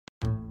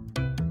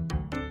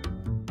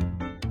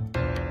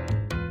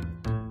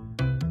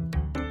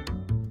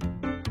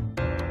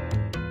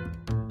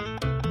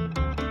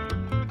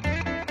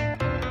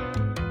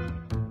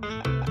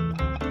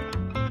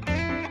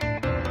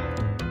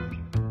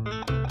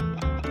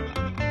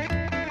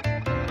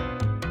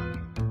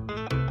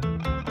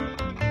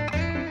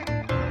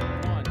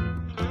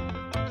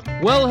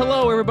Well,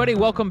 hello, everybody.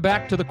 Welcome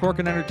back to the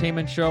Corcoran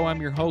Entertainment Show. I'm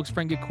your host,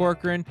 Franky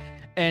Corcoran,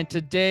 and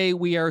today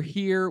we are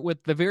here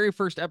with the very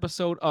first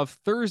episode of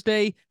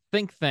Thursday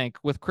Think Tank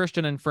with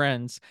Christian and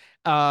friends.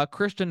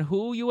 Christian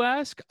who, you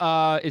ask?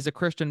 Is it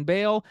Christian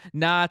Bale?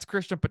 Nah, it's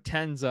Christian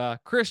Potenza.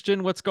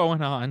 Christian, what's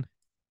going on?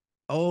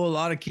 Oh, a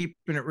lot of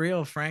keeping it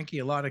real, Franky.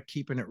 A lot of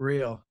keeping it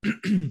real.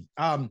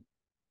 um,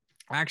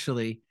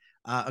 actually,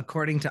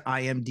 according to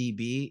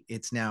IMDb,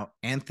 it's now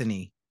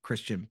Anthony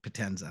Christian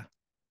Potenza.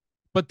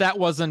 But that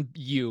wasn't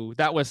you.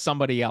 That was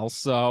somebody else.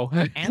 So,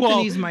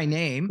 Anthony's my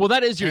name. Well,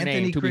 that is your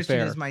Anthony name, to Christian be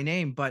fair. is my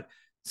name, but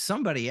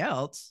somebody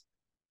else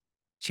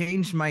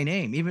changed my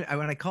name. Even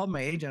when I called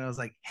my agent, I was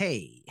like,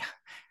 "Hey,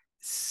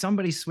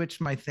 somebody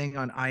switched my thing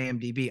on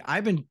IMDb."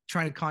 I've been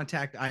trying to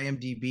contact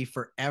IMDb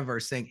forever,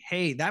 saying,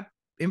 "Hey, that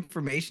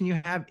information you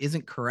have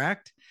isn't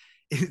correct."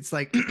 It's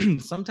like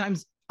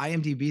sometimes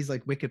IMDb is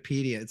like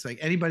Wikipedia. It's like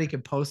anybody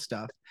can post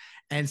stuff,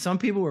 and some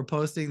people were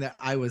posting that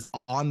I was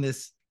on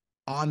this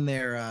on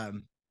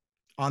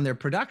their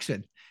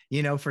production,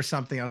 for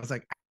something. I was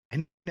like,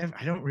 I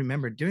don't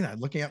remember doing that.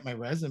 Looking at my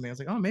resume, I was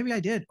like, oh, maybe I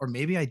did, or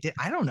maybe I did.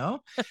 I don't know.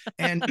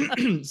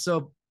 And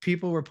so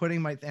people were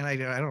putting and I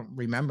don't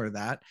remember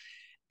that.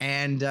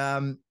 And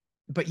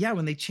but yeah,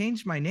 when they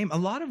changed my name, a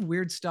lot of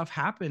weird stuff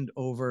happened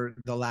over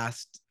the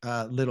last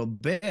little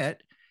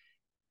bit.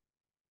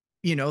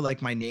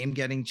 Like my name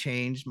getting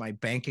changed, my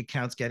bank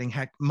accounts getting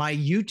hacked, my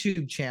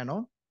YouTube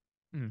channel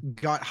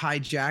got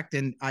hijacked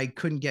and I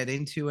couldn't get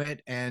into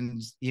it. And,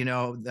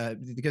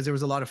 because there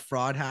was a lot of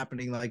fraud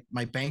happening, like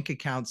my bank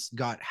accounts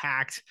got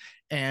hacked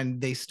and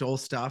they stole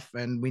stuff.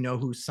 And we know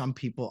who some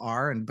people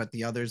are, but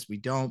the others we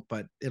don't.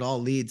 But it all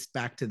leads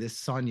back to this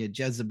Sonia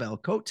Jezebel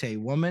Cote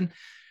woman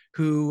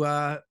who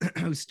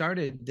who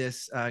started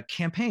this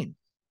campaign.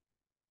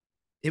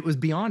 It was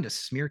beyond a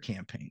smear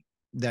campaign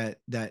that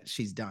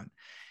she's done.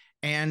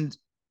 And,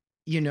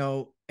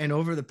 and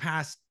over the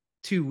past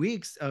 2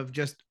 weeks of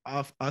just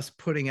of us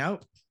putting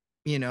out,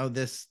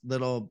 this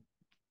little,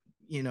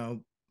 I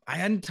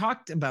hadn't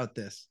talked about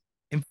this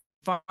in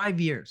 5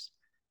 years,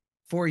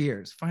 4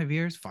 years, 5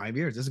 years, 5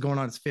 years. This is going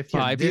on its fifth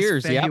year. 5 this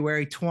years,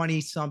 February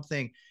 20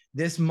 something.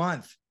 This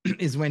month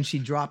is when she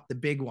dropped the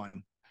big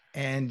one.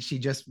 And she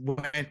just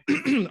went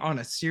on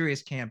a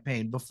serious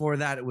campaign. Before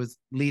that, it was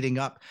leading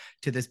up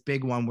to this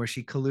big one where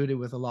she colluded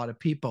with a lot of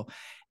people.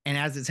 And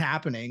as it's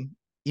happening,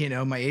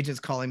 my agent's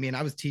calling me, and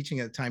I was teaching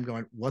at the time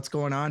going, what's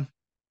going on?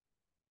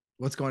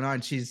 What's going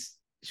on? She's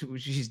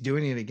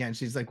doing it again.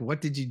 She's like, what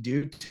did you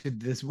do to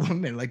this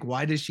woman? Like,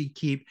 why does she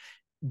keep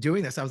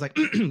doing this? I was like,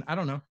 I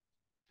don't know.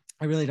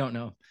 I really don't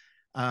know.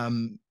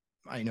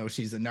 I know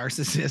she's a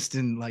narcissist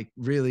and like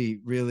really,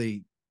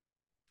 really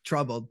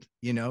troubled.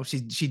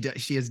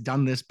 She has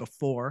done this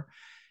before.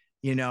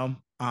 She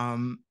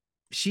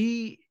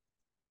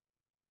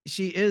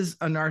is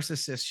a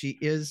narcissist. She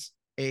is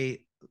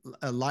a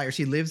liar.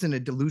 She lives in a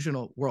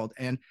delusional world.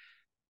 And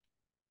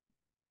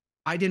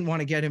I didn't want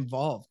to get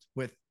involved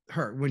with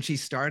her when she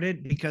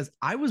started because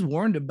I was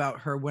warned about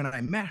her when I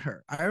met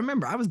her. I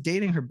remember I was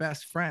dating her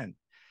best friend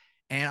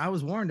and I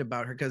was warned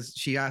about her because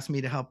she asked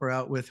me to help her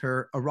out with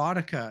her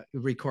erotica,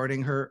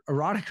 recording her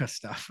erotica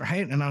stuff.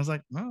 Right. And I was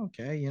like, oh,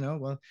 okay,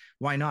 well,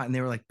 why not? And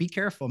they were like, be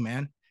careful,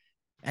 man.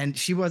 And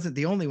she wasn't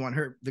the only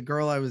one. The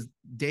girl I was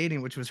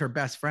dating, which was her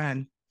best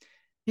friend,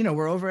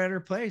 we're over at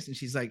her place and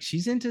she's like,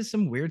 she's into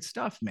some weird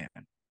stuff, man.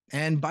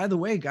 And by the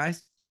way,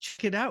 guys,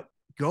 check it out.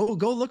 Go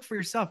look for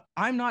yourself.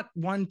 I'm not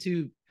one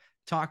to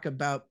talk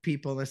about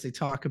people unless they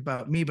talk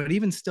about me, but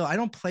even still, I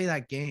don't play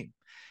that game,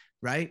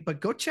 right? But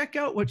go check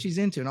out what she's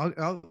into,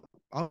 and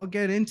I'll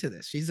get into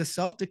this. She's a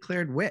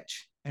self-declared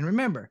witch, and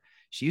remember,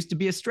 she used to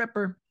be a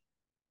stripper.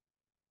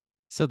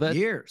 So that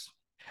years.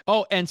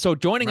 Oh, and so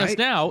joining us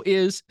now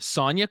is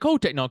Sonia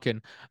Cote. No,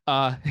 kidding.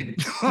 I've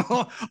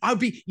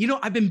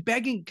been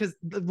begging because,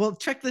 well,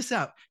 check this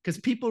out, because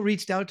people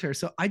reached out to her.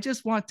 So I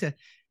just want to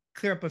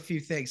clear up a few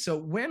things. So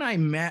when I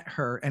met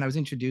her and I was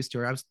introduced to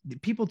her,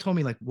 people told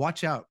me, like,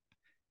 watch out.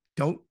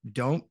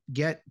 Don't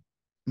get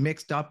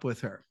mixed up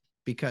with her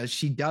because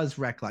she does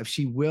wreck life.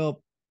 She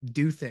will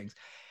do things.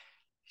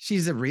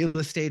 She's a real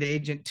estate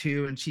agent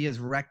too, and she has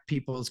wrecked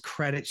people's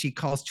credit. She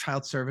calls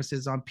child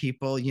services on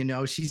people.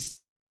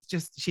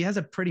 She has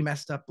a pretty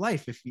messed up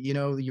life if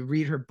you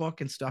read her book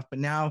and stuff. But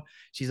now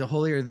she's a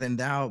holier than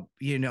thou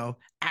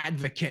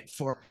advocate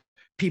for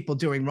people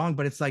doing wrong.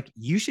 But it's like,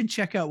 you should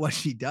check out what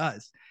she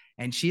does.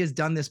 And she has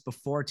done this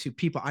before to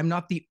people. I'm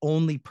not the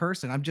only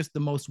person. I'm just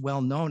the most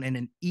well-known and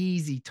an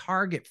easy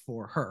target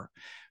for her,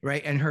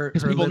 right? And her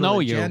people know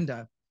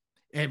agenda.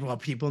 And well,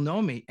 people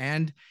know me.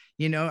 And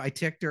I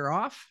ticked her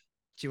off.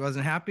 She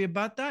wasn't happy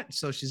about that.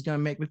 So she's going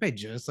to make me pay,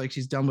 just like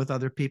she's done with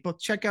other people.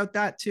 Check out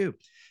that too.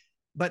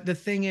 But the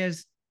thing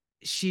is,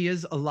 she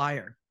is a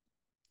liar.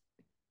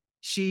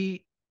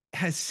 She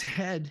has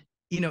said,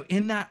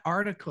 in that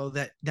article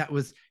that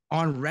was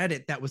on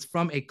Reddit, that was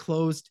from a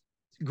closed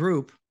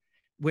group,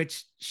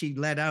 which she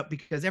let out,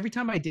 because every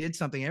time I did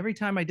something, every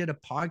time I did a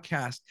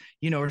podcast,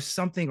 or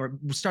something, or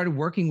started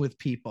working with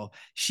people,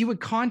 she would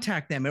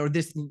contact them, or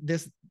this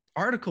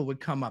article would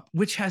come up,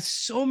 which has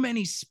so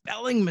many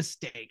spelling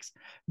mistakes.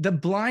 The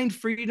blind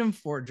freedom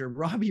forger,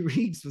 Robbie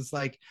Reeves, was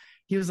like,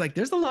 there's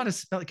a lot of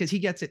spelling, because he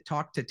gets it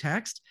talk to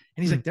text.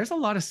 And he's like, there's a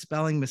lot of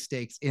spelling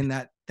mistakes in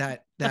that,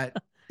 and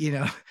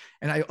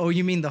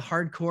you mean the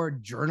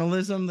hardcore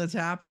journalism that's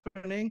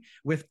happening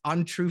with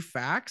untrue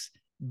facts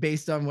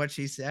based on what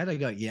she said? I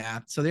go, yeah.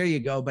 So there you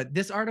go. But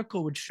this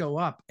article would show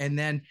up, and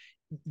then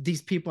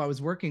these people I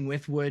was working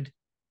with would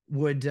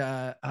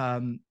all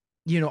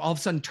of a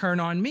sudden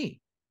turn on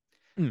me.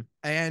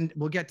 And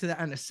we'll get to that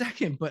in a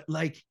second. But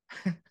like,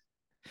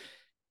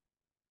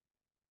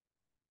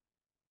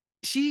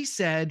 she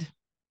said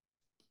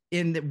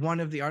in one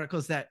of the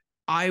articles that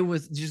I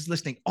was just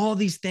listening, all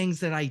these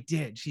things that I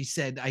did, she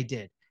said I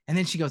did. And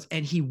then she goes,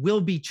 and he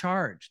will be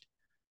charged.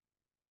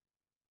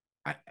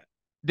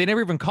 They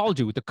never even called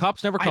you. The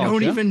cops never called you. I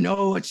don't even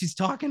know what she's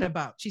talking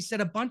about. She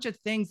said a bunch of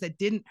things that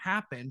didn't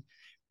happen,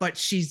 but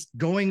she's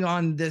going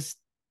on this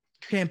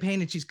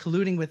campaign and she's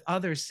colluding with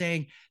others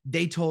saying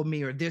they told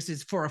me, or this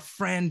is for a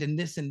friend and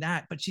this and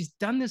that. But she's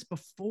done this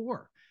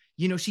before.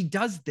 She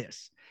does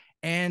this.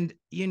 And,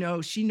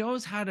 she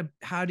knows how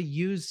to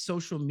use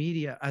social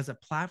media as a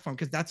platform,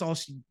 because that's all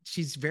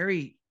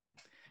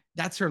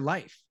that's her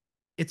life.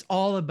 It's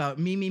all about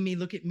me,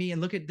 look at me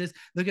and look at this,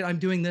 I'm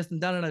doing this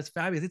and it's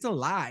fabulous. It's a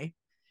lie.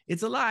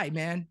 It's a lie,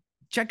 man.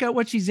 Check out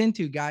what she's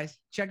into, guys.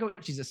 Check out,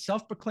 she's a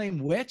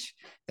self-proclaimed witch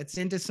that's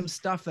into some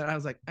stuff that I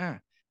was like,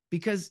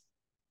 because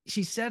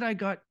she said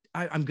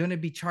I'm going to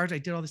be charged. I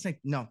did all this thing.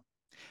 No,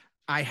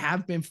 I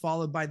have been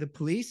followed by the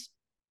police.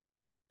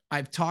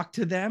 I've talked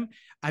to them.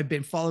 I've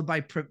been followed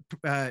by,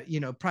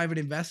 private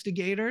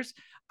investigators.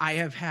 I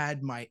have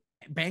had my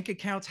bank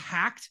accounts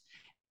hacked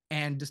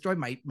and destroyed,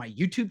 my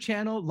YouTube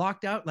channel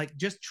locked out, like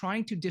just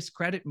trying to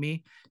discredit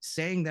me,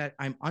 saying that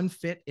I'm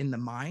unfit in the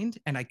mind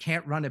and I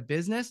can't run a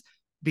business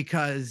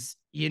because,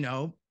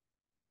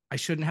 I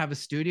shouldn't have a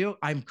studio.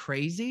 I'm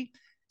crazy.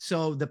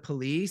 So the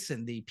police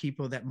and the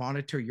people that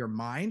monitor your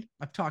mind,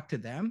 I've talked to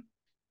them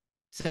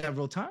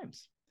several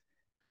times,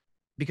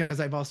 because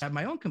I've also had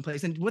my own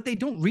complaints. And what they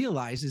don't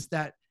realize is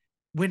that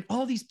when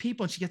all these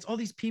people, and she gets all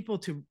these people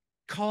to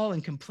call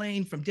and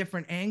complain from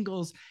different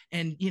angles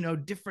and,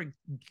 different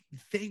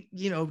thing,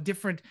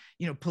 different,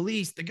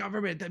 police, the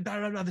government,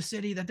 the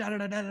city,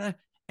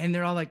 and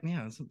they're all like,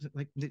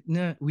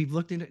 no, we've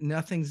looked into it,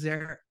 nothing's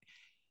there.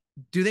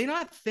 Do they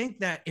not think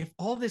that if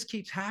all this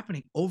keeps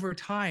happening over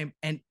time,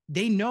 and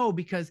they know,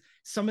 because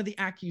some of the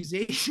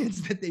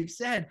accusations that they've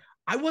said,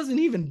 I wasn't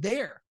even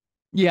there.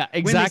 Yeah,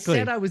 exactly. When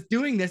they said I was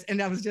doing this,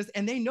 and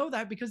and they know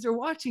that because they're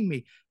watching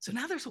me. So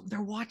now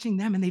they're watching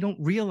them and they don't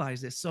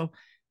realize this. So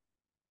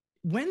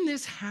when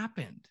this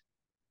happened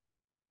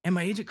and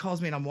my agent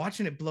calls me and I'm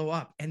watching it blow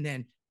up, and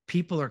then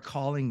people are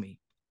calling me.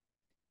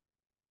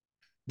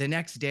 The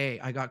next day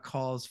I got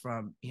calls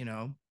from,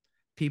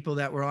 people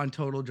that were on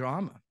Total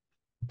Drama,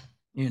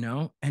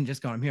 and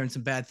just going, I'm hearing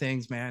some bad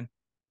things, man.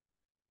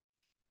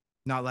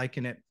 Not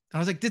liking it. I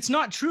was like, that's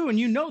not true. And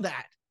you know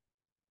that.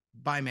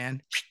 Bye,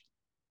 man.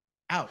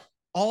 Out.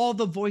 All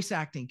the voice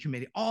acting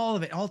committee, all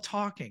of it, all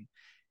talking.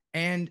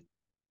 And,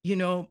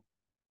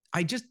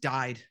 I just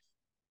died.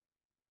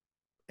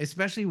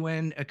 Especially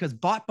because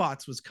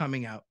BotBots was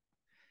coming out.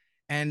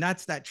 And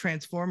that's that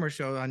Transformer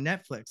show on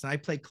Netflix. And I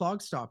played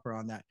Clogstopper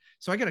on that.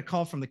 So I got a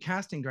call from the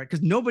casting director,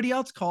 because nobody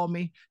else called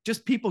me.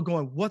 Just people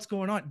going, what's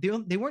going on?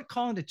 They weren't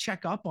calling to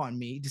check up on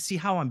me to see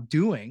how I'm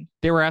doing.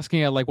 They were asking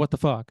you, like, what the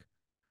fuck?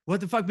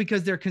 What the fuck?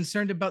 Because they're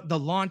concerned about the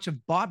launch of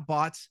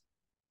BotBots,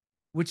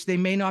 which they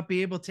may not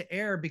be able to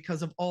air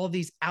because of all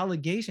these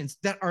allegations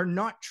that are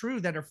not true,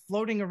 that are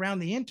floating around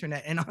the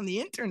internet. And on the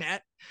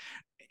internet,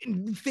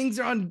 things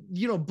are on,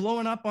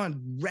 blowing up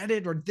on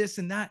Reddit or this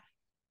and that.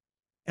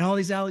 And all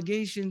these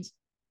allegations,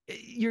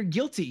 you're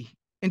guilty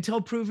until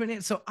proven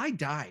it. So I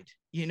died,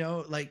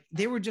 like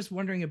they were just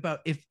wondering about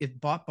if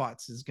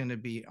BotBots is going to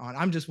be on.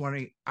 I'm just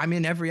wondering, I'm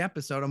in every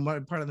episode. I'm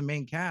part of the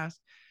main cast,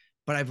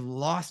 but I've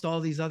lost all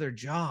these other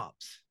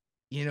jobs.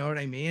 You know what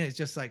I mean? It's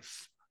just like,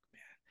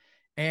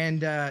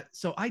 man. And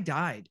so I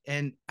died,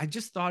 and I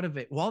just thought of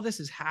it while this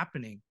is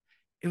happening.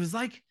 It was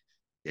like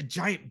a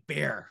giant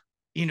bear,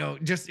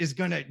 just is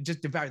going to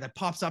just devour, that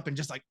pops up and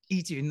just like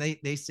eats you. And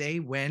they say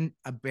when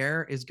a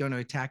bear is going to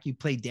attack you,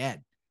 play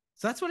dead.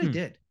 So that's what I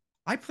did.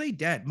 I played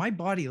dead. My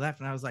body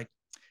left. And I was like,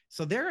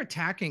 so they're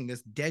attacking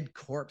this dead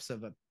corpse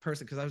of a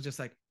person. Cause I was just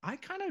like, I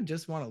kind of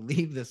just want to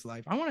leave this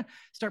life. I want to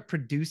start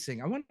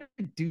producing. I want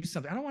to do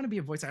something. I don't want to be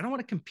a voice. I don't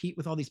want to compete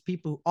with all these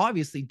people who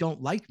obviously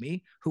don't like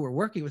me, who were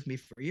working with me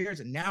for years.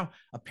 And now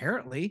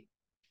apparently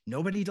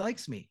nobody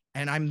likes me,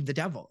 and I'm the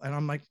devil. And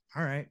I'm like,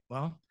 all right,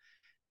 well,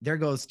 there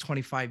goes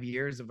 25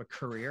 years of a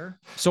career.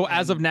 So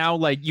as of now,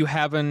 like, you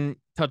haven't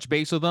touched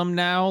base with them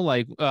now,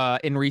 like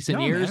in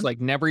recent years, man.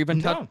 Like never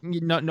even touched.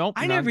 No,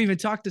 I never even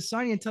talked to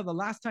Sonia until the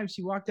last time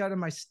she walked out of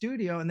my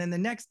studio. And then the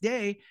next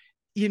day,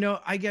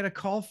 I get a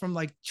call from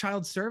like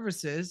child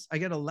services. I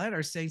get a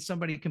letter saying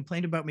somebody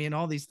complained about me and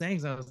all these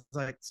things. I was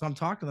like, so I'm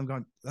talking to them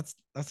going,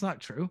 that's not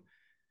true.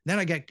 Then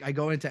I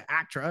go into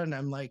ACTRA and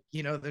I'm like,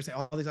 there's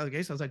all these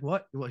allegations. I was like,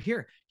 what? Well,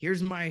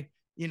 here's my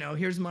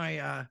here's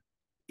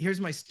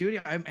my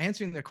studio. I'm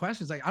answering their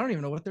questions. Like, I don't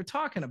even know what they're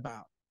talking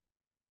about.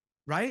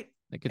 Right.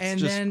 Like it's and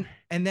just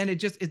then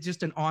it's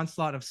just an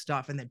onslaught of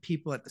stuff. And then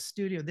people at the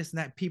studio, this and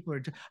that,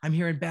 I'm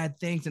hearing bad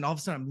things. And all of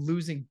a sudden I'm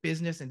losing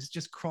business and it's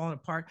just crawling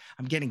apart.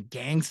 I'm getting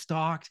gang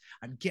stalked.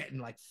 I'm getting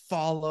like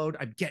followed.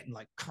 I'm getting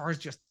like cars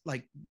just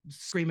like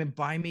screaming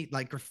by me,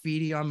 like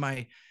graffiti on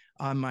my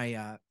on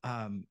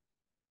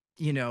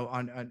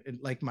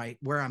like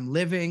where I'm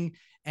living,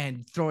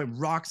 and throwing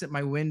rocks at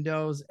my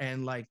windows,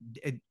 and like,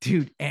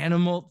 dude,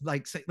 animal,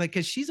 like,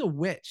 cause she's a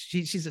witch.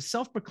 She's a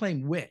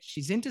self-proclaimed witch.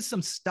 She's into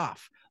some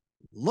stuff.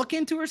 Look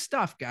into her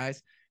stuff,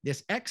 guys.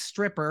 This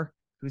ex-stripper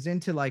who's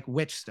into like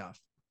witch stuff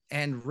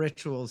and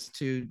rituals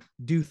to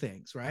do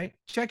things, right?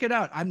 Check it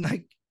out. I'm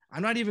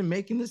not even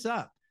making this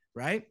up,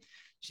 right?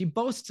 She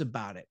boasts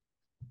about it.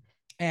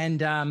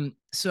 And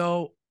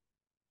so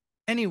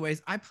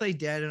anyways, I play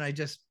dead, and I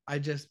just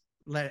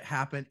let it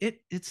happen.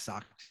 It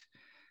sucked.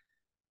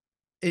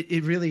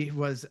 It really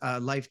was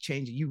life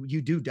changing.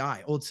 You do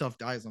die. Old self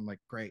dies. I'm like,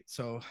 great.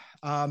 So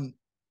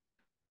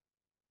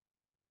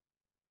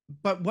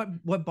but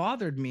what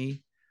bothered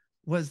me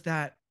was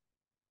that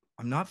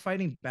I'm not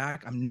fighting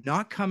back. I'm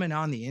not coming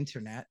on the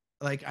internet.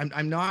 Like,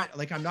 I'm not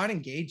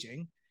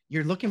engaging.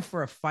 You're looking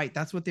for a fight.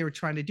 That's what they were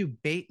trying to do.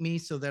 Bait me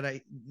so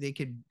that they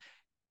could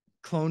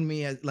clone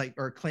me as like,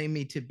 or claim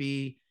me to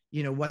be,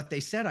 what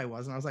they said I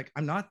was. And I was like,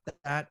 I'm not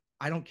that.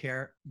 I don't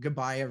care.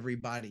 Goodbye,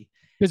 everybody.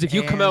 because if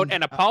you come out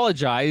and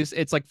apologize,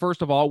 it's like,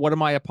 first of all, what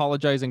am I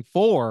apologizing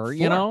for?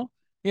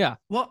 Yeah.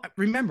 Well,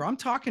 remember, I'm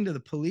talking to the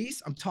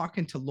police, I'm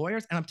talking to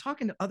lawyers, and I'm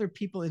talking to other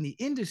people in the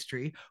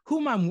industry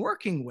whom I'm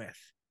working with,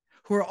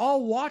 who are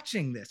all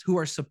watching this, who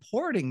are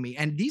supporting me.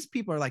 And these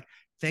people are like,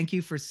 thank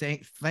you for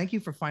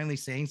finally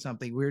saying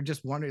something. We were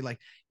just wondering, like,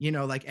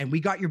 and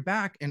we got your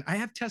back. And I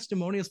have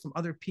testimonials from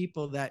other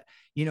people that,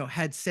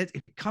 had said,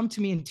 come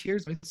to me in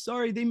tears, like,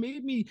 sorry, they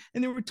made me,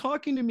 and they were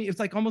talking to me. It's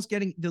like almost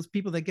getting those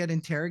people that get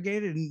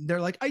interrogated and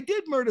they're like, I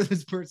did murder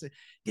this person.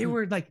 They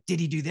were like, did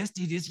he do this?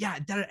 Did he do this? Yeah.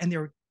 And they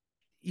were,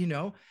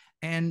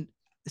 and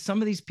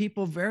some of these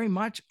people very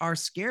much are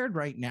scared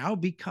right now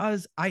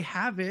because I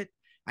have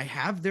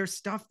their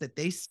stuff that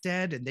they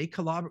said, and they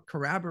collaborated.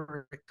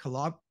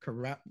 Yeah,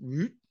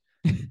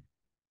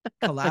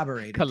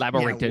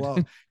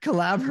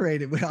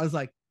 collaborated. I was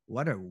like,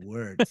 what are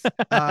words?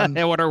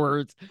 What are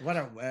words? What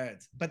are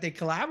words? But they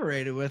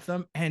collaborated with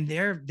them, and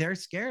they're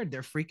scared.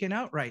 They're freaking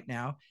out right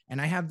now. And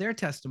I have their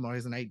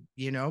testimonies, and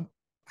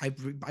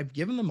I've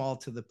given them all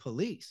to the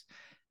police.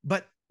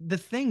 But the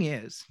thing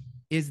is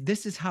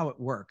this is how it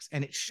works.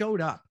 And it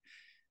showed up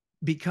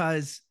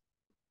because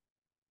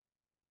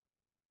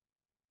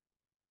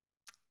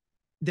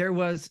there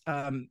was,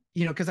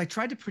 because I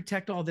tried to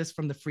protect all this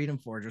from the Freedom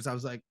Forgers. I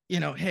was like,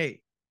 hey,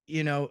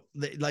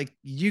 like,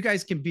 you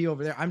guys can be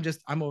over there.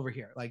 I'm over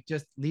here. Like,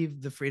 just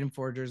leave the Freedom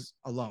Forgers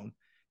alone.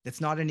 That's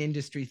not an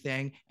industry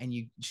thing. And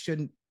you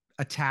shouldn't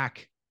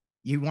attack.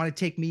 You want to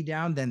take me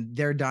down, then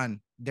they're done.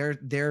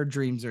 Their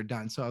dreams are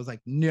done. So I was like,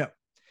 no.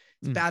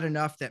 It's bad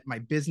enough that my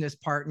business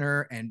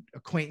partner and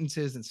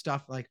acquaintances and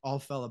stuff like all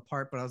fell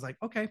apart. But I was like,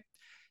 okay,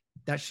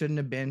 that shouldn't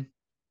have been.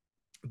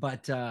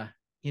 But,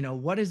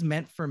 what is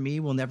meant for me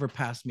will never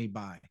pass me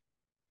by.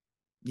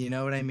 You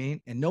know what I mean?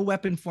 And no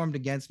weapon formed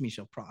against me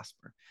shall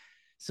prosper.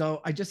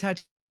 So I just had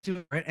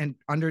to, and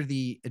under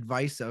the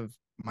advice of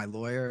my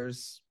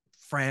lawyers,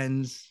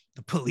 friends,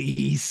 the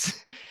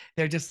police,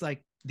 they're just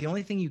like, the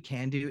only thing you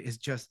can do is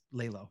just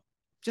lay low.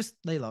 Just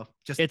lay low.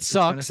 Just, it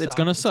sucks. It's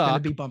going to suck. It's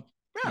going to be bumped.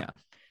 Yeah.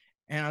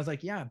 And I was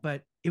like, yeah,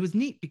 but it was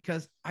neat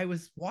because I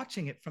was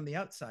watching it from the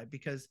outside,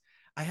 because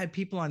I had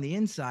people on the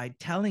inside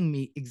telling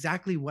me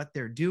exactly what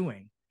they're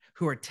doing,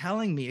 who are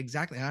telling me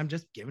exactly, and I'm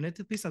just giving it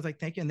to the police. I was like,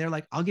 thank you. And they're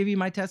like, I'll give you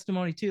my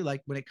testimony too.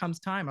 Like, when it comes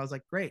time. I was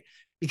like, great,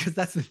 because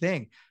that's the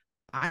thing.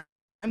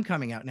 I'm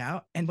coming out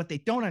now. And what they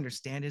don't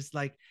understand is,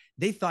 like,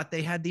 they thought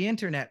they had the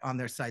internet on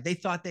their side. They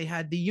thought they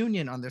had the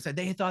union on their side.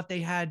 They thought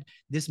they had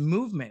this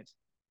movement.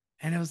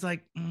 And I was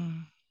like,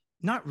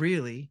 not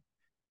really.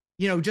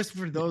 Just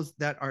for those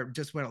that are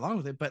just went along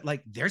with it, but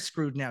like, they're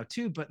screwed now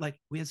too. But like,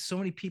 we had so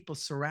many people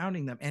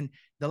surrounding them, and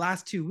the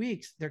last 2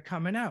 weeks they're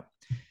coming out.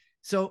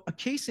 So a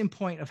case in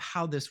point of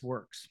how this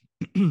works.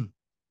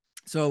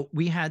 So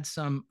we had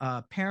some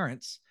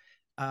parents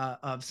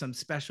of some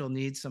special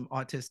needs, some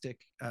autistic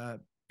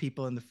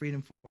people in the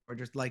Freedom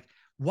Forgers. Like,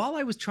 while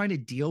I was trying to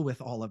deal with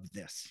all of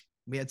this,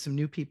 we had some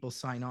new people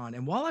sign on.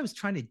 And while I was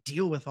trying to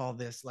deal with all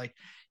this, like,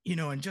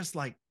 and just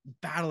like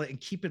battle it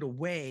and keep it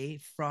away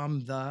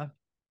from the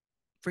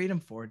Freedom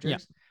Forgers. Yeah.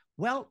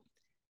 Well,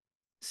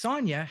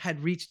 Sonia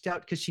had reached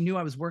out because she knew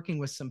I was working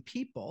with some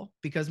people,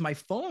 because my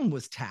phone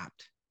was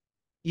tapped,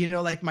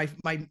 like my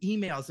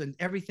emails and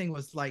everything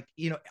was like,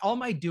 all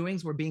my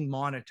doings were being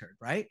monitored.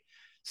 Right.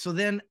 So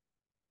then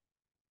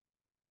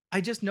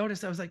I just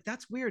noticed, I was like,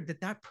 that's weird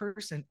that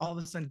person all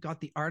of a sudden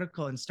got the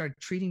article and started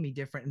treating me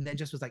different. And then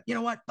just was like, you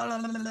know what? Blah, blah,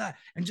 blah, blah,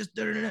 and just,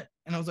 and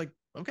I was like,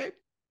 okay.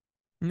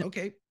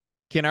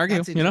 Can't argue.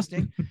 That's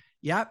interesting.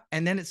 Yeah.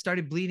 And then it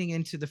started bleeding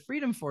into the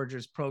Freedom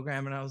Forgers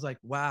program. And I was like,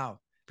 wow.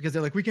 because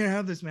they're like, we can't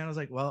have this, man. I was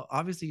like, well,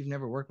 obviously you've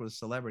never worked with a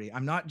celebrity.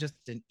 I'm not just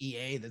an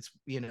EA that's,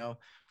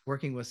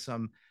 working with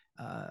some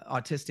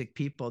autistic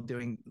people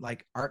doing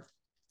like art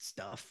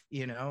stuff,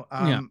 Yeah.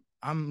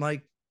 I'm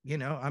like,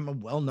 I'm a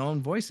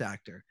well-known voice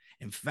actor.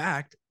 In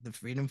fact, the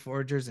Freedom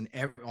Forgers and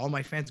all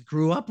my fans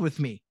grew up with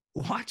me,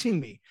 watching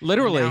me. And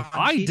Literally, now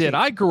I'm I did. teaching.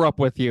 I grew up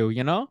with you,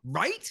 you know?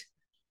 Right.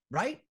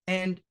 Right.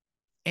 And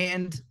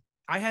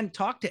I hadn't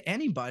talked to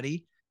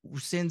anybody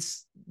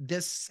since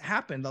this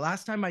happened. The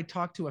last time I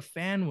talked to a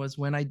fan was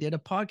when I did a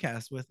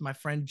podcast with my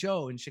friend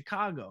Joe in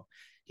Chicago.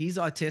 He's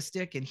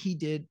autistic, and he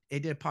did a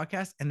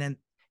podcast, and then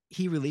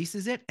he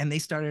releases it, and they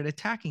started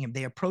attacking him.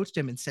 They approached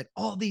him and said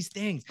all these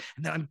things,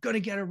 and that I'm going to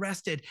get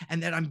arrested,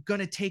 and that I'm going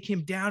to take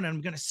him down, and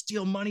I'm going to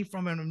steal money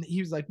from him. And he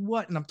was like,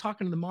 what? And I'm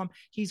talking to the mom.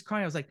 He's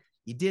crying. I was like,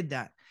 you did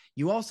that.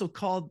 You also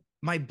called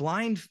my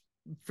blind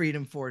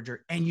Freedom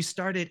Forger, and you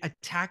started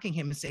attacking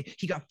him and say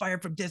he got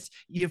fired from this,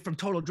 from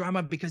Total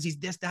Drama, because he's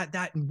this, that,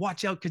 and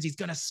watch out because he's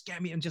gonna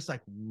scam me. I'm just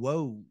like,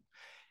 whoa.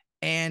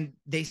 And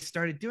they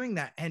started doing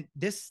that. And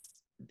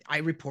I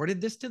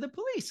reported this to the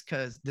police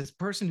because this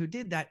person who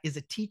did that is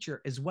a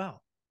teacher as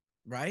well,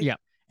 right? Yeah.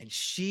 And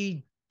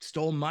she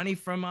stole money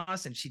from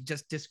us, and she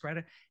just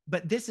discredited.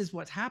 But this is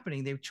what's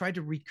happening. They've tried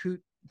to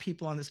recruit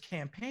people on this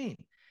campaign,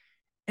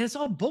 and it's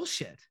all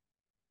bullshit.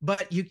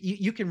 But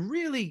you can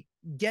really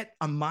get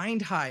a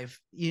mind hive,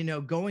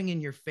 going in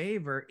your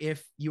favor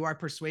if you are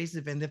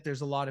persuasive and if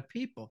there's a lot of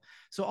people.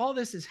 So all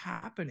this is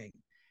happening,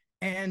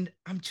 and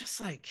I'm just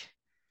like,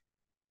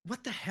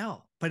 what the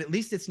hell? But at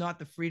least it's not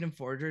the Freedom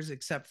Forgers,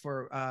 except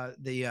for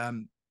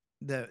the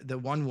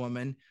one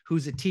woman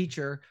who's a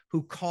teacher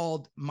who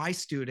called my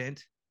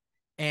student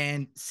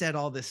and said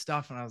all this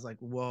stuff. And I was like,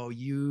 whoa,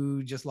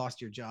 you just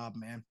lost your job,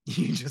 man.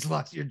 You just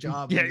lost your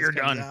job. Yeah, you're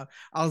done. Out.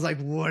 I was like,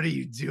 what are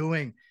you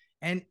doing?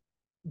 And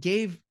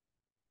gave,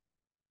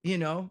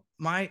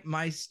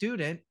 my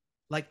student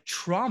like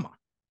trauma.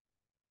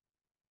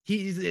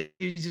 He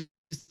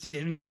just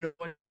didn't know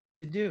what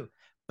to do.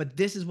 But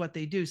this is what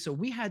they do. So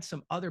we had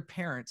some other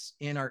parents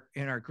in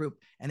our group,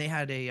 and they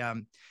had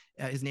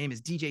his name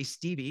is DJ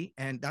Stevie,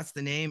 and that's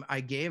the name I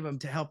gave him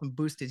to help him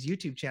boost his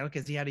YouTube channel,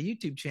 because he had a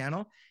YouTube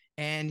channel,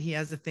 and he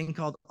has a thing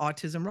called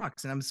Autism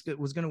Rocks. And I was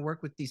going to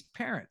work with these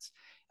parents,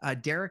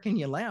 Derek and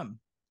Yalem,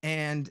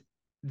 and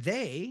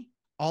they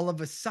all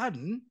of a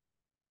sudden,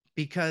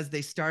 because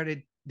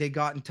they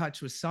got in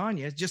touch with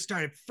Sonia, just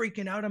started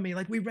freaking out on me.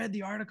 Like, we read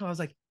the article. I was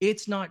like,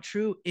 it's not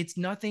true. It's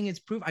nothing. It's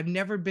proof. I've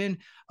never been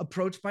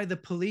approached by the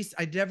police.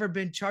 I've never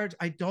been charged.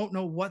 I don't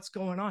know what's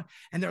going on.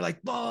 And they're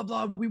like, blah,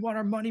 blah, we want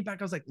our money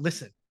back. I was like,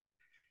 listen,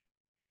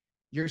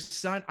 your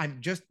son,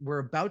 we're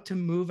about to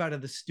move out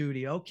of the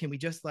studio. Can we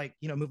just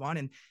move on?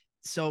 And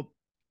so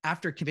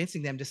after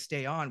convincing them to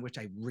stay on, which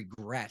I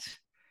regret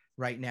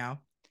right now,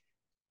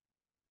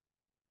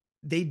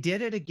 they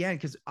did it again,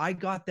 because I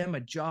got them a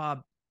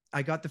job.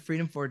 I got the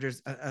Freedom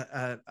Forgers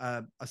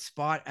a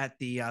spot at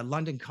the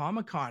London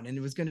Comic Con, and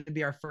it was going to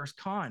be our first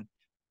con.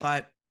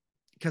 But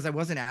because I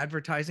wasn't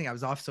advertising, I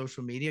was off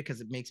social media because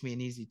it makes me an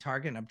easy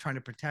target, and I'm trying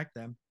to protect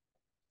them.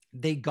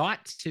 They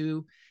got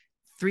to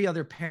 3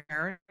 other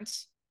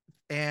parents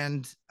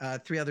and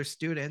 3 other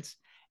students,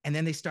 and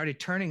then they started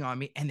turning on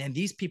me. And then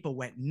these people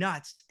went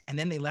nuts, and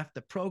then they left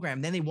the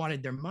program. Then they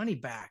wanted their money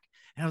back.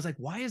 And I was like,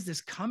 why is this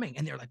coming?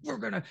 And they're like,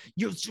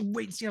 you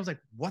wait and see. I was like,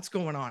 what's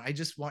going on? I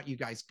just want you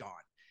guys gone.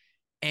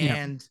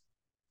 And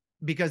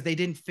because they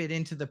didn't fit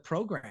into the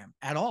program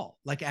at all.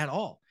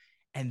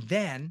 And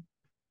then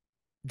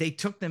they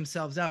took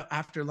themselves out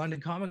after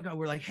London Comic Con.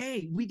 We're like,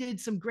 hey, we did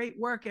some great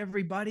work,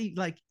 everybody.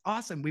 Like,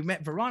 awesome. We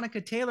met Veronica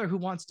Taylor, who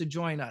wants to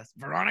join us.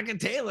 Veronica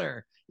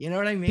Taylor. You know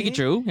what I mean?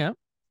 Pikachu. Yeah.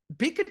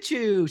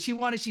 Pikachu.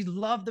 She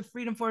loved the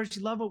Freedom Force.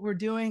 She loved what we're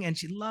doing, and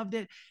she loved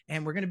it.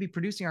 And we're going to be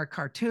producing our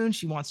cartoon.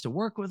 She wants to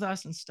work with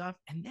us and stuff.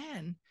 And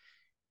then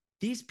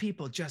these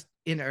people just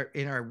in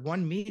our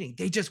one meeting,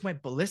 they just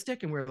went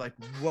ballistic, and we were like,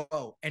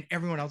 whoa. And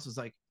everyone else was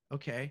like,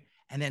 okay.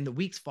 And then the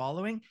weeks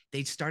following,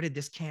 they started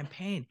this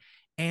campaign,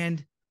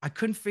 and I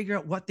couldn't figure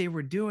out what they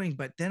were doing.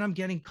 But then I'm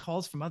getting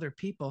calls from other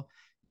people.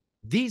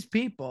 These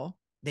people,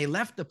 they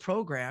left the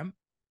program,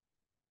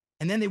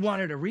 and then they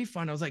wanted a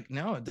refund. I was like,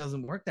 no, it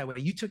doesn't work that way.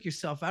 You took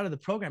yourself out of the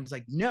program. It's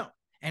like, no.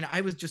 And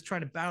I was just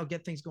trying to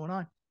get things going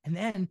on. And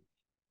then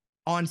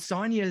on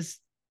Sonia's,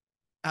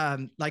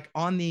 on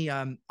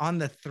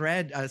the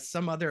thread,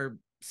 some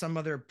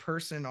other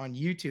person on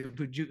YouTube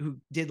who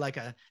did like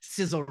a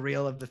sizzle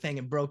reel of the thing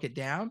and broke it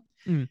down.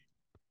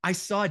 I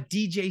saw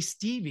DJ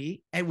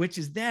Stevie, and which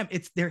is them.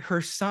 It's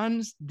their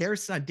son,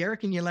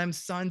 Derek and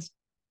Yalem's son's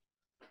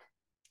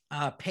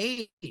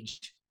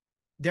page,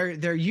 their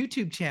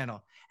YouTube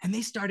channel. And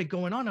they started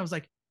going on. I was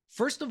like,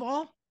 first of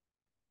all,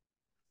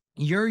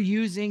 you're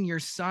using your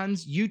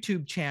son's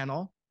YouTube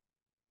channel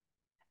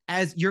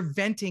as you're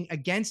venting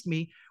against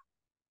me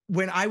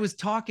when I was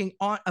talking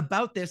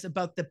about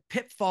the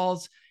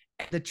pitfalls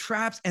the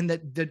traps and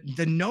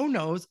the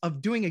no-nos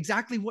of doing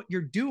exactly what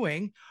you're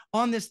doing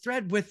on this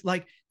thread with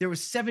like, there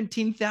was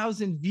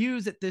 17,000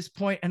 views at this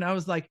point. And I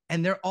was like,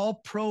 and they're all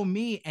pro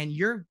me. And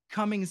you're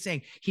coming and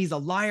saying, he's a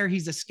liar,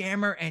 he's a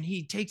scammer, and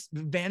he takes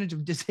advantage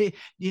of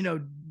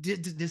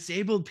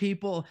disabled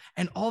people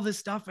and all this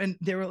stuff. And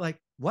they were like,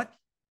 what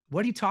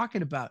are you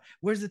talking about?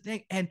 Where's the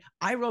thing? And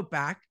I wrote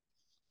back,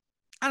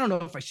 I don't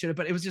know if I should have,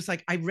 but it was just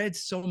like, I read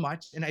so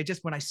much. And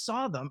when I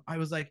saw them, I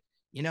was like,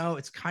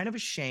 it's kind of a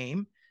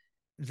shame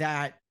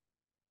that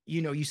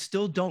you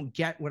still don't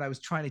get what I was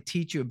trying to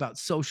teach you about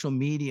social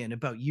media and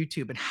about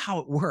YouTube and how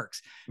it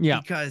works. Yeah.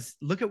 Because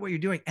look at what you're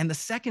doing. And the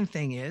second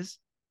thing is,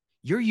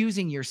 you're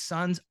using your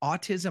son's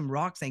autism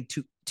rock thing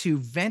to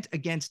vent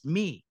against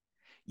me.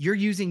 You're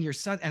using your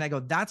son. And I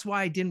go, that's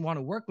why I didn't want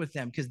to work with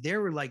them, because they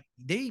were like,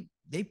 they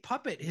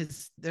puppet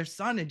their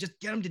son and just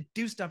get him to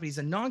do stuff. He's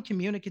a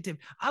non-communicative.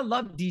 I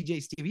love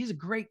DJ Steve. He's a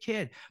great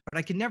kid, but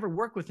I could never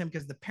work with him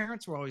because the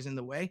parents were always in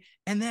the way.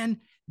 And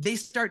then they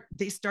start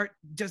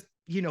just,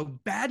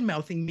 bad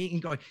mouthing me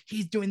and going,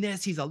 he's doing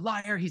this. He's a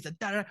liar. He's a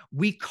da-da.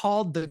 We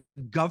called the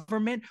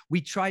government.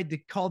 We tried to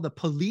call the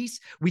police.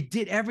 We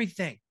did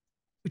everything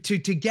to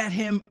get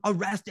him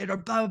arrested or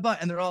blah, blah, blah.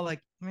 And they're all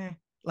like,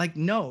 like,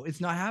 no, it's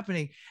not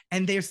happening.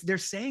 And they're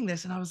saying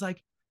this. And I was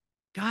like,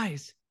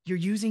 guys, you're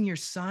using your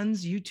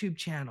son's YouTube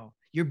channel.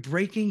 You're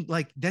breaking,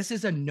 like, this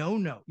is a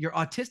no-no. Your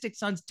autistic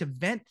son's to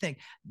vent thing.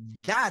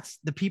 That's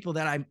the people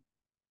that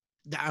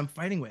I'm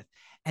fighting with.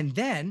 And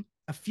then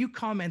a few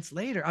comments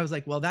later, I was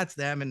like, well, that's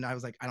them. And I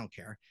was like, I don't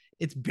care.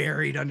 It's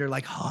buried under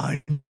like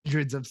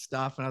hundreds of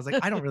stuff. And I was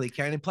like, I don't really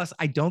care. And plus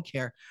I don't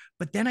care.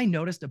 But then I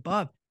noticed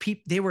above,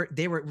 they were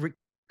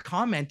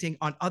commenting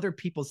on other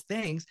people's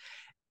things.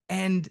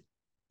 And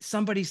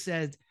somebody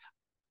said,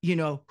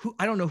 who,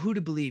 I don't know who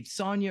to believe,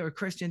 Sonia or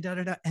Christian, da,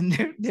 da, da.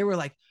 And they were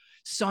like,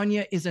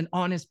 Sonia is an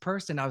honest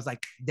person. I was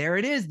like, there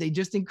it is. They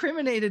just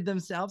incriminated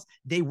themselves.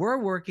 They were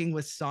working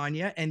with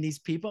Sonia and these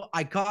people.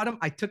 I caught them.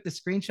 I took the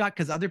screenshot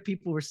because other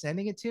people were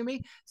sending it to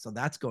me. So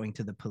that's going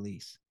to the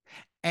police.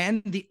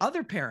 And the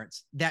other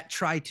parents that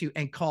tried to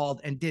and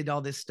called and did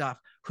all this stuff,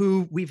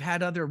 who we've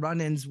had other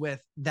run-ins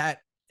with that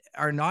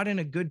are not in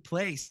a good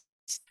place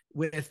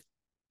with,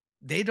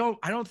 I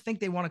don't think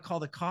they want to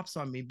call the cops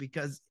on me,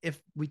 because if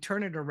we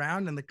turn it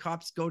around and the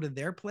cops go to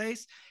their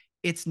place,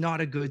 it's not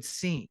a good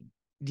scene.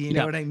 Do you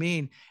know what I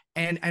mean?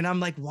 And I'm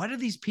like, what are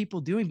these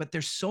people doing? But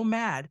they're so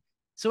mad.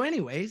 So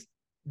anyways,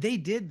 they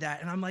did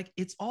that. And I'm like,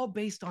 it's all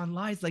based on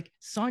lies. Like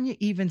Sonia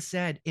even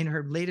said in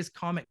her latest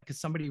comment, because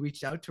somebody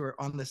reached out to her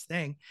on this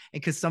thing,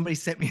 and because somebody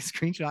sent me a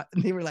screenshot,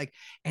 and they were like,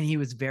 and he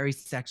was very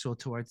sexual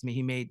towards me.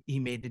 He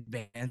made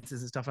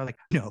advances and stuff. I'm like,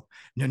 no.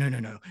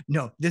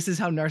 This is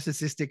how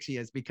narcissistic she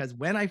is. Because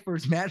when I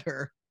first met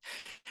her,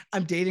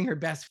 I'm dating her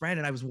best friend,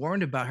 and I was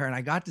warned about her, and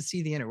I got to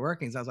see the inner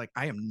workings. I was like,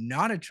 I am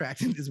not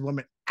attracted to this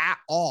woman at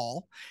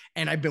all.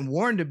 And I've been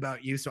warned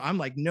about you. So I'm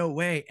like, no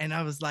way. And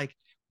I was like,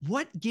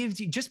 what gives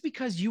you, just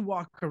because you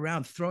walk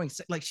around throwing,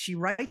 like, she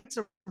writes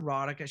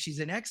erotica,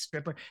 she's an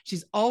ex-stripper,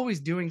 she's always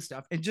doing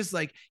stuff, and just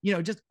like,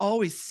 just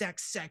always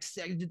sex,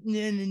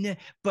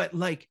 but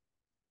like,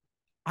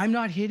 I'm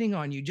not hitting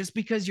on you. Just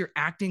because you're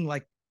acting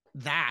like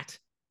that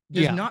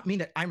does not mean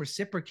that I'm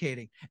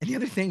reciprocating. And the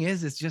other thing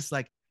is, it's just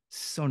like,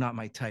 so not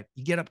my type.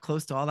 You get up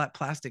close to all that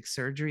plastic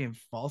surgery and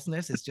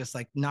falseness, it's just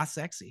like not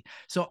sexy.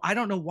 So I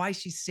don't know why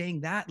she's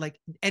saying that. Like,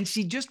 and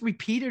she just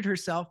repeated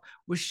herself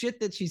with shit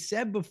that she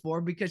said before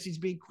because she's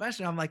being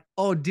questioned. I'm like,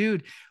 oh,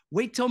 dude,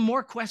 wait till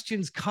more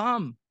questions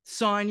come,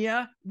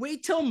 Sonia.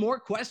 Wait till more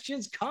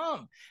questions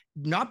come.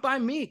 Not by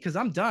me, because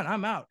I'm done.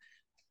 I'm out.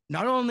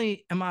 Not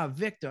only am I a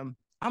victim,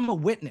 I'm a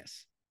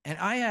witness. And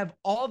I have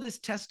all this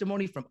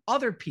testimony from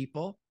other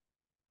people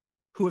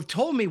who have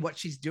told me what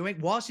she's doing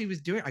while she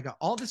was doing. I got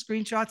all the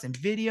screenshots and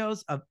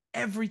videos of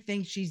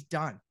everything she's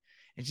done.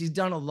 And she's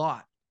done a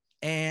lot.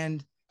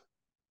 And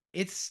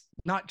it's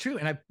not true.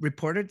 And I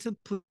reported to the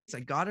police.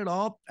 I got it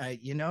all,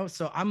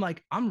 so I'm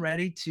like, I'm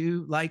ready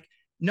to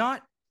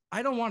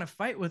I don't want to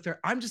fight with her.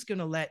 I'm just going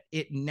to let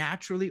it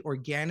naturally,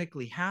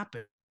 organically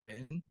happen,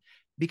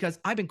 because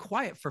I've been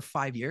quiet for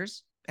 5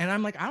 years. And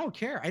I'm like, I don't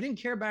care. I didn't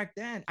care back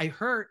then. I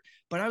hurt,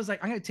 but I was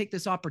like, I'm going to take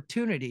this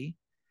opportunity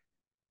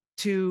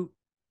to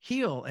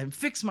heal and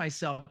fix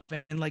myself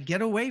and like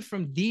get away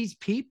from these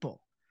people.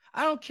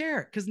 I don't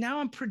care, because now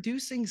I'm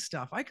producing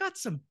stuff. I got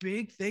some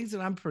big things that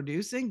I'm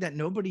producing that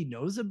nobody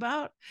knows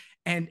about.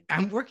 And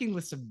I'm working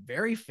with some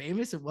very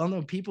famous and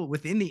well-known people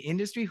within the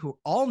industry who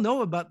all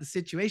know about the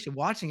situation,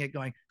 watching it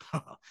going,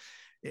 oh,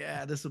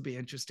 yeah, this will be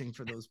interesting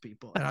for those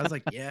people. And I was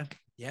like,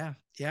 yeah.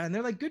 And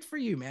they're like, good for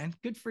you, man.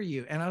 Good for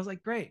you. And I was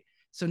like, great.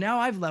 So now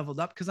I've leveled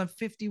up because I'm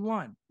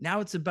 51. Now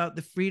it's about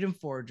the Freedom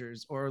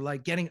Forgers, or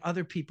like getting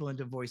other people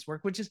into voice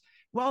work, which is,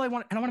 well, I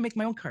want to make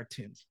my own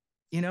cartoons.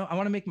 I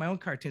want to make my own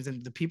cartoons.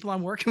 And the people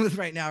I'm working with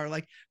right now are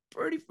like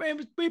pretty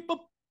famous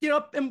people,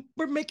 and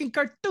we're making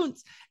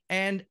cartoons.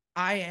 And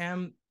I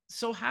am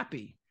so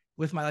happy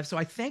with my life. So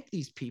I thank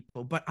these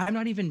people, but I'm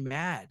not even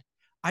mad.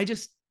 I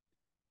just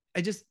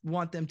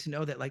want them to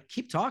know that, like,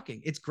 keep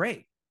talking. It's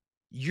great.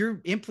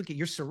 you're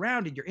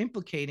surrounded, you're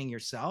implicating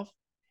yourself.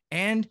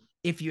 And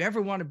if you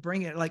ever want to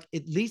bring it, like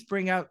at least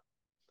bring out,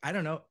 I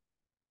don't know,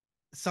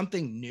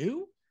 something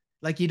new.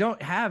 Like you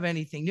don't have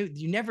anything new.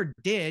 You never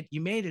did.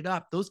 You made it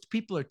up. Those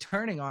people are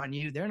turning on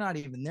you. They're not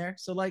even there.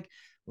 So like,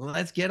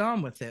 let's get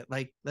on with it.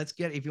 Like,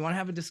 if you want to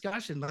have a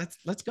discussion,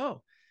 let's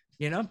go.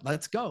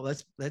 Let's go.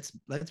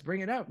 Let's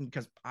bring it out.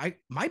 Because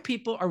my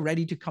people are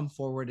ready to come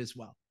forward as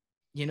well.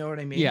 You know what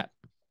I mean? Yeah.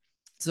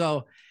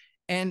 So,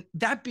 and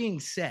that being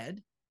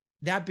said,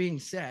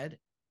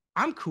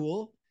 I'm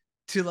cool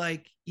to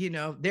like,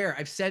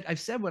 I've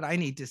said what I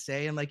need to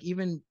say. And like,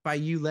 even by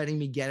you letting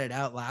me get it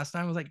out last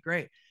time, I was like,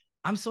 great,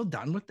 I'm so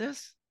done with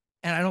this.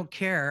 And I don't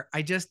care.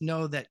 I just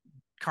know that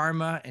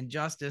karma and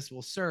justice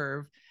will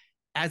serve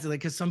as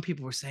like, because some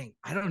people were saying,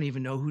 I don't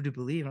even know who to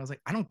believe. And I was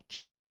like, I don't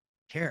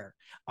care.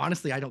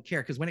 Honestly, I don't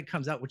care. Because when it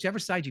comes out, whichever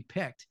side you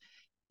picked,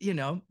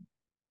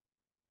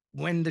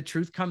 when the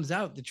truth comes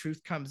out, the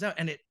truth comes out.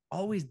 And it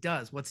always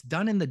does. What's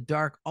done in the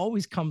dark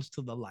always comes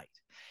to the light,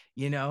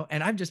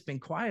 and I've just been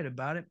quiet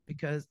about it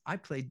because I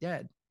played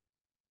dead.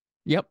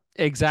 Yep,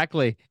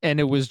 exactly.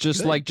 And it was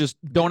just Good. like, just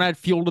don't add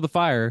fuel to the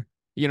fire.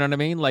 You know what I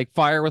mean? Like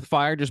fire with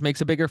fire just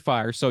makes a bigger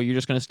fire. So you're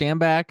just going to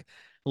stand back,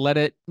 let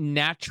it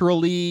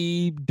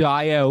naturally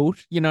die out.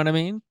 You know what I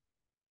mean?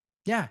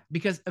 Yeah,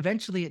 because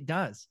eventually it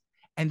does.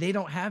 And they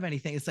don't have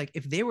anything. It's like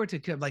if they were to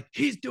come, like,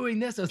 he's doing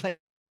this, I was like,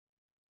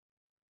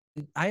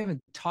 I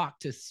haven't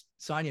talked to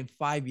Sonia in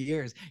 5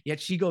 years,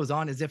 yet she goes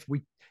on as if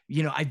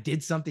I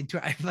did something to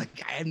her. I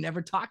have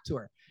never talked to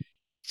her.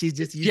 She's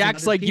just She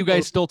acts like you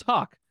guys still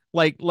talk.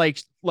 Like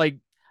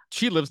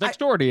she lives next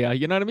door to you.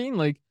 You know what I mean?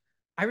 Like,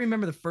 I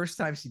remember the first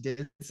time she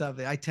did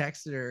something. I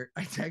texted her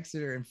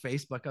in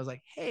Facebook. I was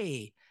like,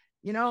 hey,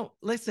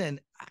 listen,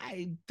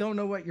 I don't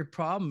know what your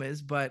problem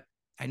is, but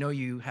I know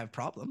you have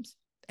problems.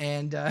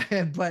 And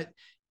but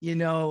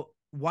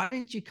why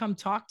didn't you come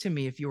talk to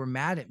me if you were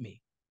mad at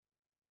me?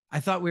 I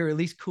thought we were at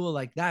least cool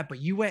like that, but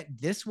you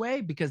went this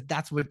way because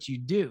that's what you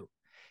do.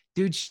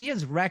 Dude, she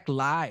has wrecked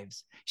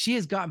lives. She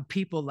has gotten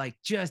people like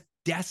just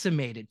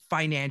decimated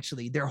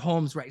financially, their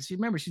homes, right? So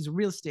remember, she's a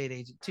real estate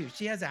agent too.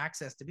 She has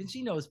access to, and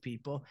she knows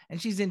people,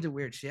 and she's into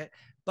weird shit.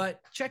 But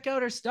check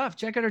out her stuff.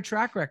 Check out her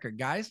track record,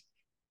 guys.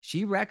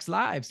 She wrecks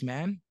lives,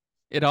 man.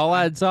 it all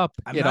adds up.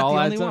 I'm It not all the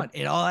only adds one. up.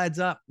 It all adds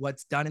up.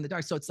 What's done in the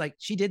dark. So it's like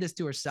she did this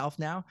to herself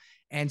now,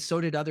 and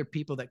so did other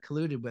people that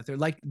colluded with her.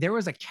 Like there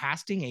was a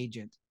casting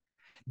agent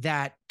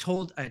that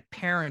told a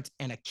parent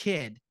and a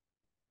kid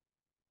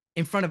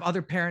in front of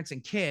other parents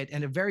and kid,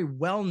 and a very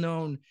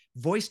well-known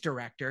voice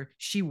director.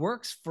 She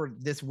works for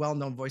this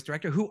well-known voice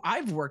director who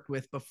I've worked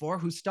with before,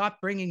 who stopped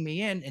bringing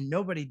me in and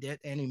nobody did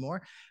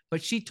anymore.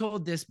 But she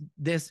told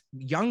this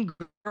young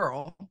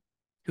girl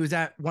who's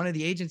at one of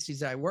the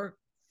agencies that I work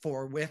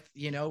for with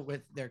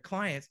their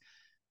clients,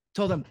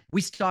 told them,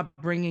 we stopped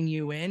bringing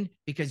you in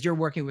because you're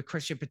working with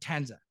Christian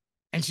Potenza.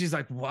 And she's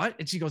like, what?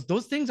 And she goes,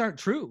 those things aren't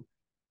true.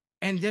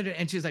 And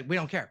she's like, we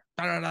don't care.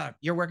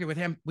 You're working with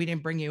him. We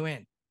didn't bring you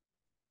in.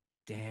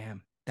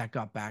 Damn, that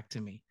got back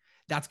to me.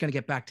 That's going to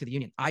get back to the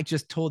union. I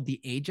just told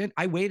the agent,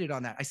 I waited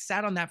on that. I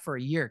sat on that for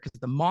a year because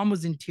the mom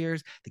was in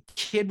tears. The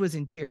kid was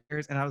in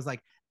tears. And I was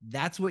like,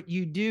 that's what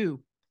you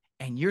do.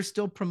 And you're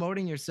still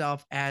promoting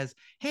yourself as,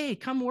 hey,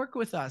 come work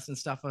with us and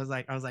stuff. I was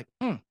like,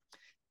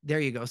 there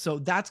you go. So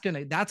that's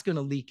going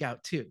to leak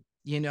out too.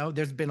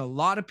 There's been a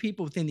lot of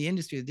people within the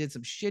industry that did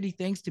some shitty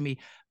things to me,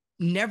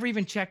 never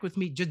even checked with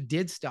me, just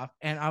did stuff.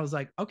 And I was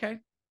like, okay,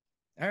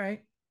 all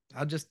right,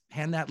 I'll just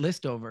hand that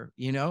list over,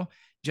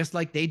 just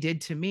like they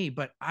did to me.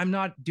 But I'm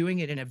not doing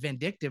it in a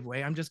vindictive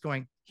way. I'm just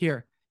going,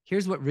 here's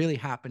what really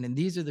happened. And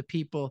these are the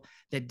people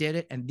that did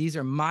it. And these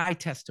are my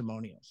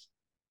testimonials.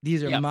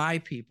 These are my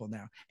people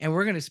now. And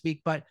we're going to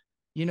speak. But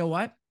you know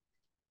what?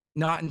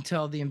 Not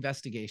until the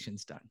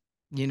investigation's done.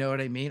 You know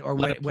what I mean? Or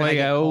when I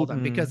get called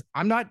on, because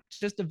I'm not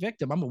just a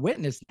victim. I'm a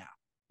witness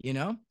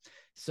now,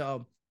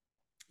 So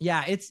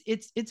yeah,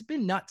 it's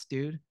been nuts,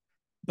 dude.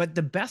 But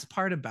the best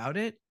part about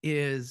it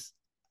is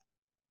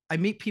I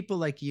meet people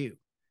like you,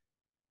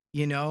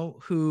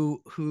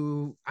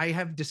 who I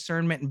have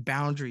discernment and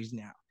boundaries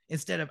now.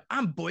 Instead of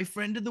I'm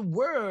boyfriend of the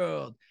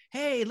world.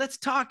 Hey, let's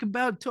talk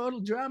about total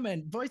drama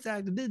and voice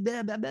acting. Blah,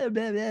 blah, blah,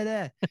 blah,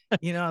 blah.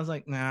 I was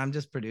like, nah, I'm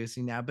just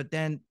producing now. But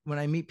then when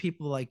I meet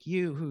people like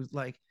you, who's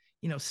like,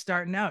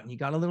 starting out and you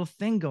got a little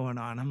thing going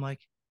on, I'm like,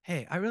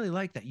 hey, I really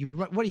like that.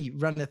 What do you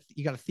run?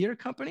 You got a theater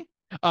company?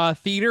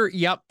 Theater,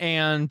 yep.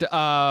 And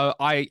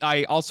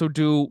I also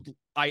do,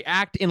 I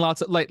act in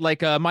lots of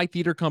like my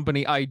theater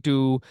company. I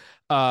do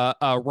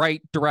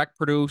write, direct,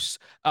 produce,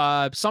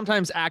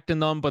 sometimes act in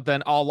them, but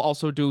then I'll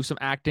also do some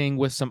acting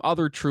with some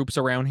other troops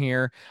around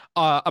here,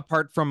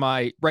 apart from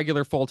my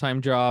regular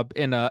full-time job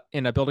in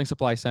a building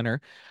supply center.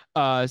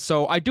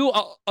 So I do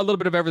a little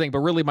bit of everything, but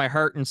really my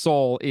heart and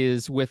soul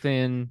is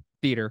within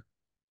theater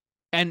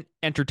and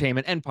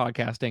entertainment and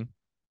podcasting.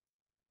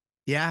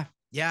 Yeah.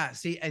 Yeah.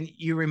 See, and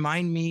you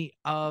remind me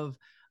of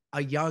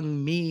a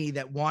young me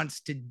that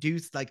wants to do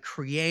like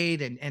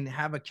create and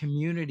have a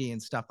community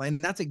and stuff. And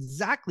that's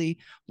exactly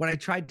what I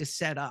tried to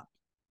set up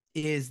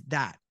is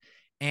that.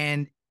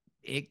 and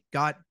it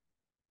got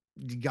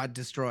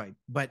destroyed.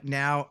 But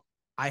now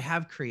I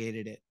have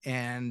created it,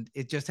 and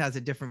it just has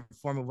a different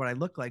form of what I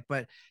look like.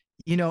 But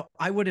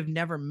I would have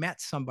never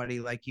met somebody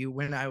like you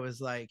when I was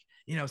like,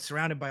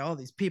 surrounded by all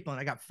these people and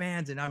I got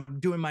fans and I'm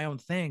doing my own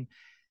thing.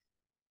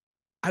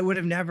 I would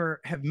have never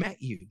have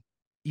met you,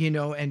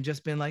 and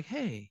just been like,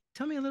 hey,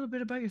 tell me a little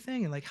bit about your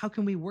thing and like how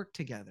can we work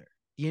together?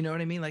 You know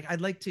what I mean? Like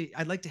I'd like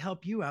to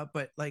help you out,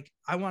 but like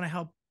I want to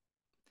help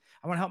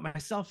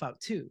myself out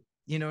too.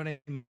 You know what I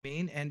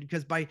mean? And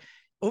because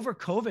over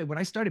COVID, when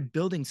I started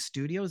building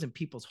studios in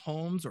people's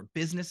homes or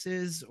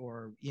businesses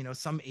or,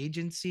 some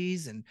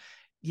agencies, and,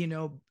 you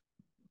know,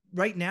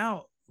 right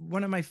now,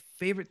 one of my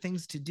favorite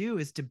things to do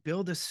is to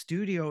build a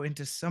studio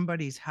into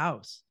somebody's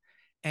house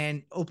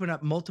and open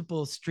up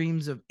multiple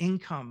streams of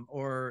income,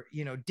 or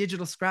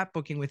digital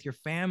scrapbooking with your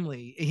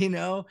family,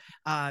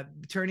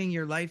 turning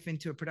your life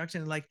into a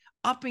production, and like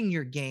upping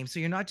your game, so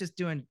you're not just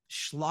doing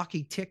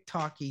schlocky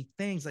TikToky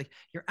things. Like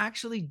you're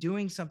actually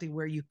doing something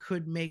where you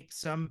could make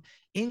some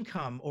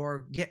income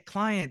or get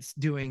clients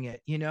doing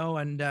it,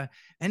 and then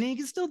you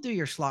can still do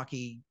your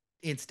schlocky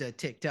Insta,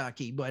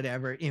 TikToky,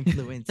 whatever,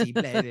 influency,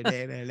 blah, blah,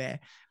 blah, blah, blah.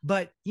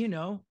 But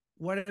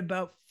what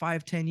about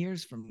 5-10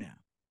 years from now?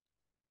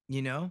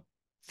 you know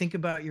think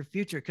about your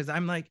future, because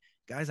I'm like,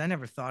 guys, I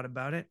never thought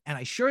about it, and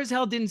I sure as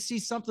hell didn't see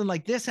something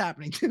like this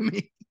happening to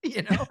me.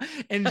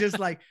 And just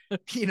like,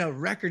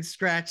 record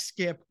scratch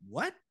skip,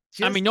 what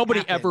I just mean, nobody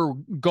happened? ever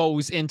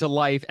goes into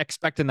life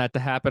expecting that to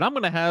happen. I'm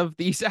gonna have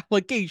these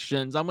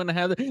allegations. I'm gonna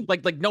have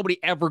like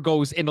nobody ever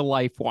goes into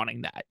life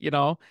wanting that,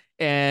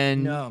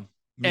 And No,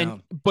 and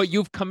no. but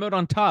you've come out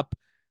on top,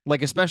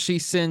 like especially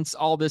since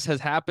all this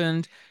has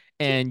happened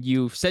and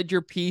you've said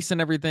your piece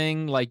and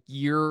everything, like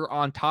you're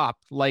on top.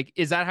 Like,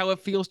 is that how it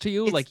feels to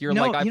you? It's Like you're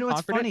like, no, I've it's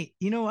conquered it? funny.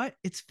 You know what?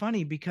 It's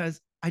funny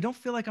because I don't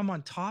feel like I'm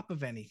on top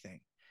of anything,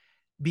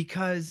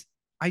 because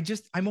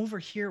I'm over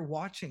here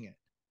watching it.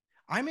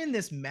 I'm in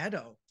this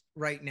meadow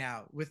right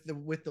now with the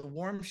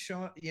warm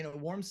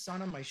warm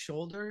sun on my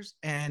shoulders,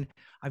 and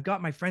I've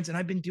got my friends, and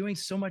I've been doing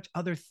so much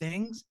other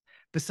things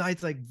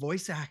besides like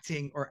voice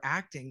acting or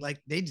acting.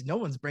 Like no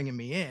one's bringing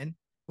me in.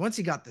 Once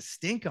you got the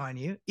stink on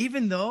you,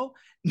 even though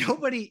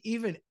nobody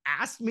even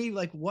asked me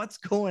like what's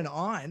going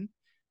on,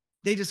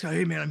 they just go,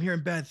 hey man, I'm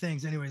hearing bad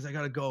things. Anyways, I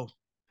gotta go.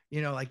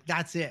 Like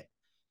that's it.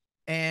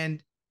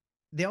 And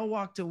they all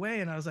walked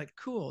away, and I was like,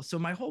 cool. So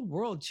my whole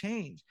world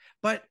changed.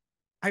 But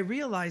I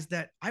realized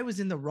that I was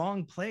in the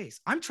wrong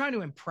place. I'm trying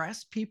to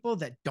impress people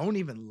that don't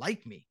even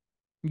like me.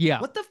 Yeah.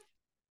 What the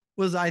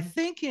was I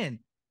thinking?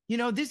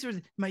 These were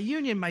my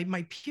union,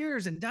 my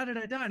peers, and da da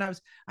da da. And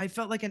I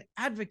felt like an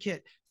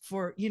advocate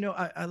for,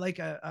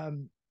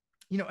 an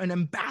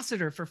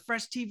ambassador for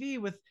Fresh TV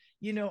with,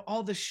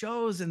 all the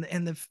shows and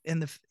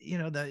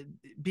the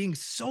being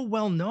so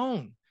well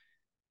known.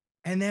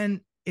 And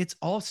then it's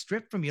all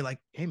stripped from you. Like,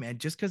 hey man,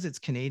 just because it's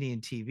Canadian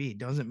TV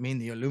doesn't mean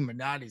the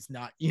Illuminati's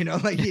not,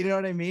 like, you know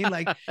what I mean?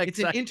 Like, it's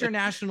an Exactly.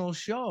 international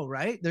show,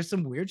 right? There's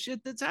some weird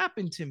shit that's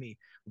happened to me.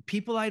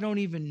 People I don't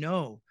even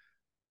know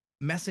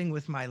messing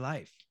with my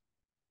life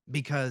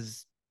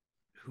because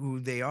who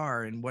they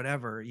are and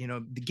whatever,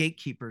 the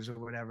gatekeepers or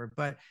whatever.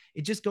 But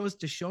it just goes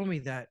to show me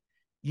that,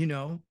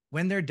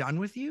 when they're done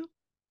with you,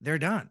 they're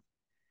done. You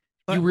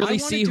But I really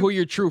see wanted who to,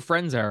 your true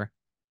friends are.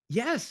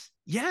 yes,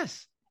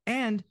 yes.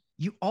 And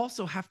you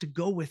also have to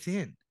go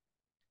within.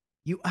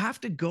 You have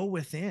to go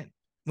within.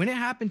 When it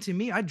happened to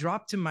me, I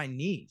dropped to my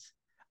knees.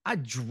 I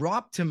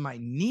dropped to my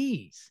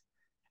knees.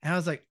 And I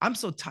was like, I'm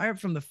so tired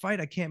from the fight,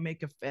 I can't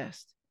make a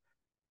fist.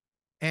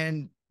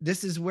 And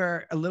this is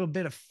where a little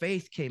bit of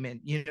faith came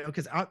in,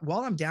 because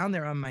while I'm down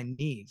there on my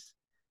knees,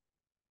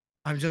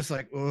 I'm just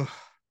like, oh,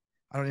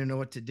 I don't even know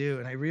what to do.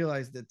 And I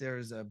realized that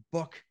there's a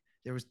book.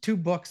 There was two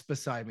books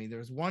beside me. There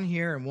was one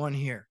here and one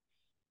here.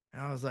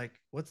 And I was like,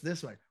 what's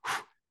this one?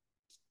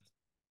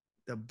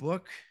 The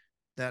book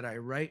that I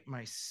write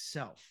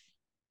myself.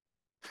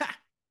 Ha!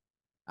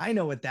 I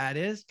know what that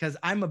is, because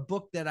I'm a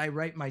book that I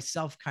write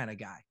myself kind of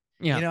guy.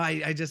 Yeah.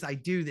 I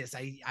do this.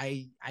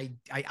 I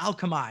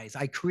alchemize.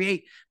 I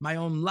create my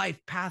own life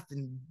path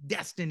and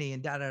destiny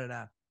and da da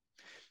da.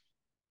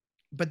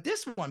 But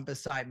this one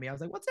beside me, I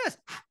was like, what's this?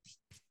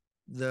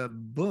 The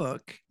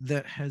book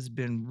that has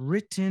been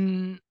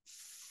written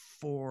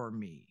for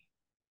me.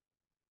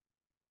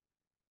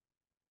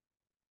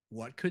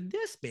 What could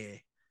this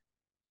be?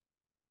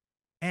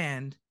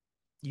 And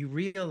you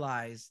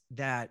realize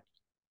that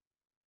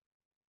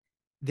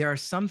there are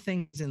some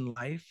things in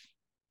life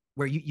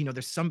where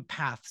there's some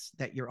paths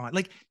that you're on.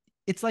 Like,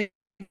 it's like,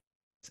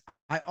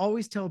 I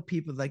always tell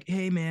people like,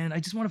 hey man, I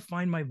just want to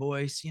find my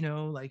voice,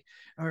 like,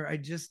 or I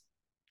just,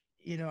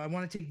 I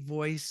want to take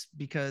voice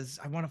because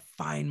I want to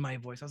find my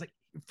voice. I was like,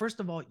 first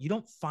of all, you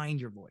don't find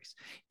your voice.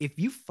 If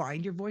you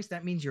find your voice,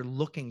 that means you're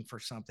looking for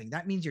something.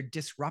 That means you're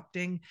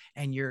disrupting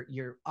and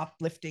you're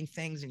uplifting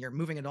things and you're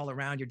moving it all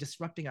around. You're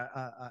disrupting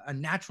a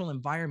natural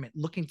environment,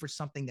 looking for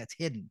something that's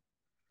hidden.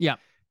 Yeah.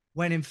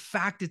 When in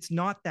fact, it's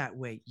not that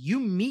way. You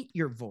meet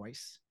your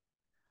voice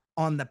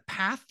on the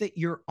path that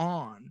you're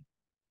on,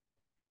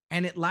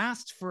 and it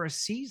lasts for a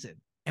season.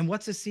 And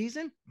what's a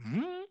season?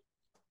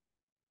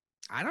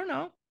 I don't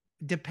know.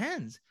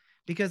 Depends,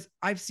 because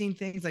I've seen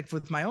things like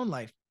with my own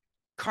life,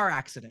 car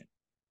accident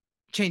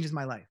changes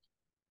my life.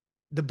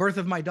 The birth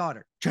of my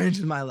daughter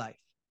changes my life.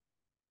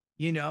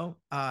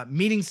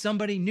 Meeting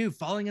somebody new,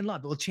 falling in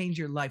love, it will change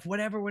your life,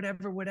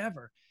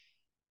 whatever.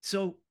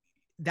 So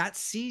that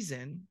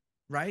season,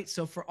 right?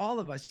 So for all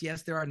of us,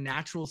 yes, there are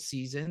natural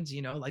seasons,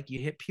 like you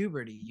hit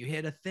puberty, you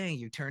hit a thing,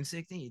 you turn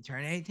 16, you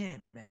turn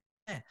 18,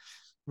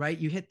 right?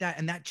 You hit that,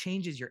 and that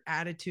changes your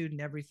attitude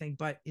and everything,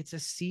 but it's a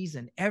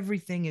season.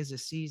 Everything is a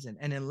season.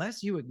 And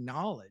unless you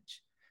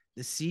acknowledge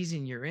the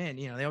season you're in,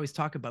 they always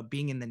talk about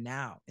being in the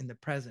now, in the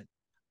present.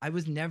 I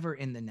was never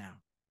in the now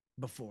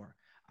before.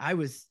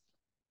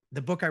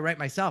 The book I write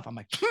myself, I'm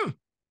like,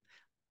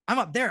 I'm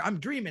up there. I'm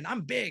dreaming.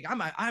 I'm big. I'm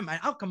an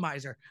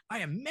alchemizer. I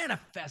am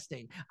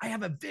manifesting. I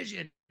have a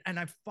vision and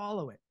I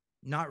follow it,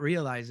 not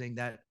realizing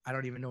that I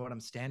don't even know what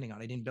I'm standing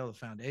on. I didn't build a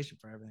foundation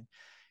for everything.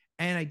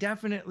 And I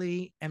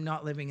definitely am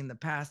not living in the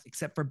past,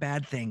 except for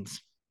bad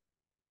things.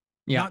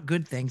 Yeah. Not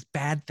good things,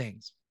 bad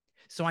things.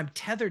 So I'm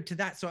tethered to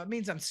that. So it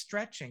means I'm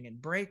stretching and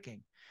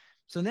breaking.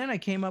 So then I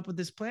came up with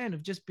this plan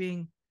of just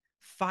being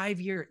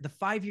the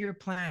 5-year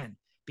plan,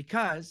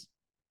 because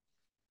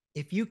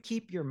if you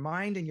keep your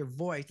mind and your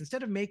voice,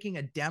 instead of making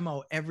a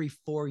demo every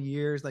 4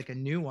 years, like a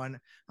new one,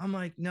 I'm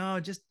like, no,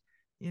 just,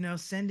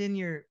 send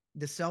in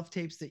the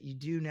self-tapes that you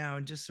do now,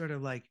 and just sort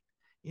of like,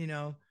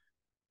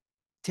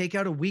 take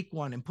out a weak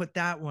one and put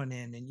that one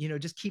in,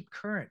 and, just keep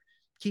current,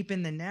 keep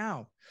in the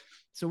now.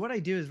 So what I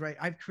do is, right,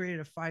 I've created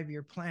a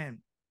 5-year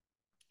plan,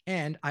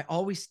 and I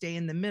always stay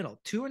in the middle,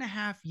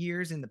 2.5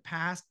 years in the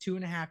past,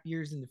 2.5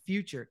 years in the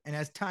future. And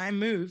as time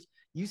moves,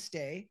 you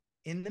stay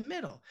in the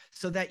middle,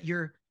 so that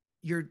your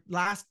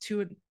last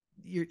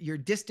your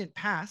distant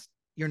past,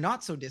 your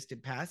not so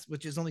distant past,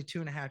 which is only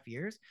 2.5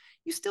 years,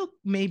 you still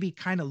maybe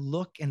kind of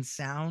look and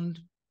sound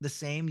the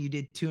same you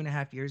did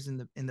 2.5 years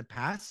in the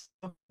past.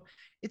 So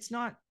it's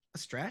not a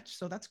stretch.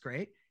 So that's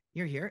great.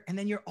 You're here. And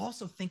then you're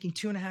also thinking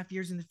 2.5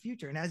 years in the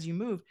future. And as you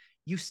move,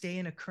 you stay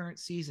in a current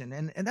season.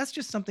 And that's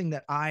just something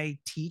that I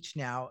teach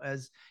now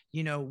as,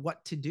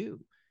 what to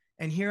do.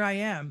 And here I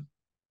am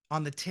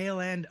on the tail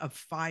end of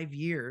 5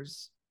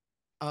 years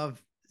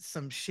of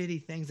some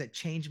shitty things that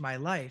changed my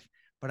life,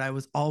 but I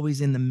was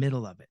always in the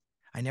middle of it.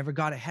 I never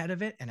got ahead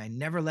of it, and I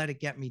never let it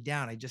get me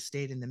down. I just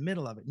stayed in the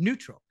middle of it,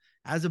 neutral,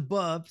 as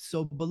above,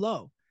 so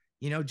below,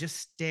 just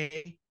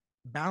stay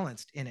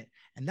balanced in it.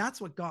 And that's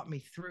what got me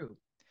through.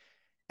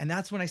 And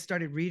that's when I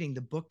started reading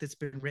the book that's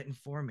been written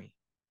for me.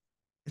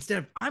 Instead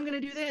of, I'm going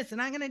to do this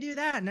and I'm going to do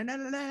that.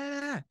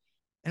 And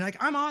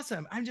like, I'm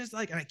awesome. I'm just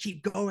like, and I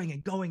keep going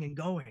and going and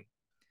going,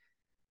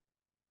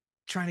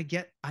 trying to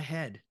get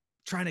ahead,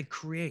 trying to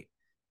create.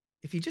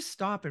 If you just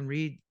stop and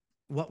read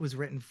what was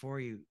written for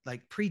you,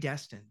 like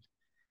predestined,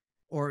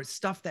 or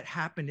stuff that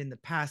happened in the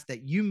past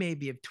that you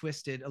maybe have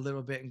twisted a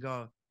little bit and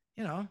go,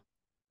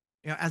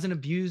 as an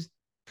abused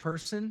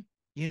person,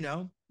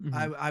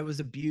 I was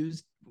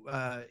abused,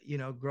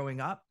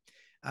 growing up,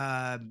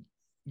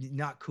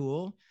 not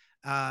cool,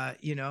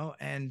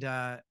 and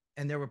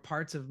there were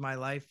parts of my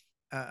life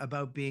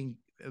about being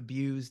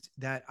abused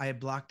that I had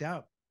blocked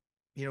out,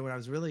 when I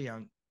was really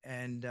young.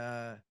 And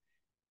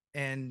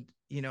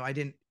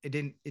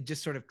it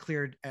just sort of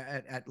cleared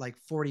at like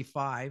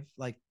 45,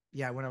 like,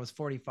 when I was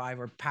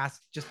 45 or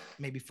past, just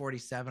maybe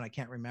 47, I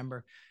can't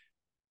remember.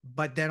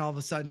 But then all of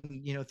a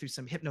sudden, through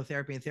some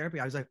hypnotherapy and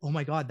therapy, I was like, oh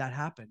my God, that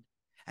happened.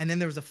 And then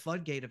there was a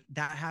floodgate of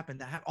that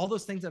happened, all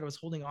those things that I was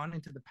holding on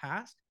into the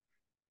past.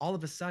 All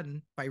of a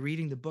sudden, by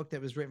reading the book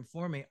that was written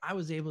for me, I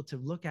was able to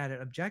look at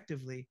it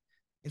objectively.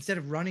 Instead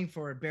of running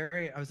for a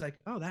barrier, I was like,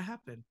 oh, that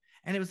happened.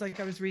 And it was like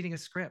I was reading a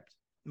script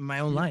in my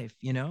own life,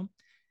 and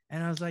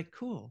I was like,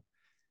 cool.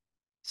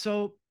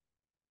 So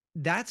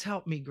that's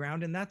helped me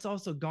ground. And that's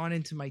also gone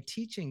into my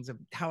teachings of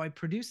how I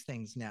produce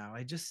things now.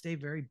 I just stay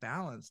very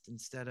balanced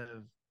instead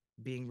of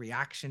being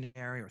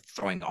reactionary or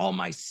throwing all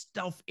my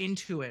stuff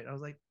into it. I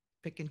was like,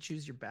 pick and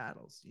choose your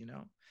battles,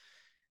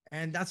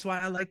 And that's why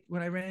I like,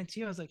 when I ran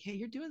into you, I was like, hey,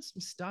 you're doing some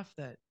stuff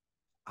that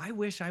I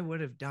wish I would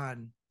have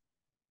done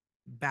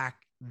back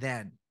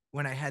then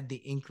when I had the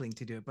inkling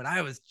to do it, but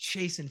I was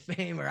chasing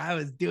fame, or I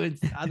was doing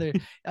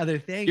other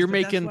things. You're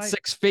making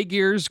 6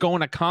 figures,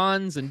 going to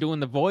cons and doing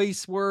the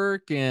voice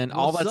work and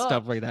all that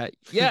stuff like that.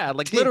 Yeah,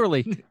 like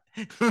literally.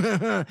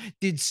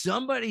 Did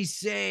somebody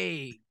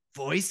say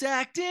voice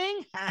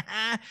acting?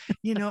 I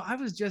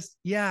was just,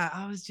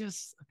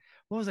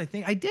 what was I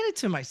thinking? I did it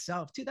to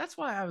myself too. That's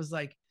why I was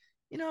like,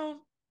 I'm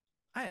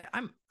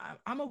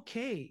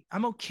okay.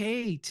 I'm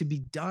okay to be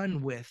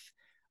done with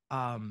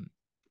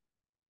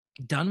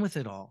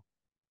it all.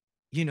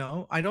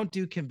 I don't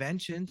do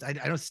conventions. I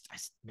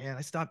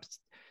stopped.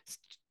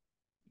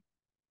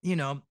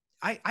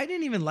 I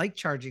didn't even like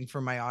charging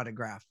for my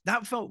autograph.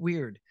 That felt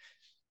weird.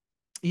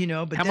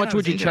 But how much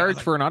would you charge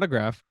for an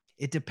autograph?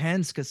 It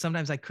depends, because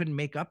sometimes I couldn't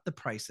make up the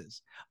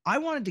prices. I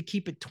wanted to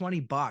keep it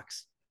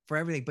 $20 for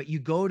everything. But you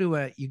go to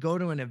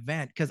an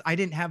event, because I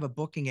didn't have a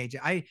booking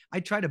agent. I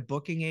tried a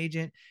booking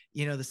agent,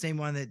 the same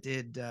one that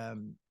did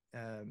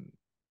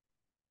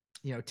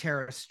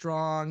Tara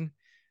Strong,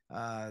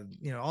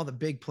 all the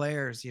big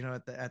players,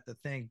 at the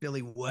thing,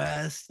 Billy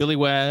West, Billy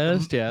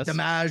West, yes.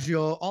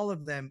 DiMaggio, all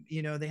of them,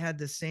 they had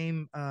the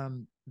same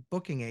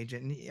booking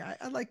agent, and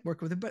I like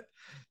working with him. But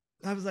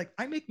I was like,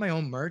 I make my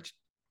own merch.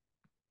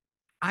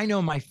 I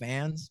know my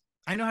fans.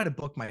 I know how to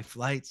book my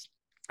flights.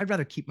 I'd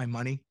rather keep my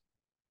money.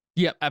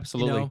 Yeah, you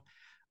absolutely.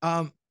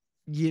 know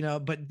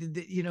but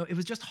it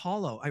was just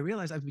hollow. I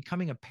realized I was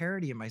becoming a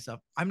parody of myself.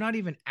 I'm not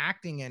even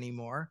acting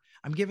anymore.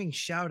 I'm giving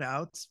shout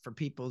outs for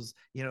people's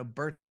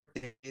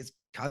birthdays,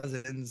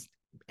 cousins,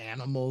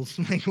 animals,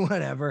 like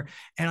whatever.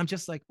 And I'm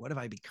just like, what have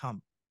I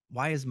become?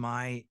 Why is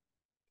my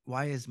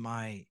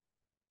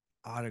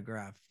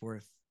autograph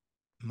worth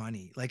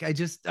money? Like, I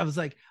was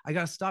like, I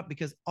gotta stop,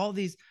 because all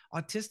these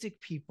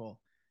autistic people,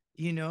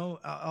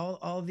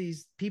 all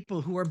these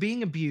people who are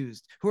being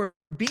abused, who are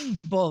being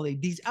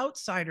bullied, these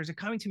outsiders are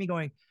coming to me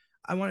going,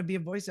 I want to be a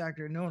voice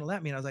actor, and no one will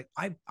let me. And I was like,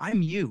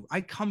 I'm you.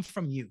 I come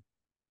from you.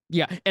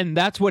 Yeah, and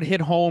that's what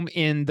hit home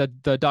in the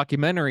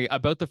documentary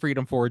about the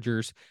Freedom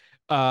Forgers.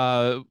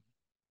 Robbie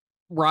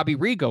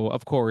Rigo,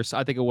 of course,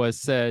 I think it was,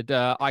 said,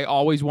 I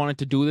always wanted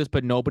to do this,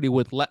 but nobody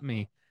would let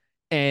me.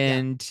 Yeah.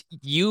 And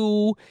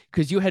you,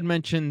 because you had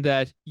mentioned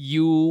that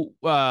you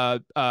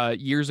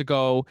years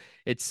ago,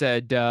 it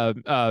said,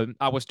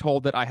 I was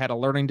told that I had a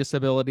learning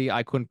disability,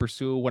 I couldn't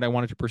pursue what I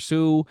wanted to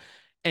pursue,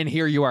 and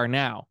here you are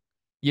now.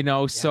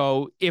 Yeah.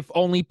 So if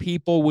only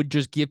people would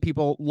just give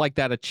people like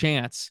that a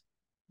chance,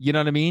 you know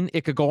what I mean?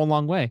 It could go a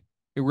long way.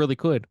 It really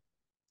could.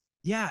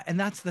 Yeah. And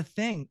that's the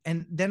thing.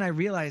 And then I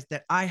realized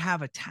that I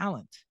have a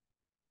talent.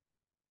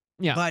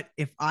 Yeah. But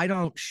if I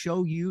don't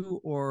show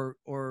you or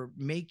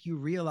make you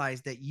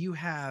realize that you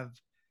have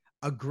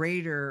a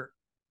greater,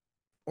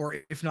 or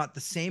if not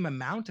the same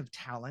amount of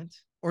talent,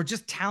 or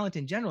just talent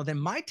in general, then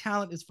my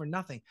talent is for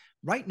nothing.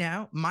 Right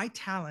now, my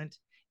talent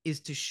is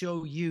to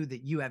show you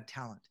that you have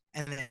talent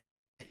and that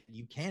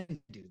you can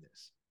do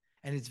this.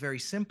 And it's very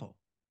simple.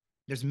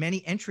 There's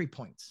many entry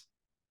points.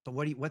 But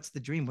what's the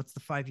dream? What's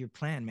the 5-year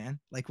plan, man?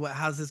 Like,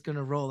 how's this going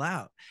to roll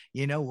out?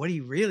 What do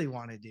you really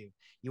want to do?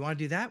 You want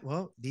to do that?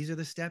 Well, these are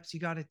the steps you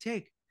got to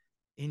take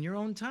in your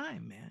own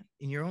time, man,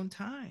 in your own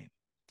time.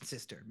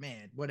 Sister,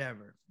 man,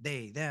 whatever,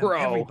 they, them, Bro,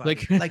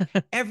 everybody, like,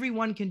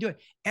 everyone can do it.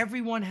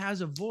 Everyone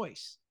has a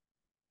voice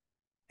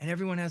and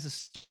everyone has a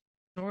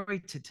story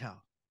to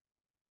tell.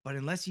 But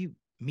unless you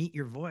meet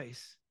your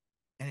voice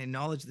and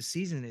acknowledge the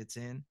season it's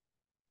in,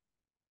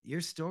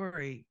 your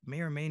story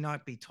may or may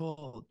not be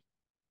told.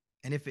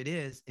 And if it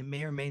is, it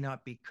may or may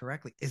not be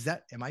correctly.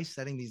 Am I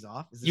setting these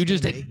off? Is this you going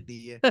just to make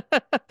the,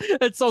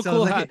 it's so so cool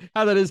look at,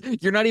 how that is.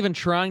 You're not even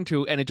trying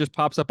to, and it just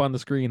pops up on the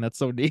screen. That's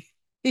so neat.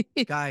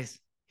 guys,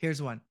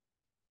 here's one.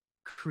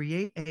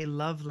 Create a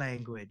love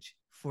language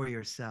for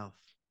yourself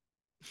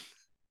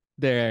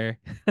There.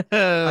 by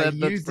That's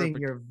using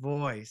perfect. your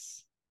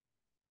voice.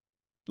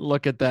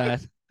 Look at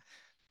that.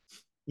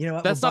 You know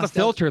what? We'll That's not a bust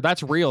out. filter.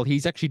 That's real.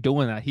 He's actually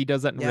doing that. He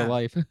does that in real Yeah,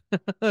 life.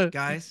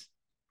 guys,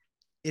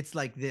 it's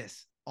like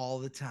this all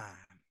the time.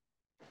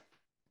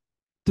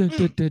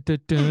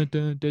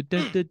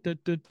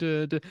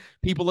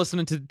 People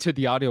listening to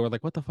the audio are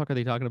like, what the fuck are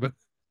they talking about?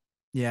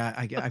 Yeah,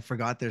 I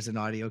forgot there's an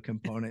audio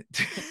component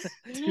to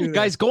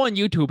Guys, this. go on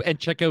YouTube and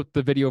check out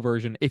the video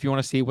version if you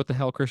want to see what the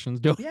hell Christian's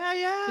doing. Yeah,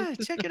 yeah.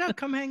 Check it out.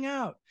 Come hang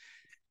out.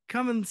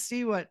 Come and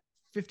see what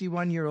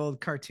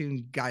 51-year-old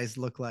cartoon guys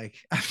look like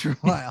after a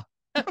while.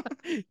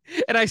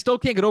 And I still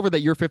can't get over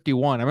that you're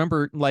 51. I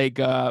remember like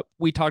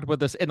we talked about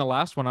this in the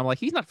last one. I'm like,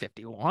 he's not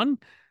 51.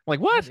 Like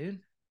Yeah, what? dude.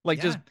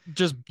 Like Yeah.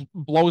 just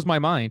blows my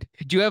mind.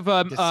 Do you have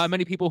This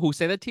many people who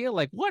say that to you?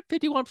 Like, what,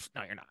 51?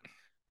 No, you're not.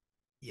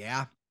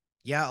 Yeah.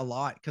 Yeah, a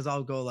lot. Cause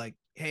I'll go like,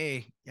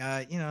 hey,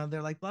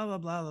 they're like blah blah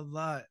blah blah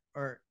blah.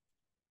 Or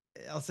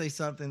I'll say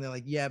something, they're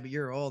like, yeah, but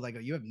you're old. I go,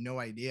 you have no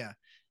idea.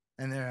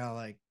 And they're all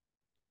like,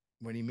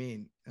 what do you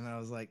mean? And I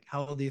was like,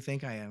 how old do you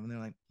think I am? And they're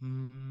like,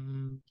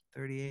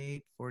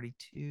 38,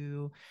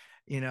 42,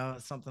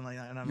 something like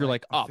that. And I'm You're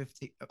like, like I'm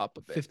 50, up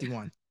a bit.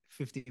 51,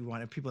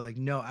 51. And people are like,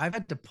 no, I've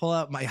had to pull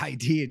out my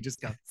ID and just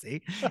go,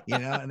 see,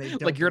 and they Like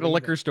don't you're at a believe it.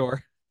 liquor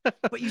store.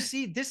 But you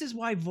see, this is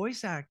why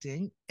voice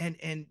acting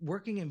and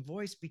working in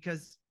voice,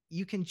 because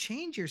you can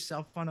change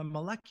yourself on a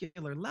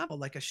molecular level,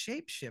 like a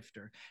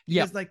shapeshifter,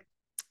 Yeah. because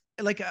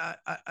like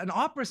an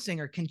opera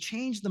singer can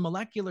change the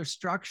molecular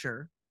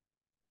structure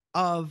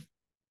of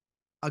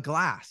a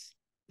glass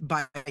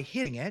by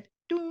hitting it.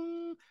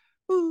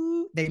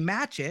 They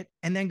match it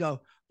and then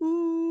go,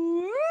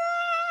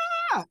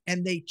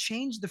 and they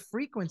change the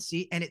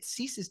frequency and it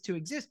ceases to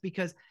exist.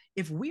 Because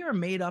if we are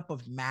made up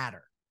of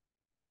matter,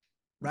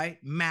 right?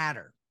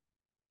 Matter,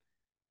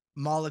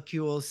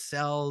 molecules,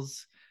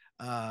 cells,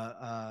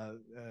 atoms,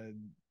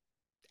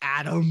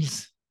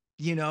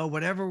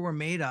 whatever we're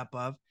made up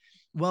of.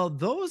 Well,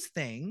 those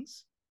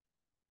things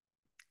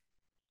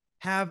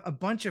have a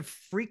bunch of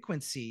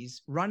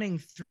frequencies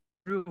running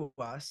through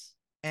us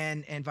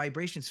and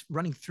vibrations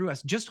running through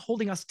us, just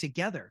holding us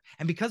together.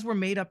 And because we're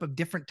made up of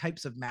different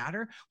types of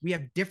matter, we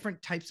have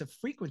different types of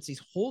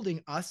frequencies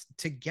holding us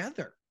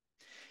together.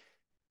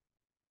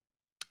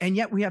 And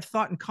yet we have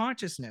thought and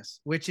consciousness,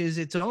 which is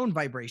its own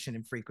vibration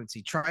and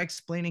frequency. Try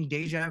explaining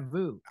deja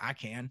vu. I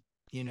can,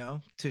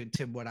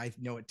 to what I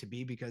know it to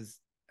be, because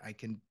I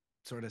can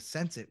sort of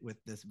sense it with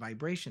this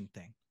vibration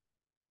thing.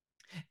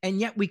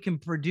 And yet we can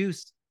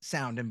produce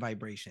sound and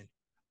vibration.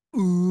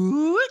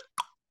 Ooh,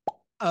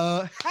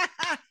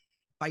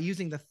 by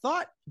using the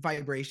thought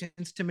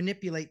vibrations to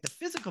manipulate the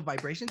physical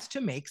vibrations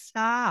to make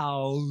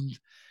sound.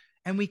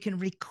 And we can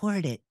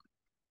record it,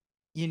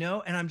 and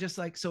I'm just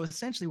like, so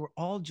essentially we're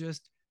all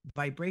just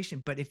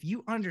vibration. But if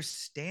you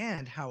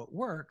understand how it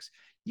works,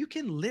 you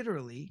can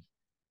literally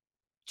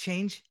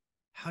change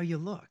how you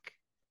look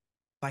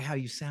by how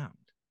you sound,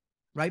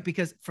 right?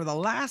 Because for the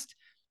last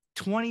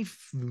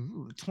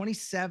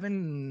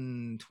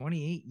 27,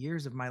 28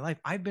 years of my life,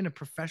 I've been a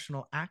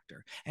professional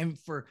actor. And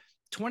for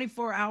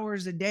 24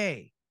 hours a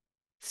day,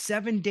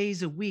 7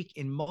 days a week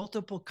in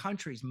multiple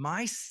countries,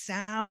 my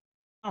sound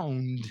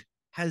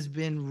has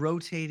been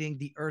rotating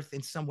the earth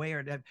in some way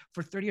or that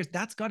for 30 years.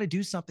 That's got to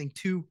do something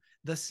to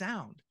the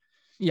sound.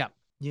 Yeah.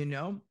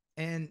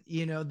 And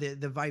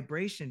the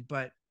vibration.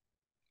 But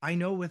I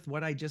know with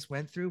what I just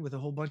went through with a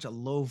whole bunch of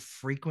low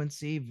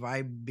frequency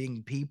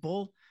vibing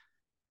people,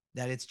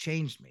 that it's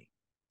changed me.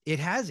 It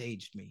has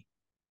aged me.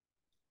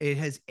 It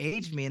has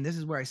aged me. And this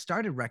is where I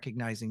started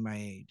recognizing my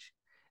age.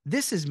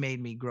 This has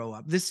made me grow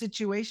up. This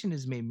situation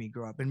has made me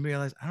grow up and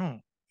realize I'm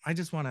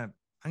going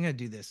to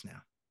do this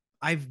now.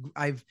 I've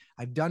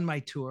done my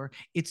tour.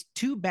 It's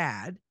too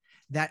bad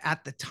that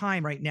at the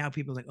time right now,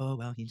 people are like, oh,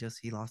 well, he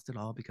lost it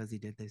all because he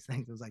did these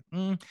things. It was like,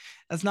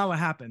 that's not what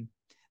happened.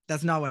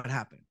 That's not what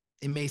happened.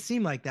 It may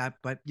seem like that,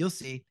 but you'll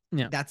see.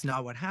 Yeah. That's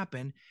not what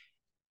happened.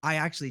 I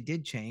actually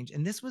did change.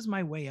 And this was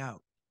my way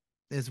out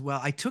as well.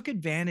 I took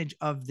advantage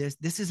of this.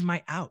 This is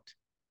my out.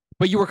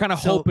 But you were kind of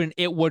hoping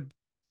it would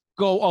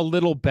go a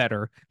little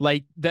better,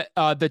 like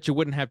that you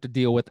wouldn't have to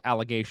deal with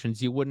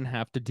allegations. You wouldn't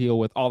have to deal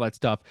with all that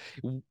stuff.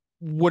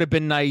 Would have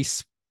been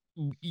nice.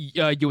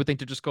 You would think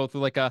to just go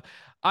through like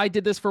I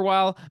did this for a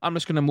while, I'm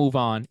just going to move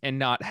on and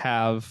not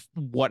have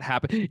what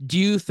happened. Do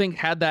you think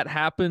had that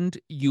happened,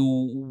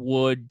 you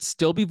would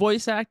still be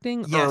voice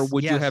acting? Yes, or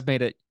would you have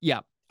made it? Yeah.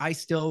 I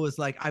still was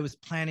like, I was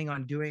planning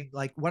on doing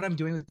like what I'm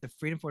doing with the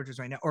Freedom Forgers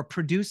right now, or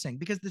producing,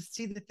 because the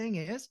thing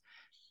is,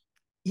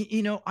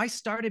 I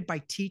started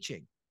by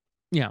teaching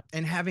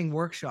and having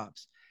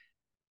workshops.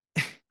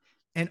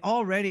 And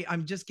already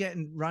I'm just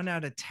getting run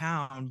out of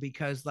town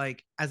because,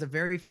 like, as a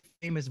very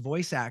famous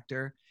voice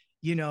actor,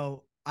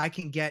 I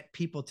can get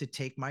people to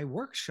take my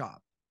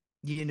workshop,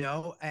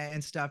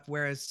 and stuff.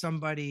 Whereas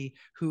somebody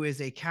who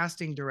is a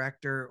casting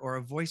director or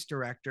a voice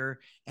director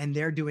and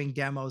they're doing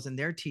demos and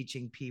they're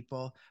teaching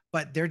people,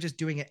 but they're just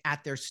doing it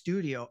at their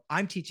studio.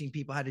 I'm teaching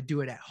people how to do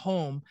it at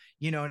home,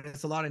 and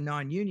it's a lot of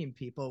non-union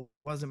people.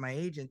 It wasn't my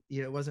agent,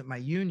 it wasn't my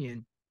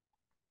union.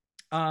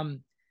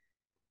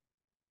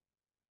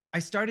 I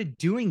started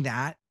doing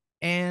that,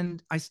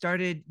 and I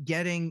started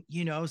getting,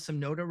 some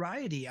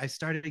notoriety.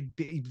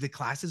 The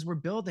classes were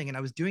building, and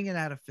I was doing it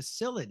at a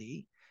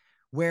facility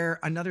where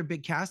another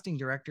big casting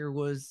director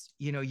was,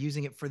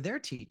 using it for their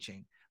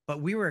teaching.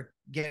 But we were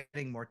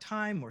getting more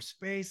time, more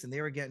space, and they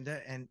were getting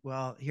to, and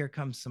well, here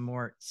comes some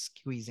more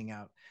squeezing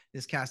out.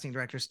 This casting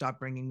director stopped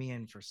bringing me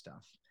in for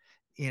stuff,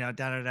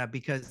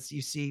 because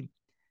you see,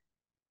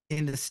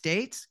 in the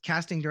States,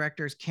 casting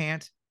directors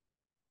can't,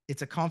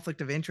 it's a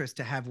conflict of interest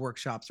to have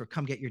workshops or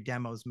come get your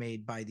demos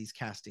made by these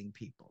casting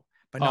people,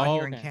 but not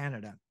here in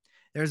Canada.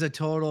 There's a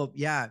total,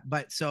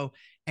 but so,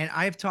 and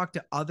I've talked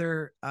to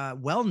other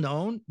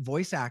well-known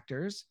voice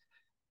actors,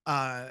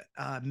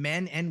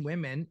 men and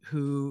women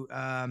who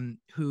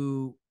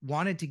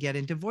wanted to get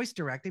into voice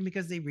directing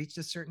because they reached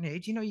a certain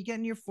age. You get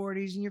in your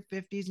 40s and your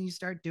 50s and you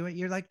start doing it.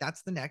 You're like,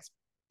 that's the next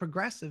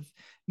progressive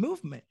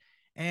movement.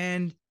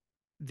 And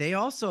they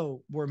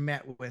also were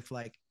met with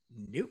like,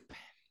 nope.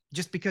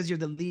 Just because you're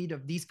the lead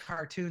of these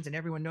cartoons and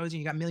everyone knows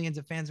you got millions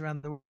of fans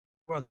around the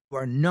world, who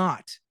are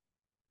not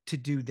to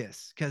do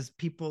this, because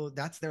people,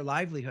 that's their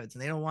livelihoods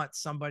and they don't want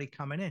somebody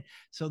coming in.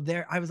 So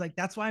I was like,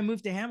 that's why I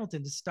moved to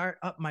Hamilton, to start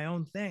up my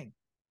own thing,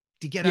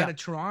 to get out of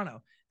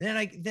Toronto.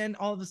 Then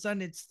all of a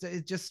sudden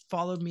it just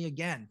followed me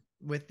again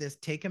with this,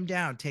 take him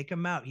down, take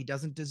him out. He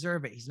doesn't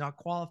deserve it. He's not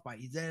qualified.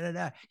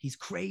 He's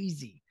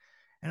crazy.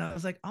 And I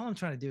was like, all I'm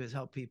trying to do is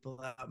help people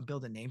out and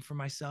build a name for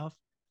myself,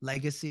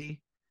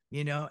 legacy,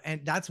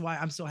 and that's why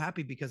I'm so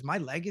happy, because my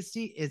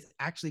legacy is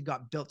actually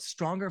got built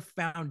stronger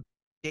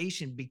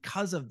foundation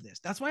because of this.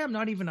 That's why I'm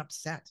not even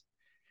upset.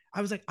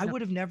 I was like, I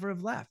would have never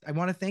have left. I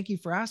want to thank you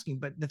for asking.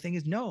 But the thing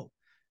is, no,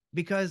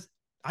 because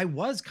I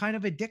was kind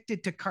of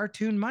addicted to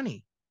cartoon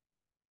money.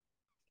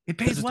 It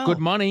pays well. Good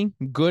money,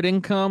 good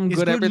income,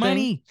 good everything.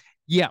 Money.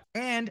 Yeah.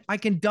 And I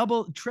can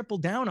double, triple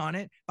down on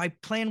it by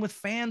playing with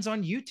fans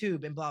on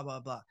YouTube and blah,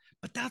 blah, blah.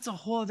 But that's a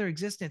whole other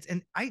existence.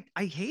 And I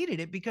hated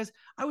it because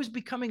I was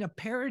becoming a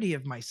parody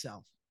of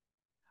myself.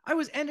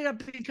 Ended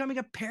up becoming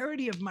a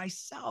parody of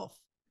myself.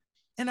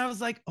 And I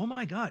was like, oh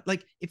my God.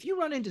 Like if you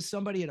run into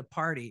somebody at a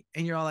party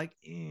and you're all like,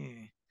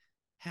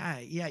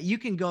 hi, yeah, you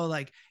can go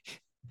like,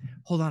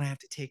 hold on, I have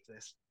to take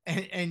this.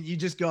 And you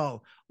just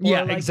go,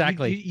 Yeah, or like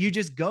exactly. you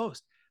just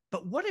ghost.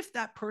 But what if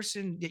that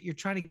person that you're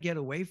trying to get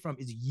away from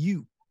is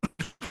you?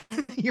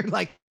 You're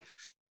like,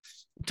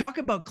 talk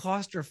about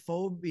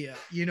claustrophobia,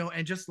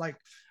 and just like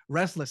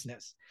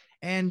restlessness.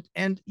 And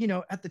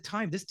at the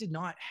time, this did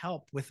not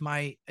help with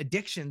my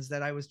addictions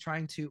that I was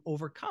trying to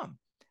overcome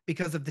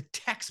because of the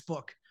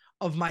textbook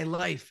of my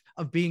life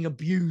of being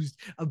abused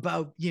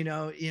about,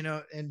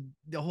 and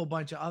the whole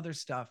bunch of other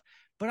stuff.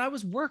 But I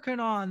was working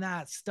on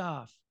that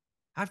stuff.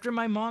 After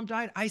my mom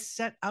died, I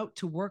set out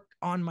to work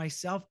on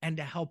myself and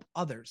to help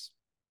others.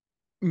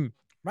 Mm.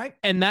 Right?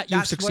 And that you've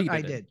That's what I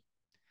succeeded in. did.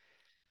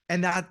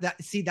 And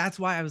that's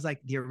why I was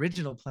like, the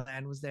original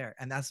plan was there.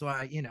 And that's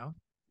why,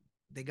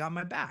 they got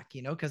my back,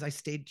 because I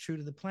stayed true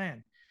to the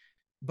plan.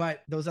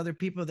 But those other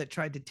people that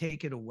tried to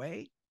take it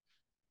away,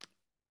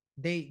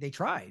 they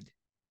tried.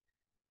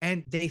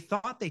 And they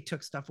thought they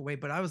took stuff away,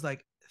 but I was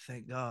like,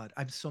 thank God,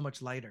 I'm so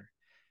much lighter.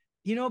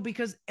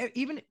 Because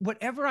even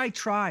whatever I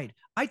tried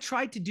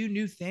to do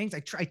new things. I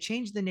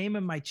changed the name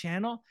of my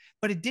channel,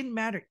 but it didn't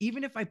matter.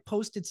 Even if I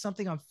posted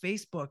something on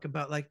Facebook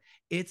about like,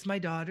 it's my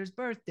daughter's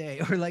birthday,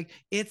 or like,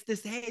 it's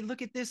this, hey,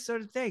 look at this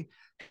sort of thing.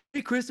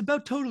 Hey, Chris,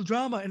 about total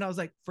drama. And I was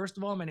like, first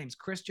of all, my name's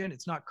Christian.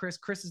 It's not Chris.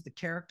 Chris is the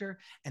character.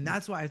 And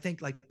that's why I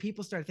think like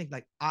people started to think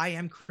like I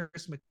am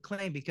Chris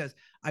McLean, because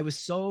I was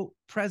so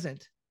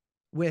present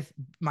with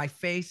my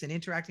face and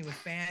interacting with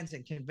fans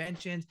and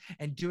conventions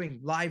and doing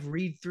live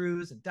read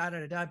throughs and da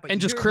da da da. But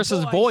And you just hear the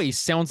Chris's voice. voice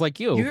sounds like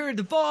You you. hear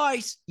the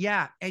voice.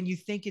 Yeah. And you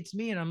think it's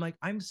me. And I'm like,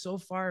 I'm so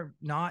far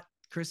not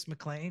Chris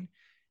McLean,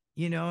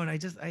 and I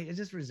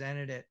just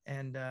resented it.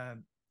 And,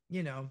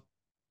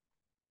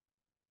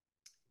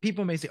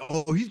 people may say,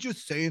 oh, he's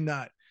just saying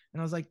that.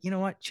 And I was like, you know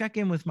what? Check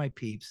in with my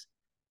peeps.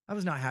 I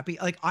was not happy.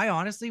 Like, I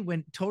honestly,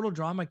 when Total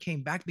Drama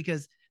came back,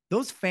 because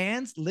those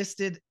fans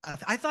listed,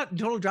 I thought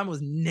Total Drama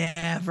was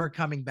never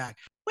coming back.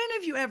 When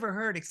have you ever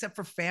heard, except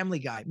for Family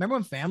Guy? Remember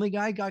when Family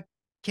Guy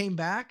came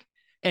back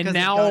And because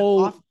it got now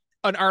off?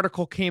 an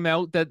article came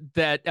out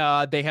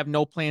that they have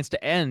no plans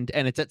to end,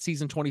 and it's at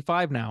season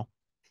 25 now.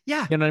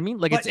 Yeah, You know what I mean?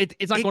 Like but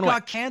it's not it going away.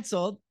 got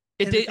canceled.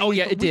 It And the did. thing Oh is,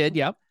 yeah, but it did.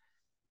 Yeah.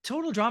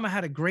 Total Drama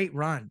had a great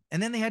run,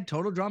 and then they had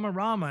Total Drama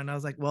Rama, and I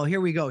was like, well,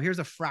 here we go. Here's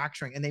a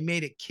fracturing, and they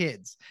made it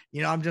kids.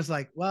 I'm just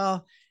like,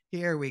 well,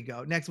 here we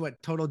go. Next,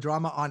 what? Total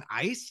Drama on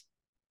Ice?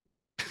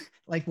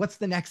 Like, what's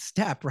the next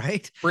step,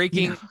 right?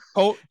 Breaking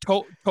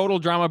total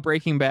drama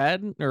Breaking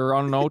Bad, or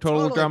I don't know,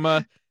 total Totally.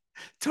 drama.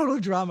 Total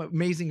Drama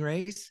Amazing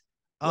Race.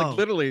 Like Oh,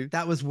 literally.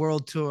 that was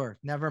World Tour.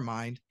 Never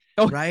mind.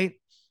 Oh Right?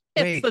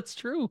 yes, Wait, that's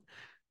true.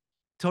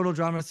 Total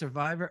Drama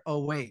Survivor. Oh,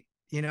 wait.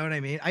 You know what I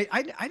mean?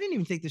 I didn't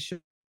even think the show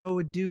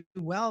would do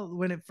well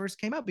when it first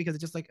came out, because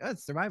it's just like, oh,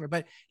 it's Survivor.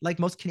 But like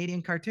most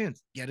Canadian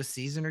cartoons, get a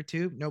season or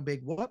two, no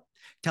big whoop.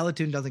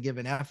 Teletoon doesn't give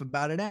an F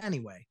about it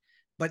anyway.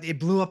 But it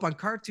blew up on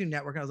Cartoon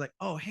Network. And I was like,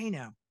 oh, hey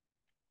now.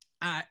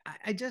 I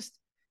just,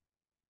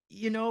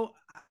 you know,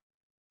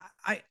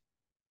 I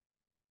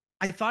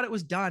I thought it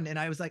was done, and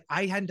I was like,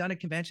 I hadn't done a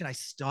convention. I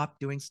stopped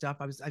doing stuff.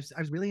 I was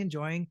really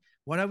enjoying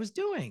what I was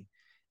doing,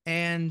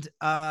 and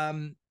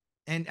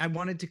I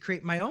wanted to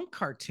create my own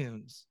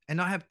cartoons and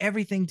not have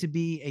everything to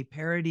be a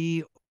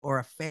parody or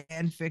a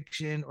fan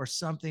fiction or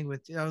something.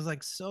 I was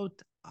like so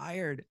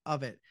tired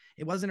of it.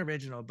 It wasn't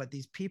original, but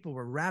these people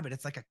were rabid.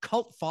 It's like a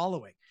cult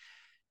following.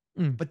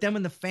 Mm. But then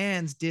when the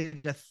fans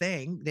did a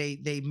thing,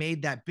 they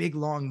made that big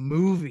long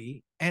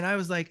movie, and I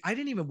was like, I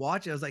didn't even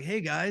watch it. I was like,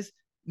 hey guys,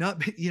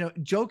 not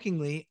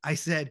jokingly, I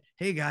said,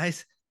 hey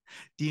guys,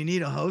 do you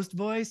need a host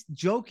voice?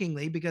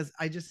 Jokingly, because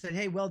I just said,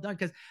 hey, well done,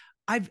 because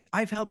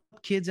I've helped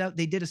kids out.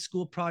 They did a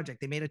school project.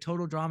 They made a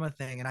total drama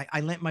thing, and I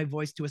lent my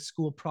voice to a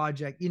school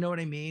project. You know what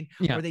I mean?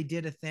 Yeah. Or they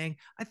did a thing.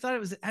 I thought it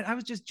was. I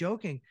was just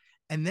joking,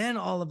 and then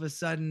all of a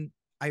sudden,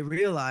 I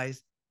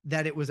realized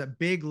that it was a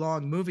big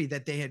long movie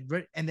that they had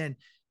written, and then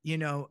you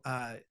know,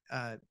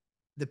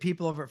 the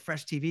people over at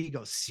Fresh TV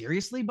go,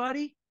 seriously,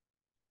 buddy?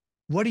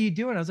 What are you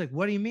doing? I was like,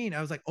 what do you mean?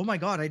 I was like, oh my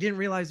God, I didn't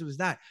realize it was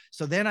that.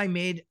 So then I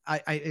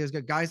it was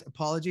good, guys,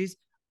 apologies.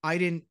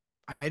 I'm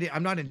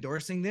not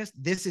endorsing this.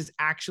 This is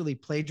actually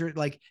plagiarism.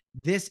 Like,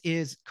 this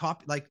is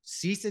like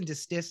cease and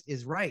desist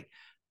is right.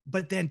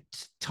 But then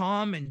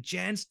Tom and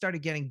Jen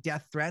started getting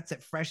death threats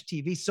at Fresh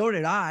TV. So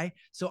did I.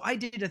 So I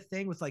did a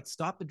thing with like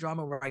Stop the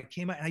Drama, where I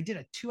came out and I did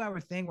a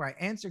 2-hour thing where I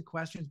answered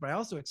questions, but I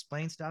also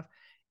explained stuff.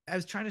 I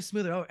was trying to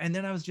smooth it out. And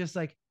then I was just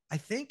like, I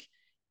think,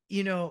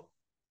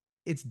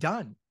 it's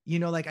done.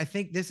 Like, I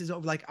think this is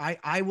over. Like,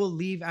 I will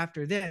leave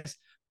after this.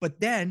 But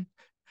then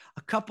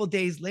a couple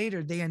days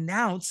later, they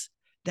announce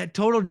that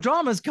Total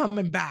Drama is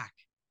coming back.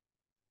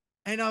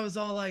 And I was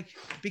all like,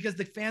 because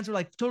the fans were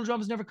like, Total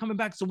Drama is never coming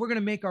back, so we're going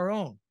to make our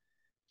own.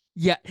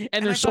 Yeah.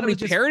 And there's so many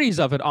parodies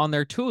of it on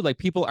there too. Like,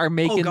 people are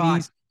making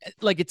these,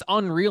 like, it's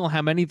unreal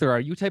how many there are.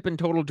 You type in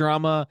total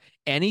drama,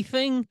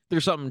 anything,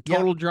 there's something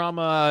total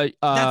drama.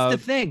 That's the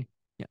thing.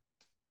 Yeah.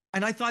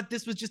 And I thought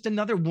this was just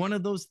another one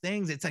of those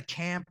things. It's a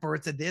camp, or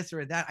it's a this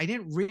or a that. I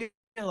didn't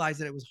realized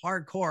that it was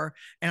hardcore.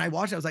 And I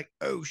watched it, I was like,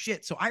 oh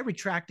shit. So I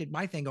retracted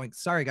my thing going,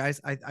 sorry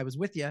guys, I was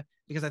with you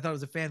because I thought it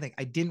was a fan thing.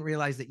 I didn't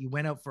realize that you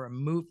went out for a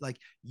move. Like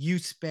you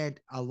spent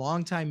a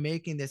long time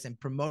making this and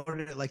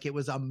promoted it like it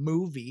was a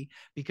movie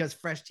because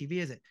Fresh TV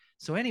isn't.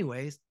 So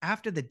anyways,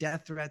 after the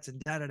death threats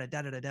and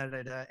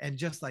and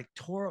just like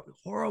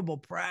horrible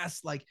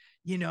press, like,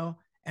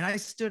 and I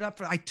stood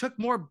up I took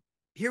more,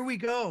 here we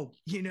go.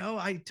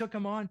 I took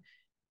them on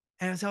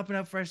and I was helping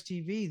out Fresh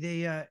TV.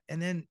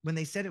 And then when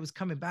they said it was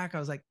coming back, I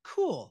was like,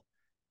 cool.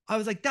 I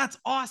was like, that's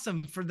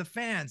awesome for the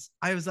fans.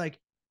 I was like,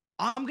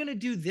 I'm going to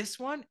do this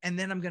one and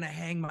then I'm going to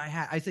hang my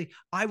hat. I say,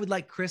 I would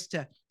like Chris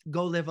to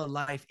go live a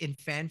life in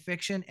fan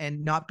fiction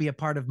and not be a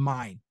part of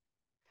mine.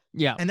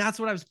 Yeah. And that's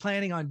what I was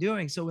planning on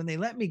doing. So when they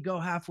let me go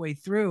halfway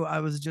through, I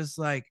was just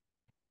like,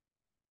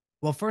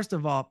 well, first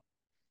of all,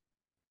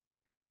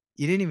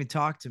 you didn't even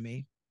talk to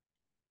me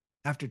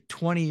after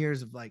 20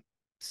 years of like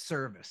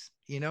service.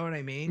 You know what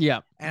I mean? Yeah.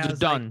 And Just I was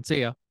done. like,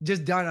 See ya.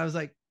 just done. I was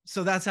like,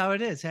 so that's how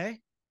it is. Hey,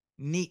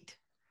 neat.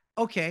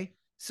 Okay.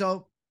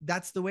 So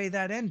that's the way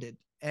that ended.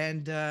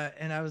 And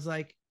I was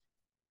like,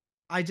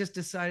 I just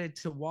decided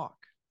to walk.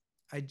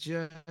 I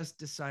just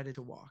decided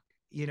to walk,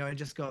 and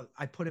just go,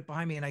 I put it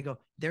behind me and I go,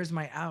 there's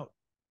my out.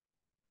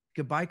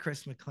 Goodbye,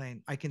 Chris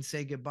McLean. I can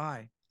say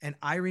goodbye. And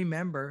I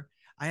remember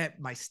I had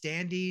my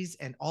standees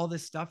and all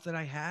this stuff that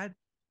I had.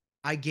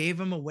 I gave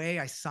them away.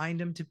 I signed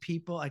them to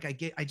people. Like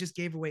I just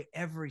gave away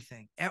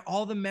everything,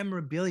 all the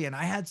memorabilia. And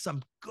I had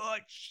some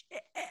good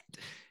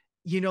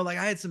shit, like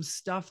I had some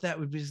stuff that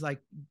would be just like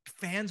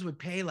fans would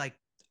pay like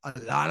a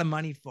lot of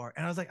money for.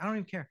 And I was like, I don't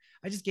even care.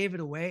 I just gave it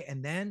away.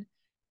 And then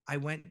I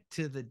went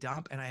to the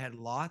dump and I had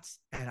lots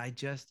and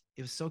it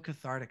was so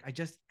cathartic. I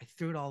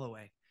threw it all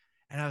away.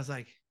 And I was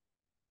like,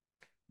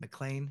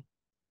 McLean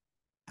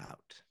out.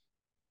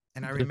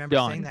 And I remember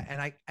saying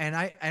that. And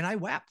I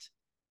wept.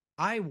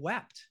 I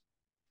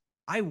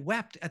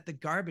wept at the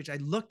garbage. I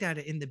looked at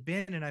it in the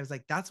bin and I was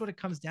like, that's what it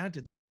comes down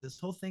to. This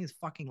whole thing is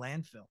fucking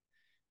landfill.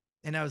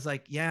 And I was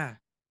like, yeah,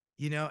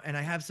 and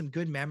I have some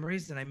good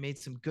memories and I made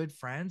some good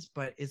friends,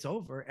 but it's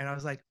over. And I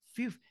was like,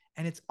 phew,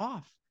 and it's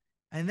off.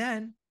 And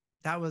then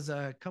that was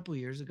a couple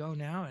years ago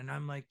now. And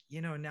I'm like,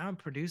 now I'm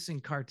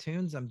producing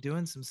cartoons. I'm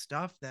doing some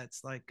stuff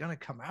that's like going to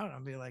come out.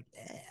 I'll be like,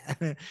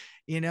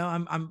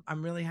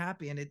 I'm really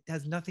happy. And it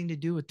has nothing to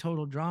do with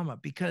Total Drama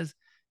because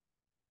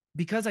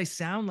I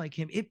sound like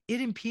him, it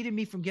impeded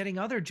me from getting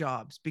other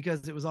jobs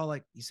because it was all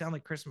like, you sound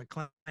like Chris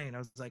McLean. I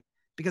was like,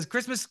 because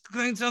Chris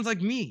McLean sounds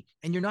like me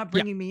and you're not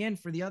bringing me in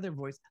for the other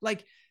voice.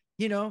 Like,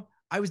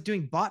 I was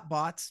doing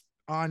bots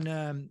on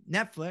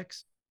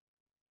Netflix.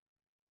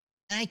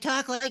 I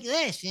talk like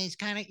this. And it's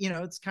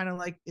kind of,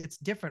 like, it's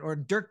different. Or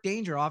Dirk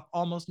Danger off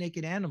Almost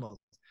Naked Animals.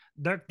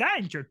 Dirk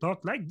Danger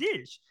talk like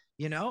this,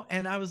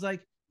 and I was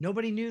like,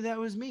 nobody knew that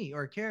was me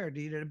or cared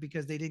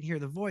because they didn't hear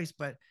the voice.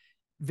 But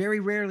very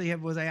rarely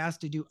was I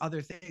asked to do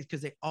other things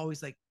because they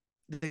always like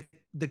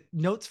the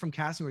notes from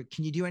casting were,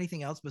 can you do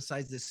anything else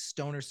besides this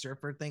stoner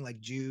surfer thing like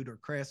Jude or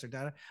Chris or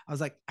Dada? I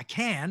was like, I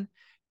can,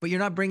 but you're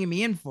not bringing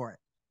me in for it.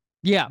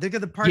 Yeah. Look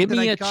at the part that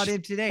I got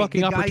in today.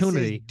 Fucking the guy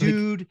opportunity. says,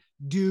 dude,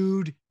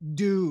 dude,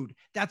 dude.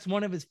 That's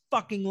one of his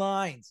fucking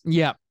lines.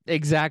 Yeah,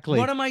 exactly.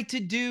 What am I to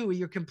do?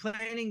 You're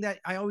complaining that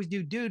I always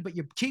do dude, but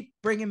you keep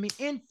bringing me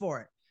in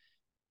for it.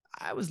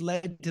 I was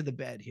led to the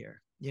bed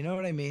here. You know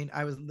what I mean?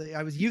 I was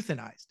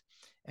euthanized.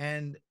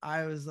 And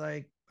I was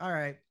like, all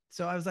right.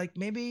 So I was like,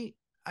 maybe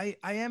I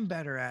am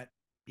better at,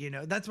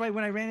 that's why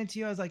when I ran into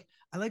you, I was like,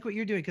 I like what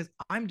you're doing because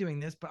I'm doing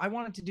this, but I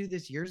wanted to do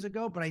this years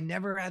ago, but I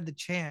never had the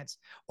chance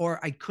or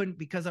I couldn't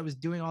because I was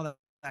doing all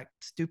that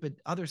stupid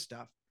other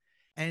stuff.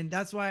 And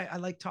that's why I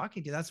like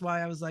talking to you. That's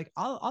why I was like,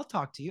 I'll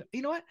talk to you.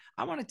 You know what?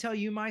 I want to tell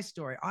you my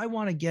story. I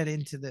want to get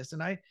into this.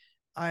 And I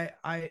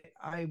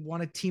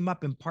want to team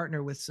up and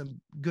partner with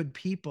some good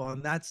people.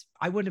 And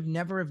I would have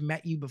never have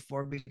met you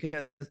before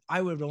because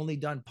I would have only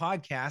done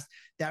podcasts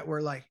that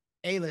were like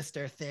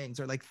A-lister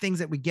things or like things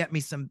that would get me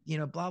some,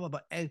 blah, blah,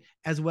 blah,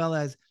 as well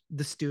as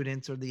the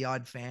students or the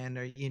odd fan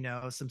or,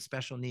 some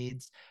special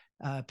needs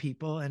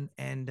people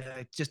and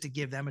just to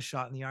give them a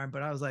shot in the arm.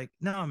 But I was like,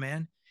 no,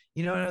 man,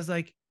 and I was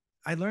like,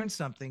 I learned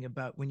something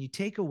about when you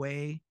take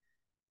away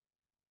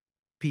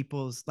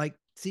people's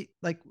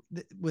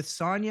with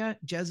Sonia,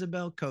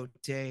 Jezebel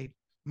Cote,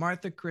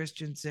 Martha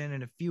Christensen,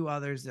 and a few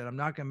others that I'm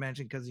not going to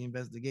mention because of the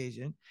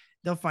investigation.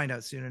 They'll find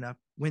out soon enough.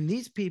 When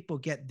these people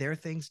get their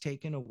things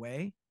taken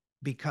away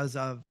because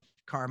of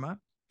karma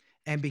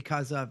and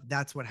because of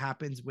that's what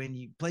happens when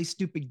you play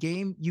stupid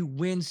game, you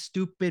win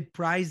stupid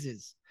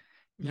prizes,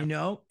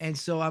 And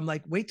so I'm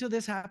like, wait till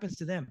this happens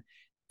to them.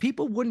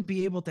 People wouldn't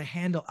be able to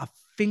handle a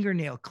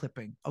fingernail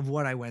clipping of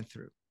what I went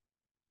through.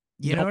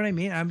 You know what I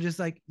mean? I'm just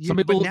like, some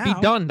people will be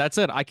done. That's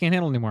it. I can't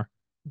handle anymore.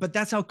 But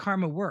that's how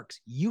karma works.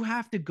 You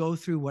have to go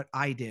through what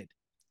I did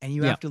and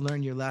you have to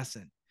learn your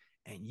lesson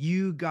and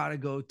you got to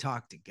go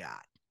talk to God.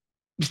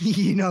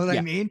 You know what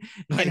I mean?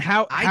 Like, and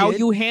how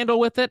you handle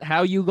with it,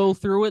 how you go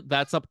through it,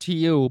 that's up to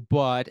you.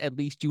 But at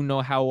least you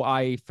know how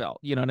I felt.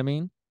 You know what I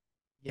mean?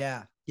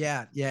 Yeah.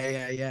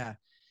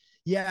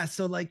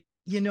 So like,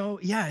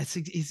 Yeah,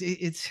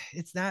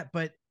 it's that.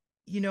 But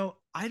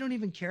I don't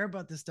even care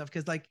about this stuff,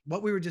 because like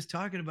what we were just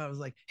talking about was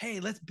like, hey,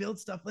 let's build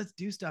stuff, let's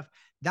do stuff.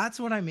 That's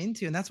what I'm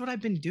into, and that's what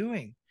I've been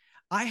doing.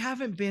 I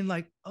haven't been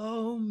like,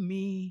 oh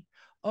me,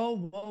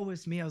 oh woe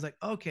is me. I was like,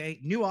 okay,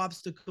 new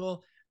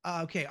obstacle.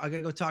 Okay, I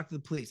gotta go talk to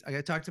the police. I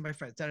gotta talk to my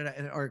friends,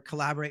 or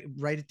collaborate,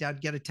 write it down,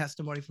 get a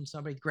testimony from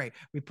somebody. Great,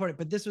 report it.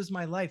 But this was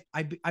my life.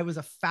 I was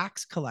a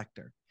fax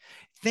collector.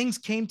 Things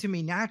came to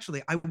me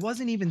naturally. I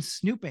wasn't even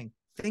snooping.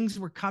 Things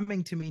were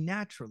coming to me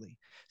naturally.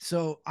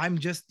 So I'm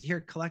just here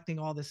collecting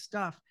all this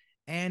stuff.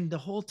 And the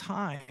whole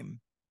time,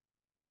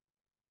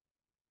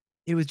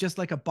 it was just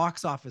like a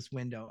box office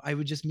window. I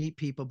would just meet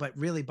people, but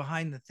really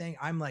behind the thing,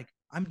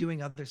 I'm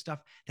doing other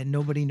stuff that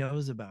nobody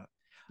knows about.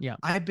 Yeah.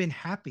 I've been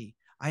happy.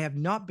 I have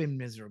not been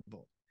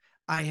miserable.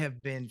 I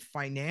have been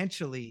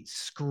financially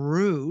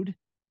screwed.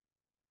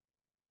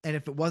 And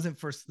if it wasn't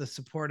for the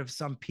support of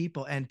some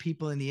people and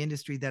people in the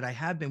industry that I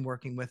have been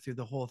working with through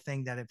the whole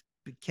thing, that have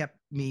kept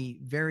me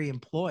very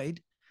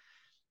employed,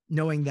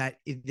 knowing that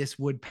this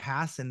would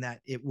pass and that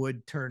it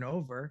would turn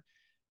over,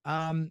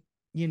 um,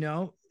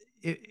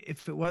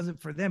 if it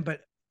wasn't for them,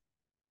 but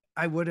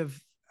I would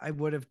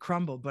have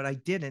crumbled, but I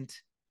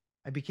didn't.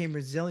 I became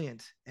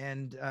resilient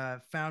and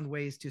found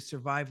ways to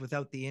survive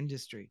without the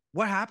industry.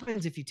 What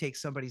happens if you take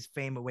somebody's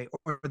fame away,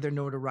 or their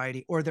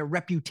notoriety, or their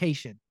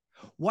reputation?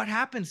 What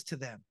happens to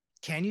them?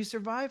 Can you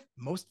survive?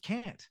 Most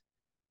can't.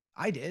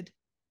 I did.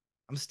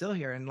 I'm still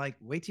here. And like,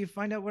 wait till you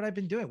find out what I've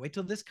been doing. Wait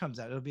till this comes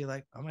out. It'll be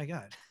like, oh my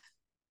God,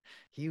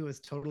 he was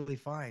totally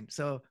fine.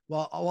 So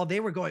while they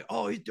were going,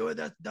 oh, he's doing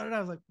that, I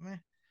was like, meh,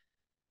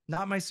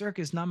 not my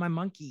circus, not my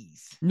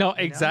monkeys. No,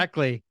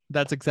 exactly.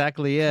 That's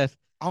exactly it.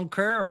 I don't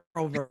care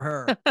over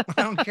her.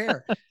 I don't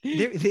care.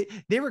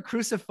 They were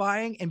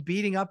crucifying and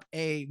beating up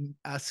a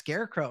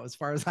scarecrow, as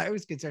far as I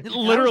was concerned.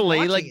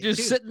 Literally, like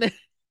just sitting there,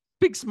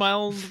 big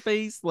smile on the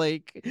face,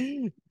 like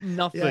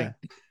nothing.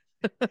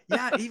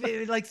 Yeah,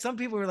 even like some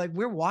people were like,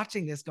 we're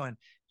watching this going,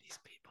 these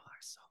people are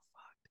so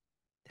fucked.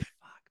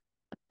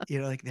 They're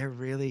fucked. Like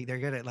they're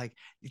gonna like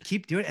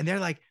keep doing it. And they're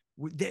like,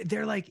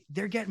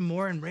 they're getting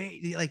more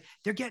enraged. Like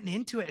they're getting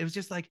into it. It was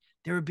just like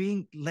they were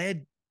being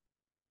led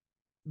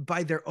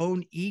by their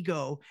own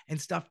ego and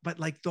stuff, but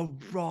like the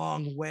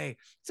wrong way,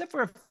 except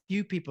for a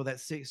few people that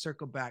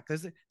circle back,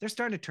 because they're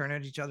starting to turn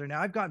at each other now.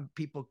 I've gotten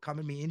people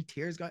coming to me in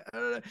tears going,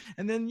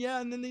 and then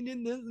they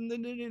did this, and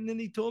then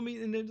they told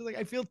me, and then like,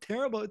 I feel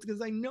terrible. It's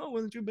because I know it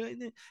wasn't true,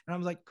 and I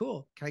was like,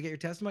 cool, can I get your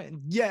testimony?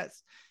 And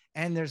yes.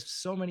 And there's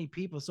so many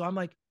people, so I'm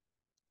like,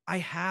 I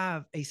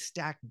have a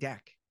stacked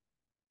deck.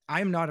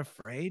 I'm not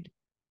afraid.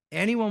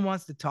 Anyone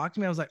wants to talk to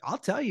me, I was like, I'll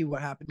tell you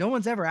what happened. No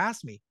one's ever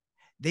asked me.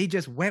 They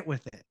just went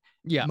with it.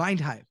 Yeah. Mind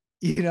hype,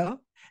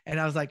 And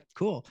I was like,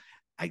 cool.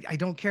 I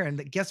don't care.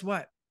 And guess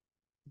what?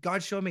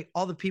 God showed me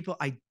all the people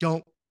I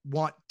don't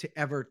want to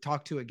ever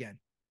talk to again.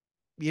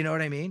 You know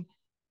what I mean?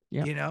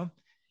 Yeah.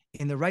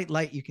 In the right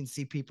light, you can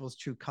see people's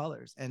true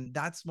colors. And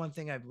that's one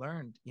thing I've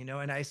learned,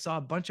 and I saw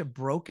a bunch of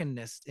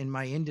brokenness in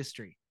my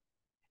industry,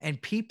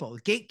 and people,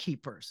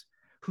 gatekeepers,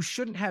 who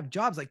shouldn't have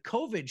jobs. Like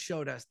COVID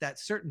showed us that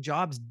certain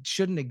jobs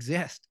shouldn't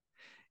exist.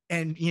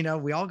 And,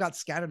 we all got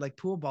scattered like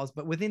pool balls,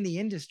 but within the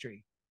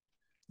industry,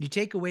 you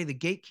take away the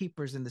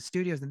gatekeepers and the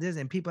studios and this,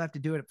 and people have to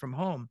do it from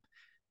home.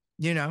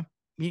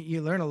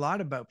 You learn a lot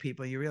about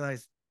people. You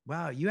realize,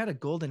 wow, you had a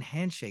golden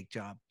handshake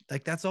job.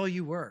 Like that's all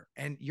you were.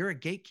 And you're a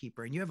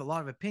gatekeeper and you have a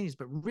lot of opinions,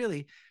 but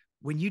really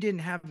when you didn't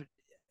have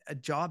a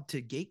job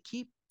to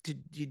gatekeep, to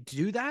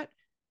do that,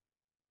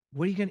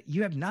 what are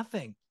you have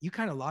nothing. You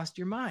kind of lost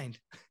your mind.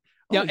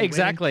 Yeah,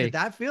 exactly.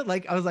 That field.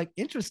 Like, I was like,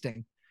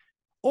 interesting.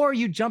 Or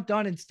you jumped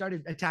on and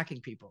started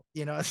attacking people.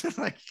 It's just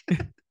like,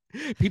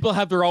 people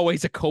have their own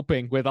ways of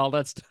coping with all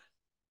that stuff.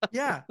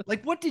 Yeah.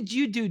 Like, what did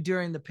you do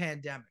during the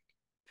pandemic?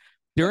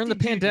 During the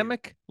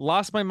pandemic,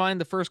 lost my mind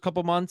the first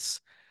couple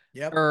months.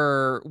 Yep.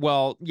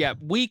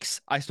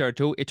 Weeks.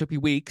 It took me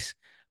weeks.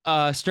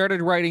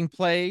 Started writing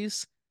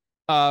plays.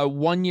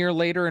 1 year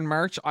later in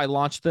March, I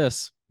launched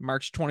this.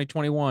 March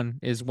 2021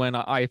 is when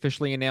I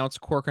officially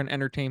announced Corcoran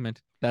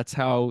Entertainment. That's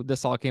how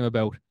this all came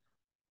about.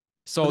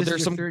 So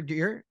there's some third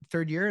year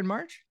in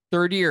March.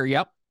 Third year.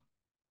 Yep.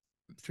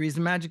 3's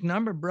the magic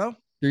number, bro.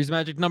 3's the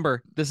magic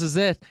number. This is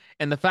it.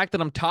 And the fact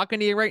that I'm talking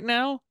to you right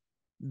now,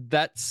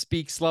 that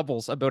speaks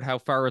levels about how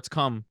far it's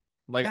come.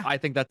 Like, yeah. I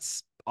think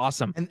that's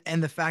awesome.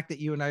 And the fact that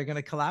you and I are going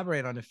to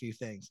collaborate on a few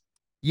things.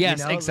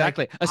 Yes,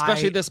 exactly. Like,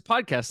 especially this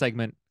podcast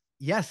segment.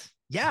 Yes.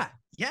 Yeah.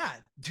 Yeah,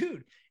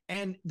 dude.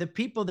 And the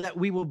people that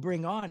we will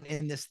bring on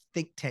in this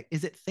think tank,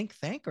 is it think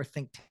tank or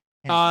think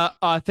tank?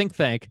 Think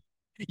tank.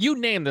 You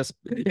named this.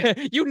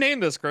 You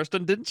named this,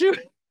 Christian, didn't you?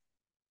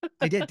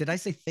 I did. Did I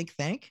say think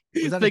tank?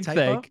 Was that think a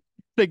typo? Tank.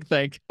 Think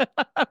tank.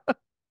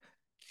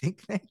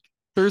 Think tank.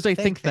 Thursday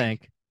think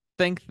tank.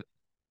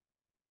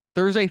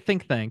 Thursday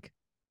think tank.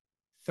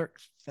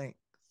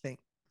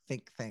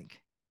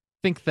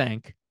 Think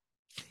tank.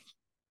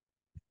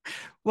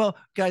 Well,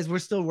 guys, we're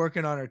still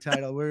working on our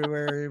title.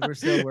 We're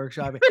still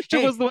workshopping.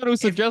 Christian was the one who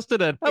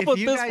suggested it. How about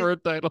this for a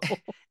title?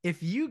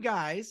 If you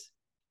guys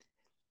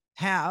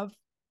have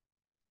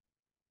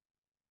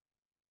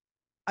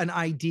an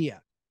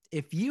idea.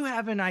 If you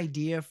have an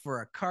idea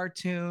for a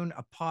cartoon,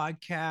 a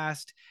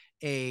podcast,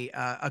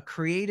 a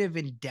creative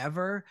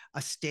endeavor,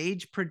 a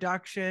stage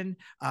production,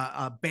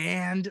 a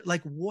band,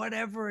 like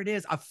whatever it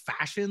is, a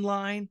fashion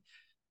line,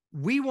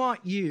 we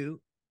want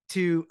you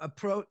to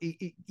approach,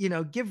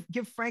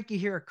 give Frankie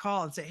here a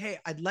call and say, hey,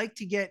 I'd like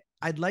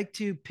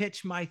to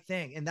pitch my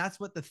thing. And that's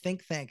what the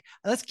think tank,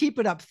 let's keep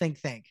it up. Think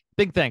tank.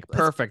 Think tank.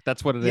 Perfect.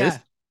 That's what it is.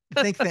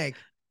 Think tank.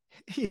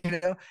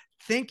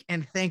 Think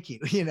and thank you,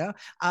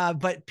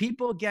 but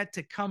people get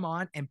to come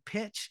on and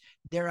pitch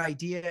their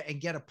idea and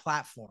get a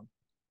platform.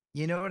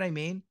 You know what I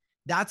mean?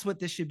 That's what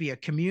this should be, a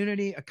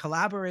community, a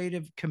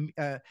collaborative,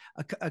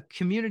 a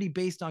community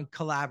based on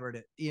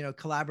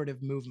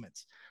collaborative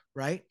movements,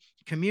 right?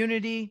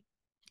 Community,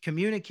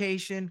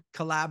 communication,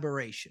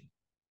 collaboration,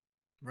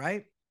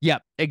 right? Yeah,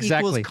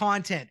 exactly.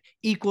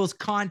 Equals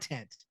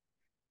content.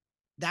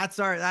 That's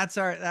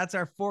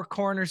our four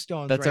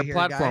cornerstones. That's right our here,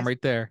 platform guys.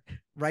 right there.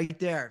 Right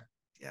there.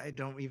 Yeah, I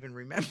don't even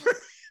remember.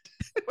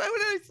 What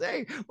did I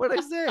say?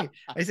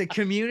 I said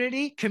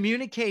community,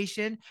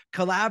 communication,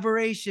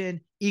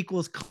 collaboration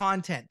equals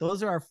content.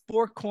 Those are our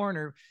four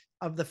corners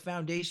of the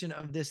foundation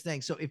of this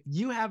thing. So if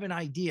you have an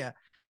idea,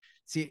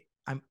 see,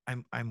 I'm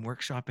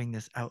workshopping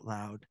this out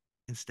loud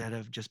instead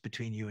of just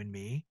between you and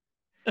me.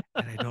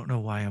 And I don't know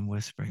why I'm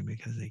whispering,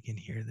 because they can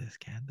hear this,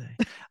 can't they?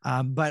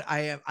 But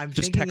I'm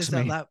just thinking this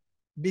out loud.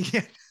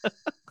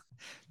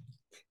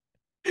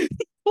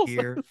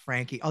 Here,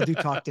 Frankie, I'll do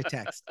talk to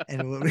text,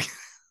 and we'll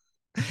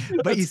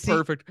but you see,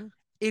 perfect.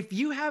 If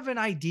you have an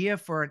idea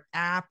for an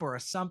app or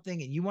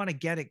something and you want to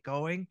get it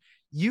going,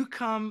 you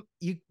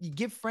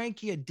give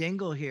Frankie a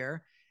dingle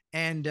here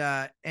and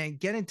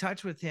get in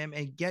touch with him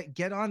and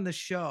get on the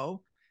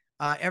show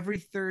every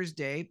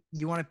Thursday.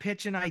 You want to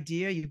pitch an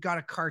idea, you've got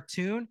a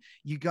cartoon,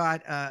 you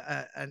got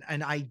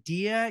an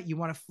idea, you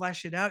want to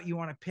flesh it out, you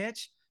want to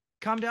pitch,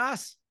 come to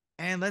us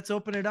and let's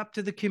open it up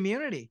to the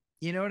community.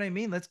 You know what I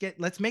mean?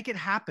 Let's make it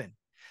happen.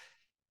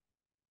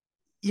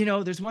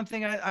 There's one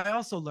thing I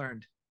also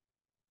learned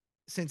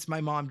since my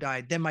mom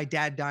died, then my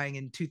dad dying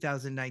in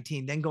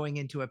 2019, then going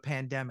into a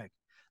pandemic.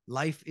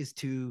 Life is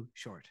too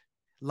short.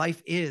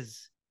 Life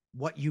is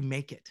what you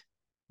make it.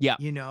 Yeah.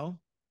 You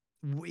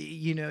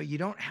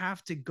don't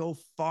have to go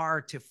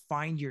far to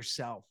find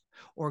yourself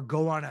or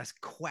go on a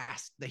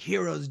quest, the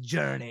hero's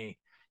journey.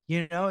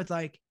 It's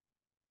like,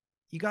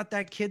 you got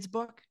that kids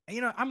book.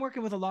 I'm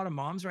working with a lot of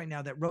moms right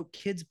now that wrote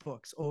kids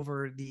books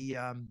over the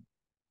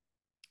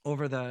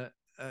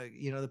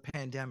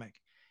pandemic,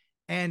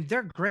 and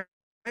they're great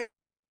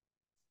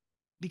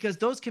because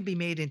those can be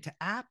made into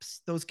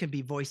apps, those can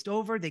be voiced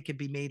over, they can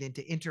be made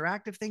into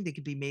interactive thing, they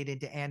could be made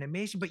into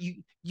animation, but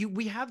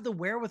we have the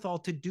wherewithal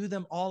to do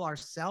them all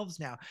ourselves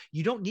now.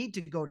 You don't need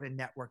to go to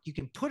network. You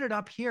can put it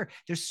up here.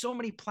 There's so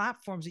many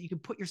platforms that you can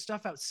put your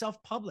stuff out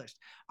self-published.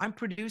 I'm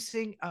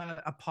producing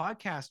a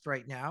podcast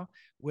right now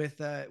with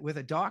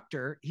a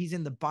doctor. He's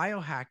in the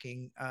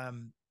biohacking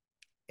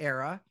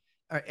era.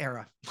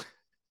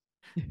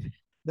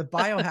 The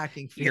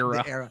biohacking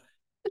era.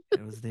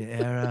 It was the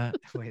era.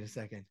 Wait a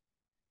second.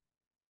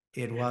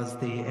 It was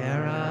the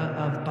era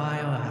of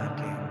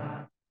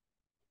biohacking.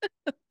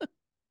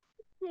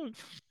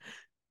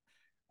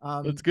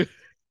 That's good.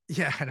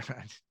 Yeah,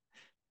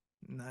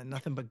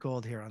 nothing but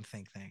gold here on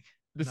Think Tank.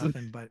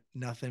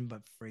 Nothing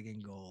but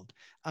friggin' gold.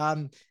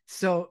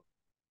 So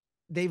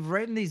they've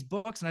written these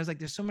books, and I was like,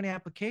 there's so many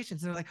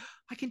applications, and they're like,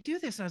 I can do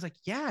this, and I was like,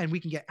 yeah, and we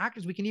can get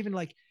actors. We can even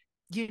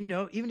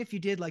even if you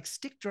did like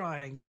stick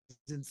drawings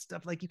and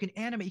stuff, like you can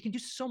animate, you can do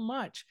so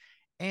much.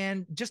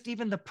 And just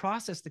even the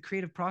process, the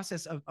creative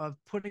process of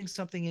putting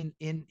something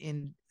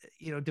in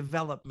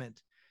development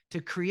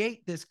to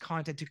create this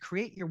content, to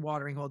create your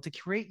watering hole, to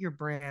create your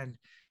brand.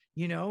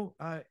 There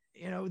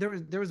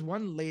was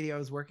one lady I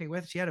was working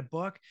with. She had a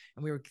book,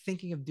 and we were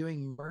thinking of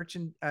doing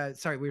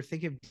we were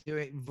thinking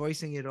of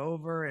voicing it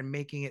over and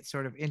making it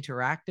sort of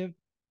interactive.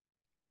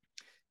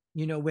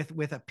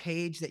 With a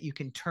page that you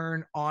can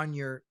turn on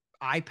your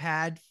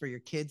iPad for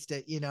your kids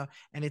to,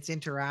 and it's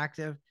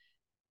interactive.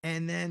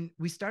 And then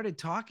we started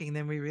talking, and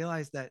then we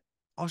realized that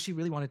all she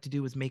really wanted to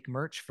do was make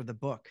merch for the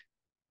book,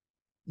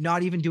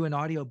 not even do an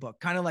audio book,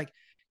 kind of like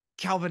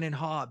Calvin and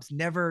Hobbes,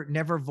 never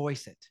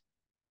voice it,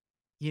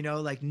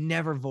 like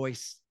never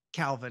voice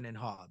Calvin and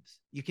Hobbes.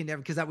 You can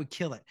never, because that would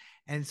kill it.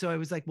 And so I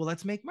was like, well,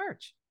 let's make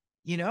merch,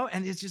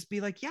 and it's just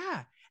be like,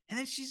 yeah. And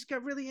then she's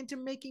got really into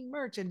making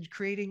merch and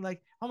creating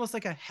like almost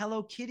like a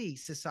Hello Kitty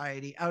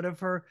society out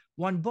of her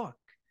one book.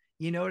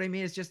 You know what I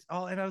mean? It's just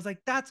all, and I was like,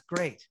 that's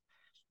great.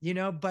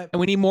 But and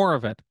we need more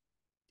of it.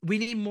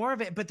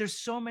 But there's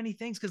so many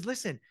things. Because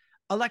listen,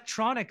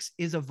 electronics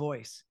is a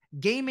voice,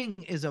 gaming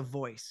is a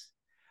voice,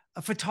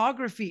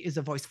 photography is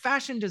a voice,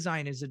 fashion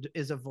design is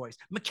a voice,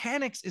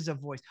 mechanics is a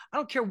voice. I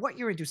don't care what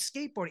you're into,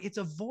 skateboarding, it's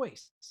a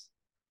voice.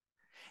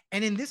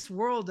 And in this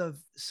world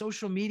of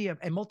social media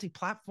and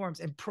multi-platforms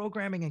and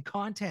programming and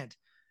content,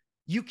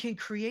 you can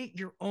create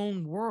your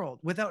own world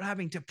without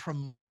having to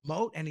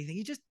promote anything.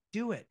 You just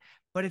do it.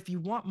 But if you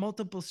want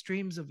multiple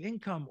streams of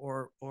income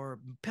or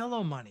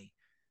pillow money,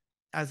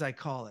 as I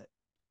call it,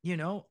 you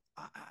know,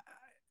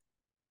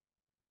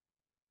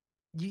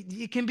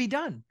 it can be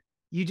done.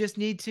 You just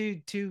need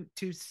to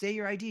say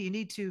your idea. You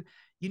need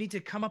to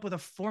come up with a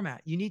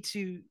format. You need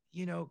to,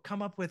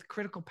 come up with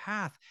critical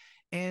path.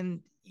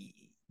 And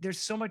there's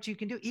so much you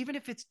can do, even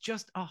if it's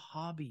just a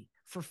hobby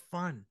for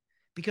fun.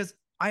 Because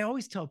I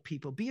always tell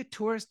people, be a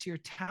tourist to your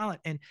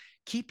talent and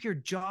keep your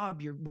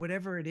job, your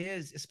whatever it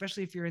is,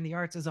 especially if you're in the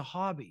arts, as a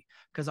hobby.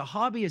 Because a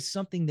hobby is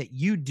something that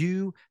you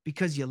do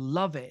because you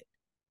love it.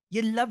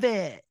 You love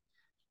it,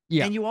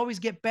 Yeah. and you always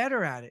get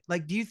better at it.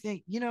 Like, do you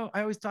think,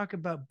 I always talk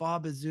about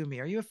Bob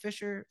Azumi. Are you a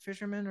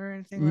fisherman or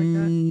anything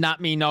like that?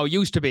 Not me. No,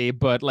 used to be,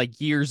 but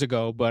like years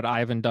ago, but I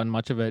haven't done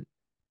much of it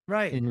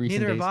Right. in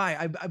recent Neither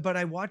have days. But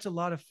I watch a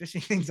lot of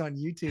fishing things on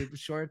YouTube,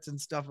 shorts and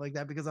stuff like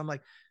that, because I'm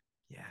like,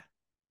 yeah,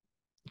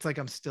 it's like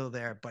I'm still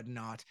there, but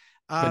not.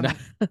 But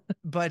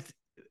no,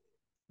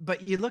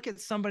 But you look at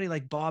somebody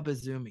like Bob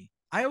Azumi.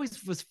 I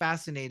always was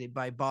fascinated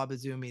by Bob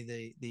Azumi,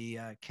 the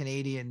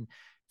Canadian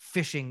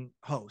fishing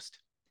host,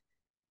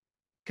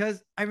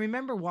 because I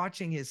remember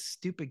watching his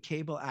stupid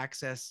cable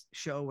access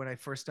show when I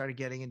first started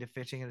getting into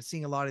fishing, and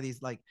seeing a lot of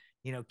these, like,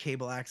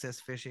 cable access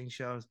fishing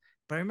shows.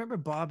 But I remember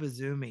Bob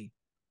Azumi,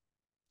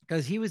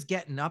 because he was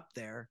getting up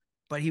there,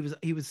 but he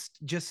was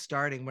just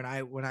starting when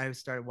I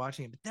started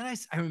watching it. But then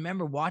I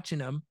remember watching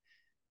him.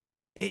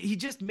 He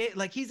just made,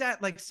 like, he's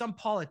at like some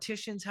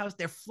politician's house.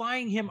 They're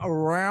flying him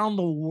around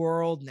the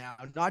world now,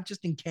 not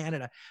just in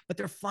Canada, but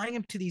they're flying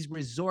him to these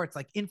resorts,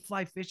 like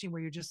in-fly fishing,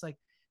 where you're just like,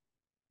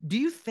 do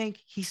you think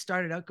he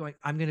started out going,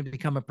 I'm going to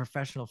become a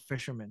professional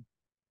fisherman?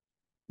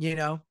 You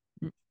know,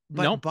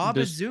 but nope. Bob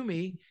Just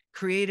Azumi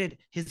created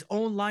his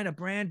own line of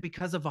brand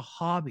because of a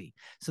hobby.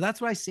 So that's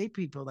what I say to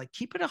people, like,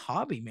 keep it a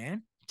hobby,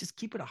 man. Just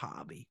keep it a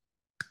hobby.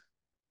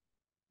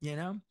 but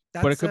it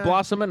That's could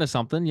blossom into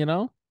something, you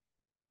know?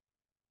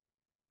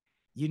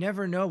 you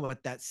never know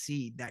what that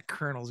seed, that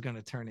kernel is going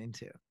to turn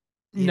into,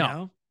 you No,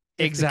 know, if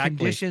the exactly.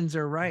 conditions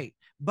are right.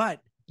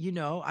 But,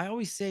 I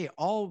always say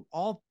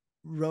all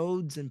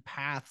roads and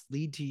paths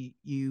lead to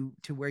you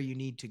to where you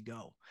need to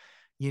go,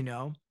 you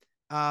know?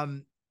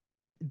 Um,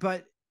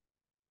 but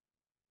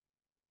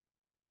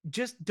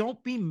just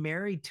don't be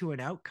married to an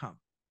outcome,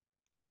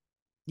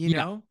 you Yeah,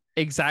 know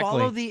exactly.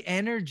 follow the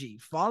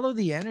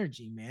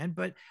energy, man.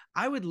 But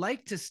I would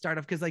like to start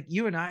off, because like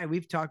you and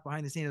we've talked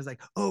behind the scenes. It was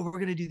like, oh, we're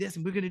gonna do this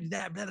and we're gonna do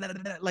that, blah, blah,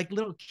 blah, blah. Like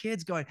little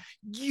kids going,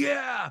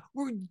 yeah,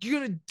 we're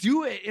gonna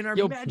do it in our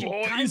Yo, magic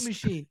time boys.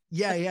 machine.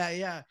 Yeah, yeah,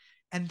 yeah.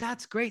 And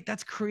that's great.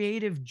 That's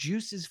creative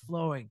juices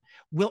flowing.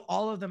 Will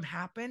all of them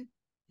happen?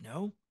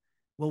 No.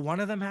 Will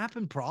one of them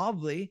happen?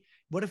 Probably.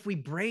 What if we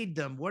braid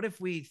them? What if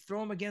we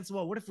throw them against the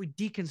wall? What if we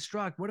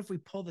deconstruct? What if we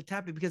pull the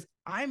tappy? Because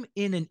I'm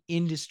in an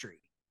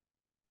industry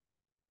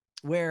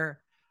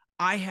where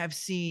I have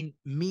seen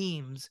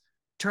memes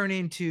turn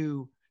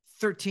into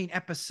 13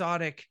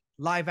 episodic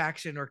live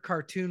action or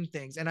cartoon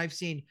things. And I've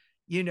seen,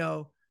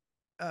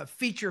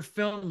 feature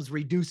films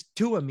reduced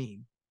to a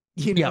meme.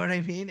 You know Yep. what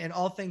I mean? And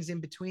all things in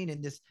between,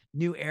 in this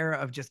new era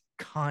of just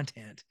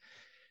content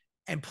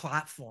and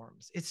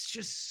platforms. It's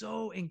just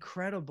so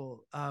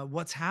incredible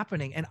what's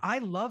happening. And I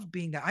love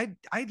being that.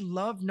 I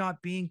love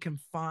not being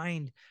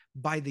confined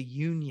by the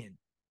union,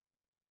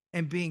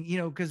 and being,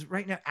 because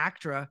right now,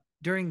 ACTRA,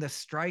 during the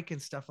strike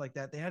and stuff like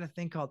that, they had a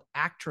thing called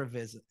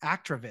activists.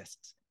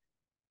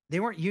 They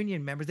weren't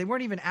union members. They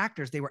weren't even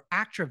actors. They were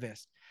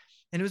activists.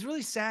 And it was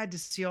really sad to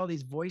see all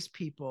these voice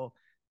people,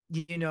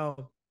 you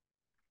know,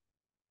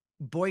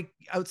 boy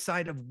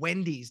outside of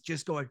Wendy's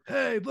just going,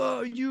 hey,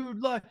 boy, you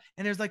lie.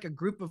 And there's like a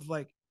group of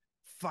like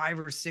 5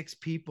 or 6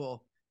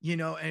 people,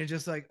 and it's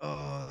just like,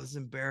 oh, this is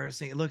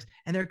embarrassing. It looks,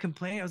 and they're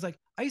complaining. I was like,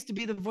 I used to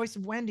be the voice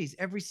of Wendy's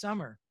every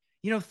summer.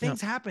 Yep.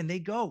 Things happen, they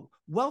go.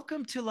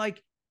 Welcome to,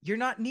 like, you're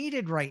not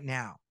needed right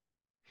now.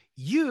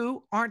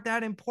 You aren't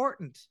that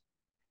important.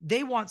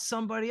 They want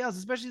somebody else,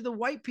 especially the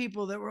white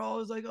people that were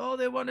always like, oh,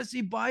 they want to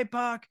see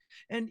BIPOC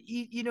and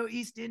eat,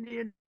 East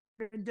Indian.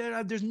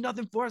 There's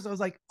nothing for us. I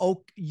was like,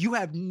 oh, you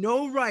have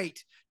no right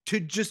to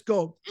just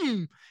go.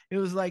 It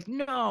was like,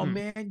 no, Mm.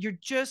 man, you're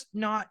just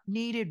not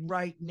needed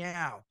right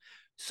now.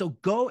 So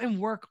go and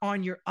work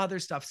on your other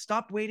stuff.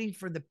 Stop waiting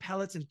for the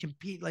pellets and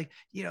compete, like,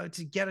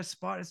 to get a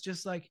spot. It's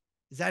just like,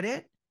 is that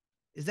it?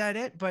 Is that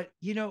it? But,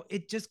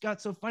 it just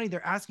got so funny.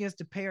 They're asking us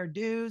to pay our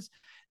dues,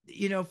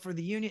 for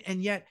the union.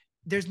 And yet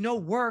there's no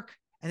work,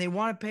 and they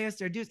want to pay us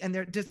their dues. And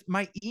they're just,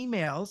 my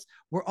emails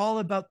were all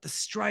about the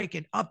strike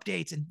and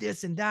updates and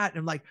this and that. And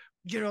I'm like,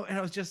 and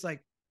I was just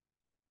like,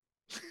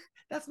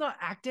 that's not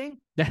acting.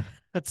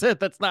 That's it.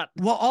 That's not.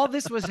 While all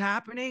this was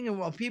happening, and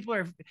while people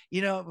are,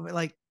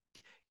 like,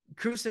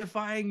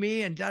 crucifying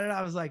me and da da da,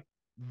 I was like,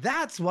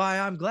 that's why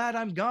I'm glad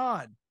I'm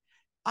gone.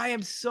 I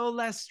am so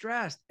less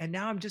stressed. And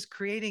now I'm just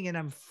creating, and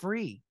I'm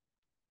free.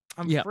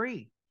 I'm Yeah.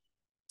 free.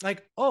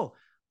 Like, oh,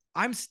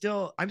 I'm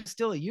still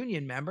a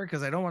union member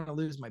because I don't want to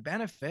lose my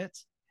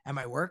benefits. Am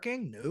I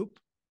working? Nope.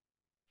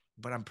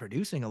 But I'm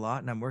producing a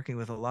lot, and I'm working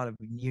with a lot of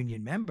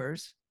union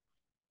members,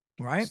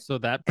 right? So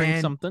that brings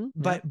And something.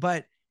 Yeah.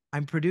 but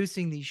I'm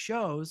producing these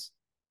shows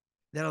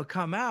that'll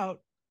come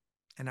out,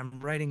 and I'm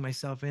writing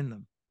myself in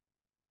them.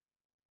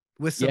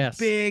 with some Yes.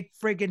 big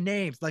friggin'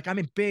 names. Like I'm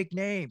in big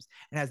names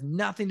and has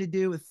nothing to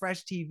do with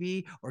Fresh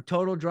TV or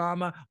Total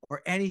Drama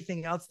or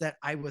anything else that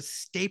I was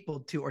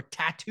stapled to or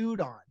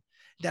tattooed on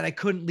that I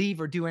couldn't leave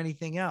or do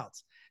anything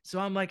else. So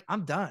I'm like,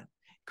 I'm done.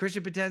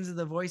 Christian Potenza,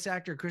 the voice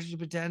actor, Christian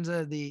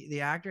Potenza,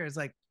 the actor, is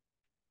like,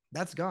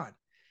 that's gone.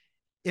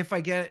 If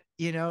I get,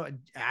 an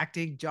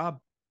acting job,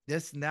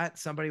 this and that,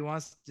 somebody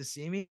wants to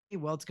see me,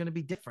 well, it's going to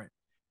be different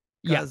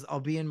Yeah. because I'll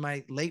be in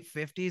my late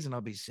 50s and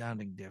I'll be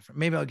sounding different.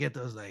 Maybe I'll get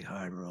those like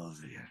hard rolls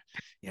here.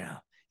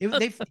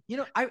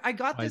 I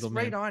got Wise this old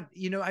right man.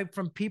 on,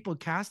 from people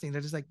casting.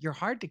 They're just like, you're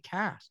hard to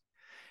cast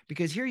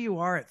because here you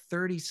are at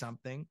 30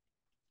 something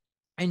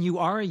and you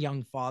are a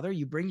young father.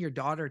 You bring your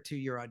daughter to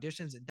your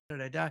auditions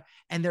and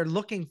and they're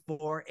looking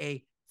for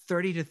a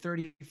 30 to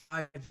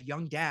 35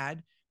 young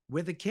dad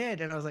with a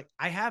kid. And I was like,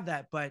 I have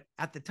that. But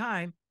at the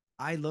time,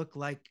 I look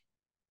like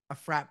a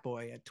frat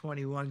boy at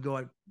 21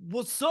 going,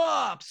 what's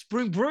up,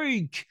 spring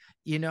break,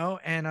 And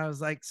I was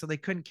like, so they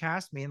couldn't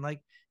cast me. And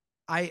like,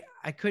 I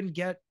couldn't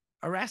get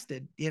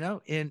arrested,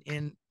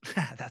 in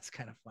that's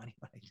kind of funny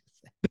what I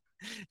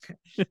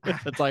just said.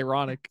 That's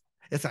ironic.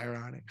 It's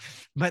ironic.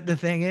 But the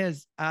thing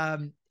is,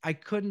 I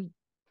couldn't,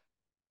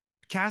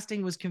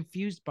 casting was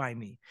confused by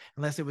me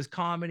unless it was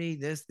comedy,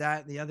 this,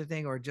 that, the other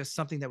thing, or just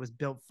something that was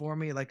built for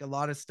me. Like a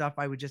lot of stuff,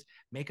 I would just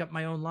make up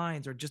my own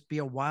lines or just be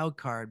a wild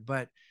card.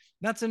 But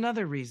that's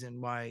another reason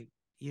why,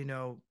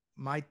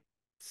 my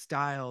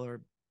style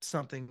or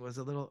something was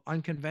a little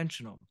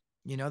unconventional.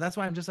 That's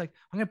why I'm just like,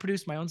 I'm going to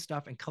produce my own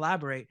stuff and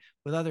collaborate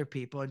with other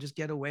people and just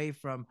get away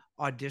from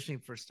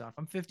auditioning for stuff.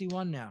 I'm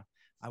 51 now.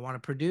 I want to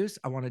produce,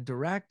 I want to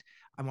direct,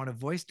 I want to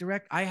voice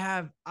direct. I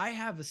have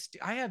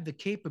the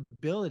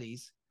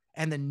capabilities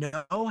and the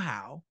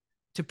know-how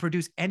to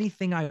produce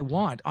anything I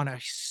want on a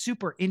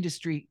super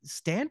industry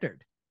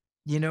standard.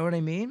 You know what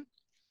I mean?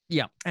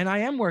 Yeah. And I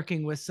am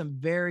working with some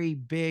very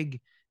big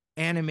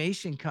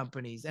animation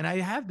companies, and I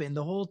have been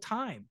the whole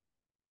time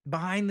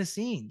behind the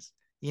scenes,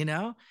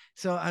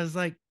 So I was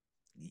like,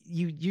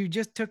 you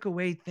just took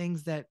away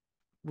things that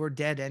were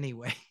dead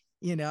anyway,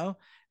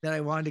 that I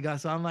wanted to go.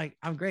 So I'm like,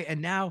 I'm great.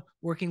 And now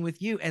working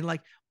with you and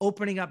like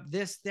opening up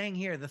this thing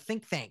here, the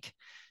think tank.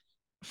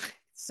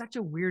 Such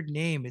a weird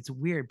name. It's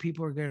weird.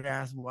 People are going to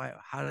ask, why,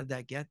 how did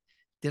that get?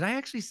 Did I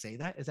actually say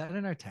that? Is that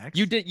in our You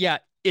text? did. Yeah.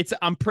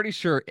 I'm pretty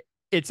sure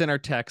it's in our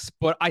text,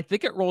 but I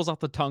think it rolls off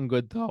the tongue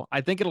good though. I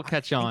think it'll I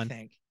catch think on.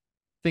 think.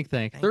 Think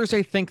Tank. Think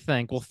Thursday, think. Think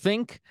Tank. We'll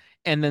think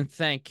and then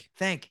thank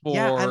Think.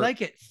 Yeah, I for,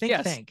 like it. Think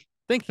yes, think.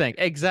 Think Tank.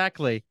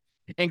 Exactly.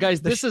 And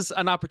guys, The this is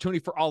an opportunity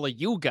for all of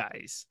you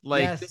guys.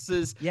 Like yes. this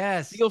is,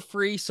 Yes. feel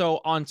free. So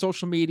on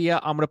social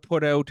media, I'm gonna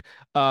put out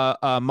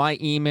my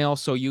email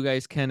so you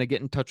guys can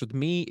get in touch with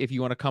me if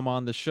you want to come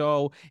on the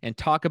show and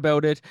talk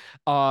about it.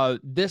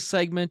 This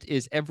segment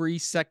is every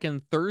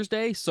second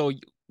Thursday, so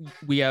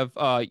we have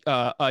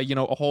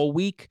a whole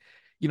week.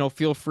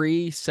 Feel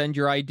free, send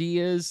your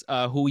ideas,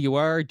 who you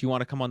are, do you want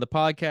to come on the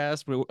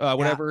podcast, Yeah.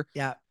 whatever,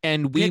 Yeah.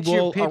 and we Pitch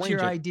your will pitch your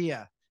arrange it.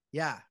 idea.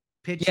 Yeah.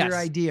 Pitch your Yes.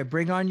 idea.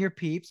 Bring on your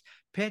peeps.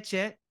 Pitch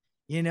it,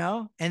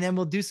 and then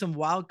we'll do some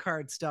wild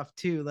card stuff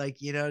too. Like,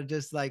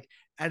 just like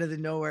out of the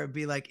nowhere, it'd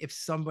be like if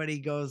somebody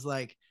goes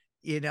like,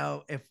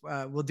 if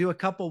we'll do a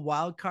couple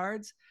wild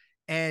cards.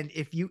 And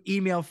if you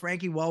email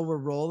Frankie while we're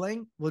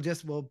rolling,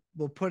 we'll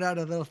put out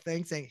a little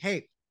thing saying,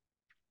 hey,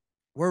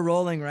 we're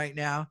rolling right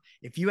now.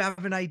 If you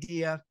have an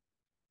idea,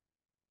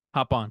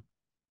 Hop on.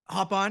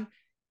 hop on,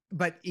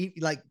 but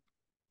like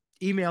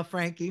email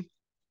Frankie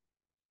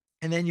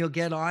and then you'll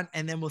get on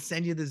and then we'll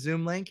send you the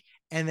Zoom link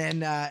and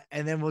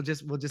then we'll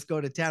just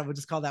go to town. We'll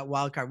just call that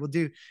wild card. We'll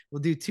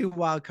do two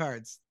wild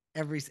cards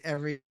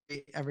every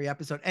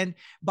episode. And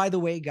by the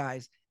way,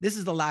 guys, this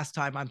is the last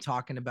time I'm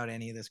talking about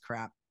any of this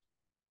crap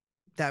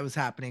that was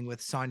happening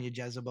with Sonia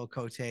Jezebel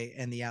Cote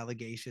and the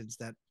allegations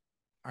that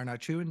are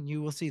not true. And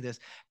you will see this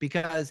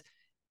because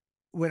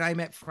when I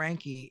met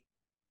Frankie,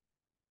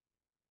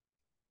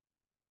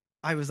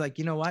 I was like,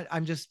 you know what? I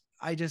just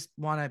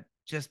want to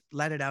just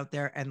let it out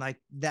there and like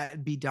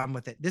that be done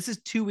with it. This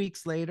is 2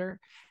 weeks later.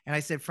 And I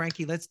said,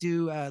 Frankie, let's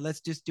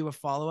just do a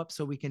follow-up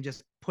so we can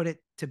just put it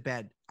to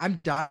bed. I'm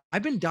done.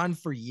 I've been done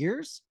for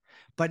years,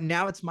 but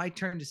now it's my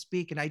turn to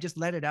speak and I just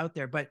let it out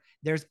there. But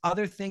there's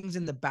other things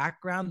in the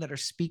background that are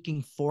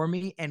speaking for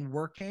me and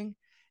working.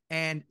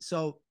 And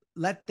so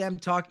let them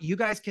talk. You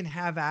guys can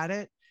have at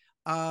it.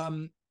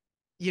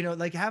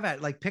 Like have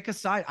at like pick a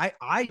side.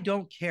 I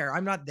don't care.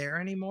 I'm not there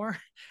anymore,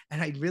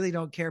 and I really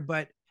don't care.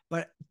 But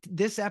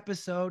this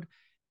episode,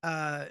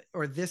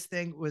 or this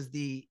thing was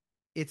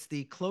it's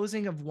the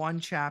closing of one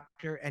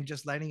chapter and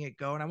just letting it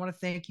go. And I want to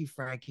thank you,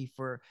 Frankie,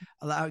 for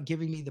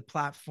giving me the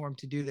platform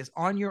to do this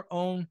on your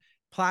own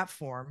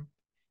platform.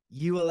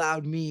 You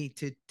allowed me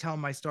to tell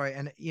my story,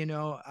 and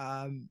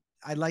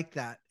I like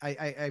that.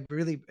 I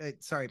really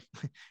sorry.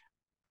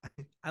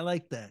 I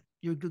like that.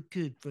 You're a good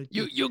kid, You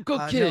Frankie. you good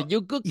No, kid.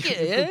 You good you're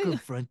good,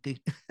 kid.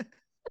 Frankie.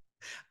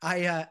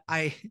 I uh,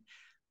 I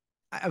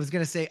I was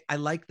gonna say I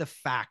like the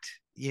fact,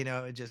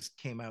 it just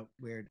came out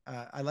weird.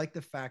 I like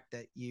the fact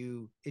that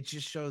it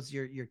just shows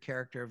your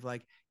character of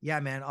like yeah,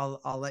 man,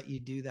 I'll let you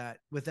do that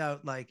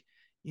without like,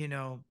 you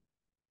know,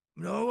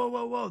 no,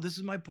 whoa, this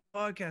is my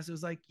podcast. It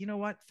was like, you know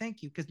what?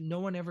 Thank you. Because no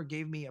one ever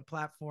gave me a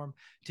platform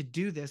to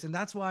do this. And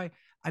that's why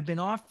I've been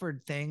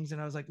offered things. And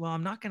I was like, well,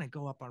 I'm not going to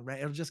go up on Reddit.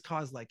 It'll just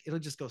cause like, it'll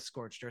just go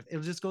scorched earth.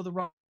 It'll just go the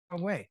wrong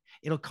way.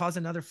 It'll cause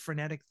another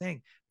frenetic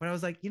thing. But I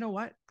was like, you know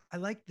what? I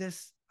like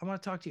this. I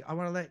want to talk to you. I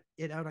want to let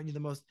it out on you, the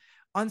most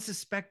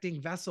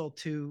unsuspecting vessel,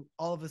 to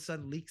all of a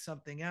sudden leak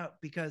something out,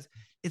 because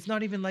it's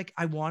not even like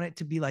I want it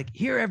to be like,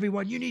 here,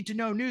 everyone, you need to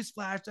know,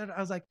 newsflash. I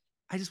was like,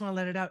 I just want to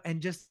let it out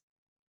and just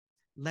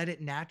let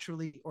it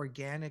naturally,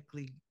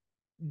 organically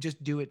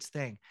just do its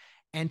thing.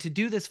 And to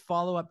do this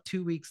follow up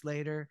 2 weeks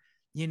later,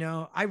 you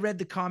know, I read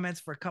the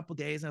comments for a couple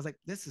days and I was like,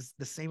 this is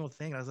the same old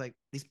thing. I was like,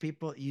 these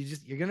people,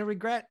 you're going to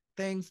regret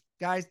things,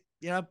 guys.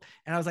 Yep.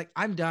 And I was like,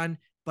 I'm done,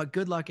 but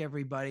good luck,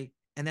 everybody.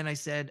 And then I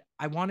said,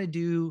 I want to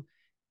do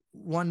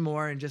one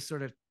more and just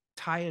sort of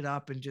tie it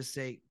up and just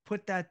say,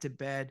 put that to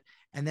bed.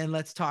 And then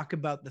let's talk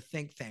about the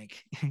think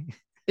tank.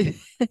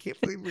 I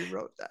can't believe we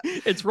wrote that.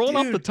 It's rolling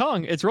off the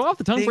tongue. It's rolling off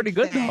the tongue pretty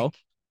good, though.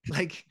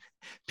 Like,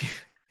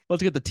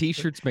 let's get the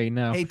t-shirts made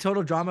now. Hey,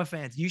 Total Drama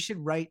fans, you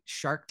should write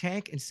Shark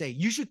Tank and say,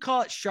 you should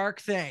call it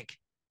Shark Tank.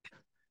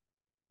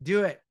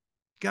 Do it,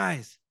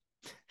 guys.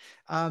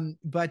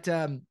 But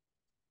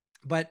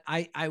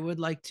I would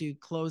like to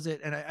close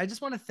it. And I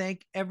just want to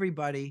thank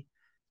everybody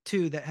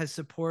too that has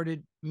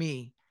supported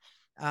me.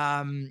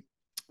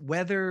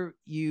 Whether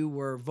you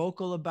were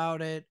vocal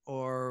about it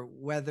or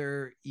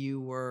whether you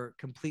were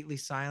completely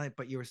silent,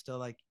 but you were still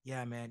like,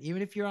 yeah, man,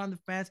 even if you're on the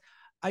fence,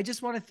 I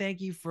just want to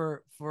thank you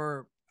for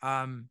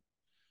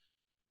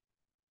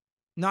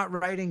not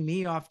writing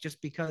me off just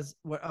because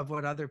of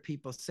what other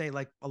people say,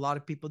 like a lot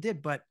of people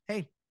did. But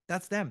hey,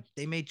 that's them.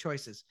 They made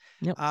choices.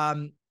 Yep.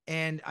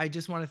 And I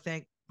just want to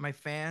thank my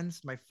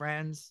fans, my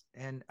friends,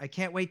 and I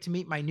can't wait to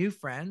meet my new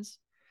friends.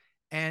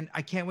 And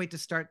I can't wait to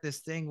start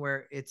this thing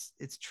where it's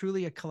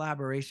truly a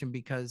collaboration,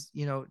 because,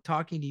 you know,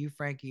 talking to you,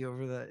 Frankie,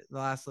 over the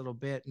last little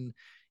bit, and,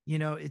 you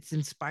know, it's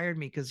inspired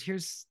me, because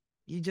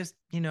you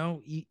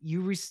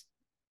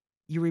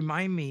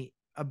remind me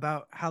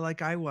about how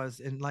like I was,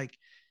 and like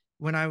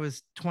when I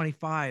was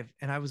 25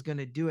 and I was going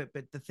to do it.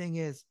 But the thing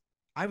is,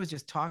 I was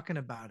just talking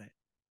about it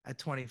at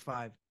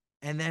 25.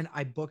 And then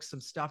I booked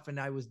some stuff and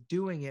I was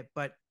doing it,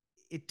 but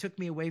it took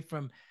me away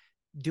from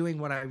doing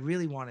what I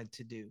really wanted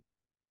to do,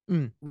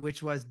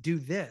 which was do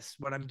this,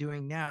 what I'm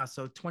doing now.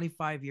 So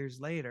 25 years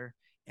later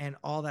and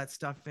all that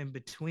stuff in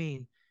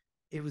between,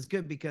 it was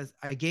good because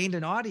I gained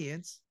an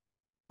audience,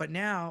 but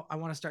now I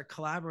want to start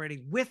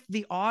collaborating with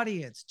the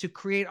audience to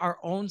create our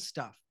own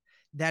stuff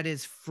that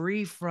is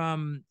free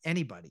from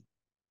anybody.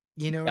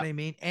 You know what I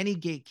mean? Any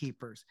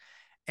gatekeepers.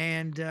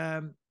 And,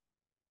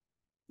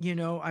 you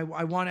know,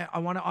 I want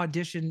to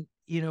audition,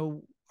 you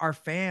know, our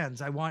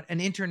fans. I want an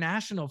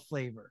international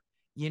flavor.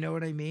 You know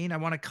what I mean? I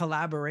want a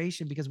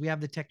collaboration because we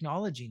have the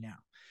technology now,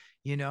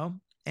 you know?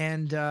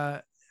 And,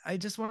 I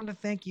just wanted to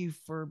thank you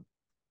for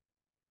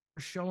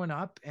showing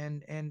up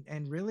and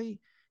really,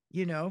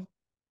 you know,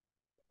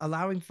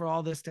 allowing for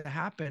all this to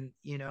happen,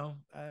 you know,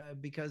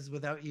 because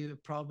without you,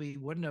 it probably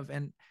wouldn't have.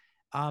 And,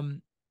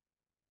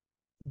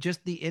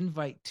 just the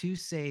invite to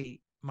say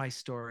my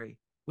story,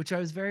 which I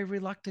was very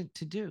reluctant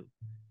to do,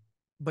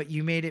 but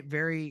you made it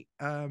very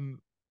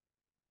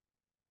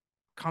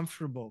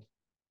comfortable.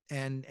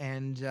 And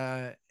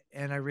I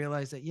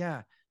realized that,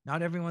 yeah,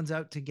 not everyone's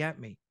out to get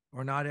me,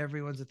 or not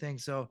everyone's a thing.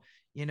 So,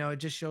 you know, it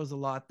just shows a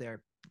lot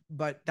there.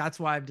 But that's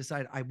why I've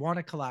decided I want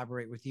to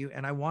collaborate with you,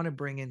 and I want to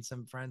bring in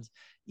some friends,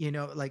 you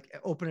know, like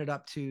open it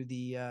up to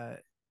the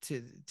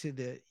to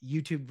the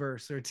YouTube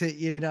verse, or to,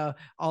 you know,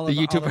 all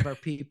of our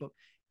people.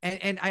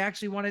 And I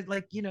actually wanted,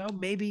 like, you know,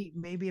 maybe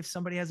if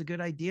somebody has a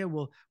good idea,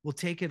 we'll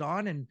take it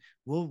on and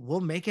we'll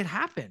make it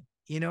happen.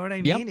 You know what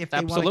I mean? If they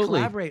want to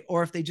collaborate,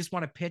 or if they just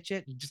want to pitch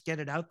it and just get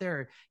it out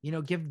there, you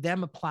know, give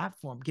them a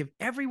platform, give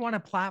everyone a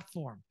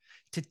platform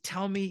to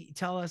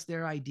tell us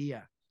their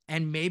idea,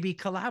 and maybe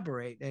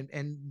collaborate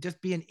and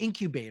just be an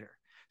incubator.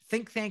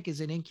 Think Tank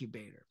is an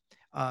incubator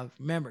of,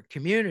 remember,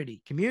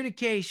 community,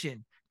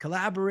 communication,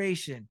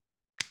 collaboration,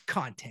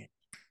 content.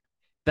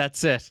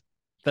 That's it.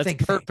 That's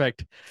Think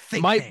perfect.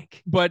 Think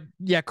Tank. But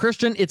yeah,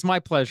 Christian, it's my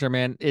pleasure,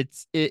 man.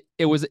 It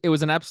was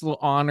an absolute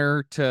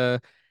honor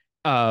to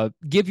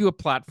give you a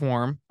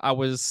platform. I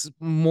was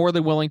more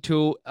than willing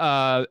to.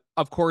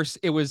 Of course,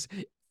 it was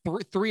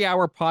 3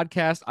 hour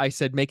podcast. I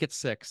said make it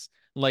 6.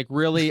 Like,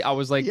 really, I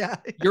was like, Yeah.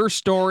 your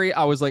story.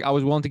 I was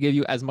willing to give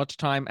you as much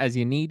time as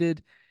you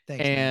needed.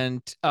 Thanks,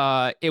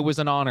 and it was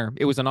an honor.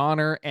 It was an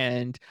honor,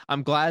 and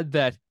I'm glad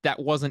that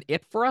wasn't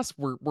it for us.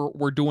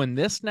 We're doing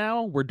this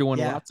now. We're doing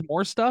lots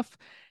more stuff,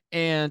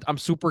 and I'm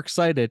super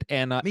excited.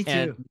 And Me too.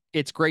 And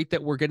it's great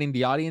that we're getting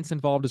the audience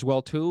involved as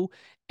well too.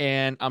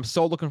 And I'm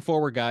so looking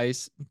forward,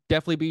 guys.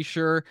 Definitely be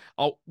sure.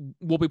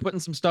 We'll be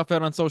putting some stuff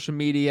out on social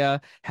media,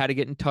 how to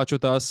get in touch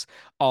with us,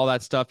 all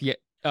that stuff.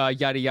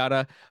 Yada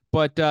yada.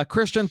 But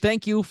Christian,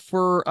 thank you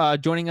for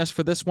joining us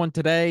for this one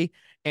today.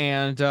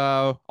 And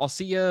I'll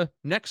see you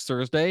next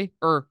Thursday,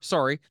 or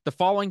sorry, the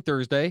following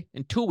Thursday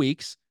in 2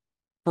 weeks.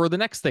 for the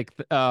next think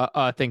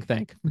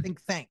tank.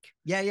 Think.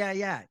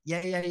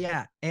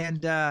 Yeah.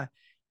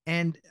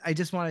 And I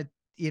just want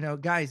to,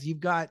 guys, you've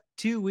got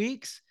 2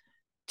 weeks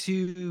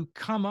to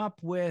come up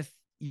with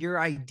your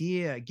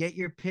idea, get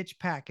your pitch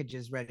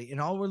packages ready.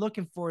 And all we're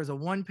looking for is a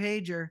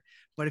 1-pager.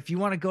 But if you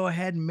want to go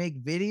ahead and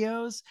make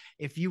videos,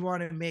 if you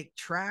want to make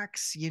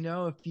tracks,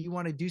 if you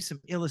want to do some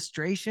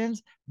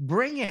illustrations,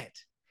 bring it.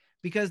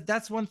 Because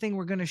that's one thing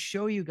we're going to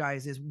show you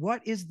guys is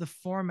what is the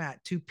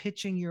format to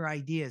pitching your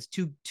ideas,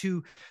 to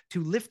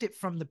lift it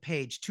from the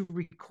page, to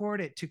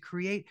record it, to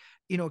create,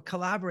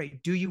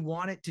 collaborate. Do you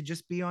want it to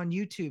just be on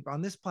YouTube,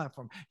 on this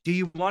platform? Do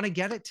you want to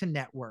get it to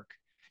network?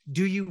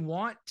 Do you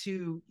want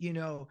to,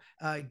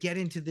 get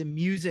into the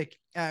music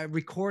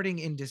recording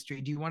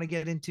industry? Do you want to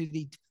get into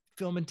the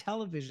film and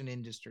television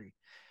industry?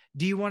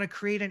 Do you want to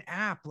create an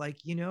app? Like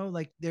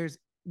there's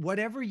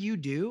whatever you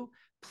do,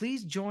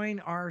 please join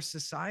our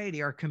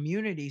society, our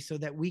community, so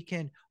that we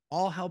can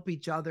all help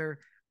each other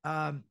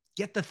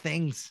get the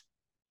things.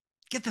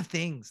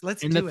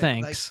 Let's In the do it.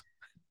 thanks. Like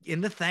in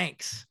the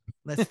thanks.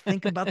 Let's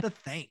think about the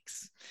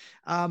thanks.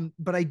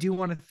 But I do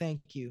want to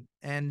thank you.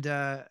 And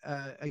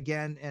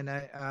again, and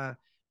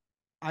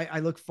I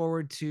look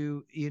forward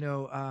to,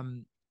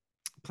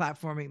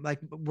 platforming. Like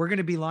we're going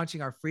to be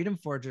launching our Freedom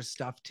Forgers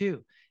stuff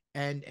too.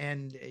 And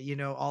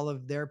all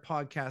of their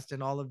podcast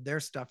and all of their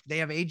stuff. They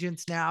have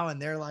agents now,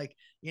 and they're like,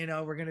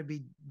 we're going to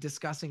be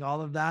discussing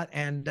all of that.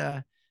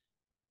 And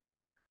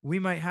we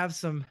might have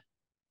some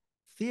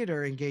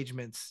theater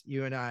engagements,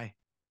 you and I.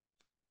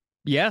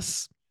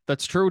 Yes,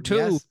 that's true too.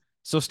 Yes.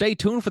 So stay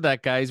tuned for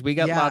that, guys. We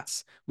got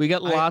lots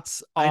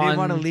on. I didn't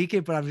want to leak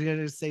it, but I'm going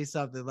to say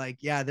something like,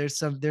 yeah, there's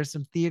some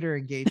theater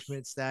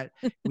engagements that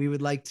we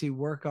would like to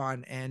work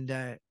on. And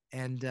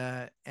I'm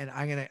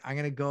going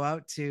to go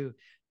out to,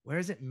 where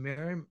is it?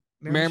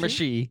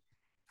 Miramichi.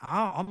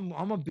 I'm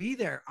gonna be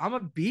there. I'm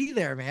gonna be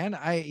there, man.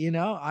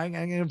 I'm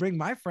gonna bring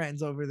my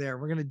friends over there.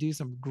 We're gonna do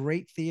some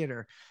great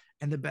theater.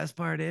 And the best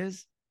part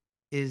is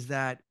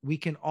that we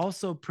can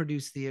also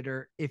produce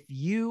theater. If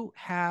you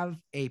have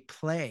a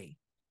play,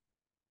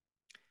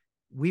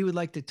 we would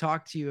like to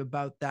talk to you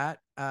about that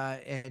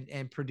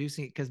and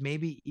producing it, because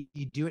maybe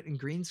you do it in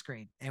green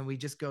screen and we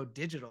just go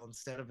digital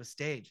instead of a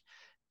stage.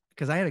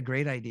 Because I had a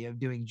great idea of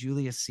doing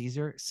Julius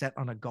Caesar set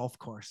on a golf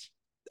course.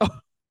 Oh,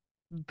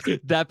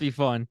 that'd be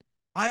fun.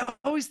 I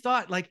always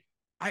thought, like,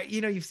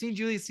 you've seen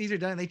Julius Caesar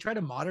done, and they try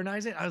to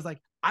modernize it. I was like,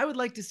 I would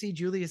like to see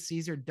Julius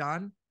Caesar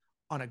done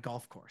on a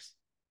golf course.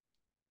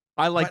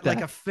 I like that.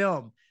 Like a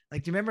film.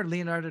 Like, do you remember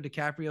Leonardo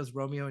DiCaprio's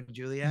Romeo and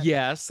Juliet?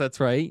 Yes, that's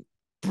right.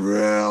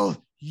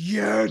 Brilliant.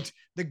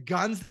 The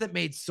guns that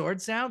made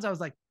sword sounds. I was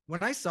like,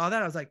 when I saw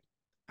that, I was like,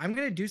 I'm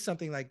going to do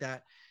something like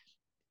that.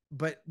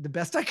 But the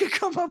best I could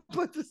come up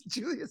with was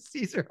Julius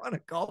Caesar on a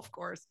golf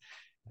course.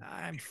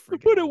 I'm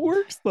freaking But it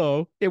works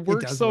though. It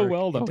works so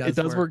well though. It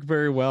does work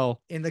very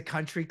well. In the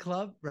country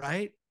club,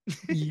 right?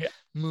 Yeah.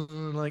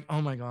 Like,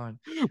 oh my God.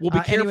 We'll be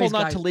careful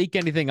not to leak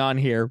anything on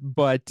here.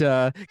 But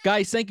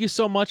guys, thank you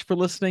so much for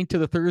listening to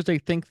the Thursday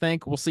Think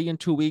Tank. We'll see you in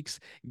 2 weeks.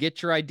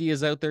 Get your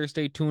ideas out there.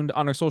 Stay tuned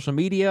on our social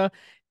media.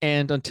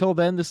 And until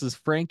then, this is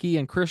Frankie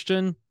and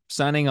Christian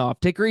signing off.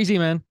 Take her easy,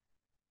 man.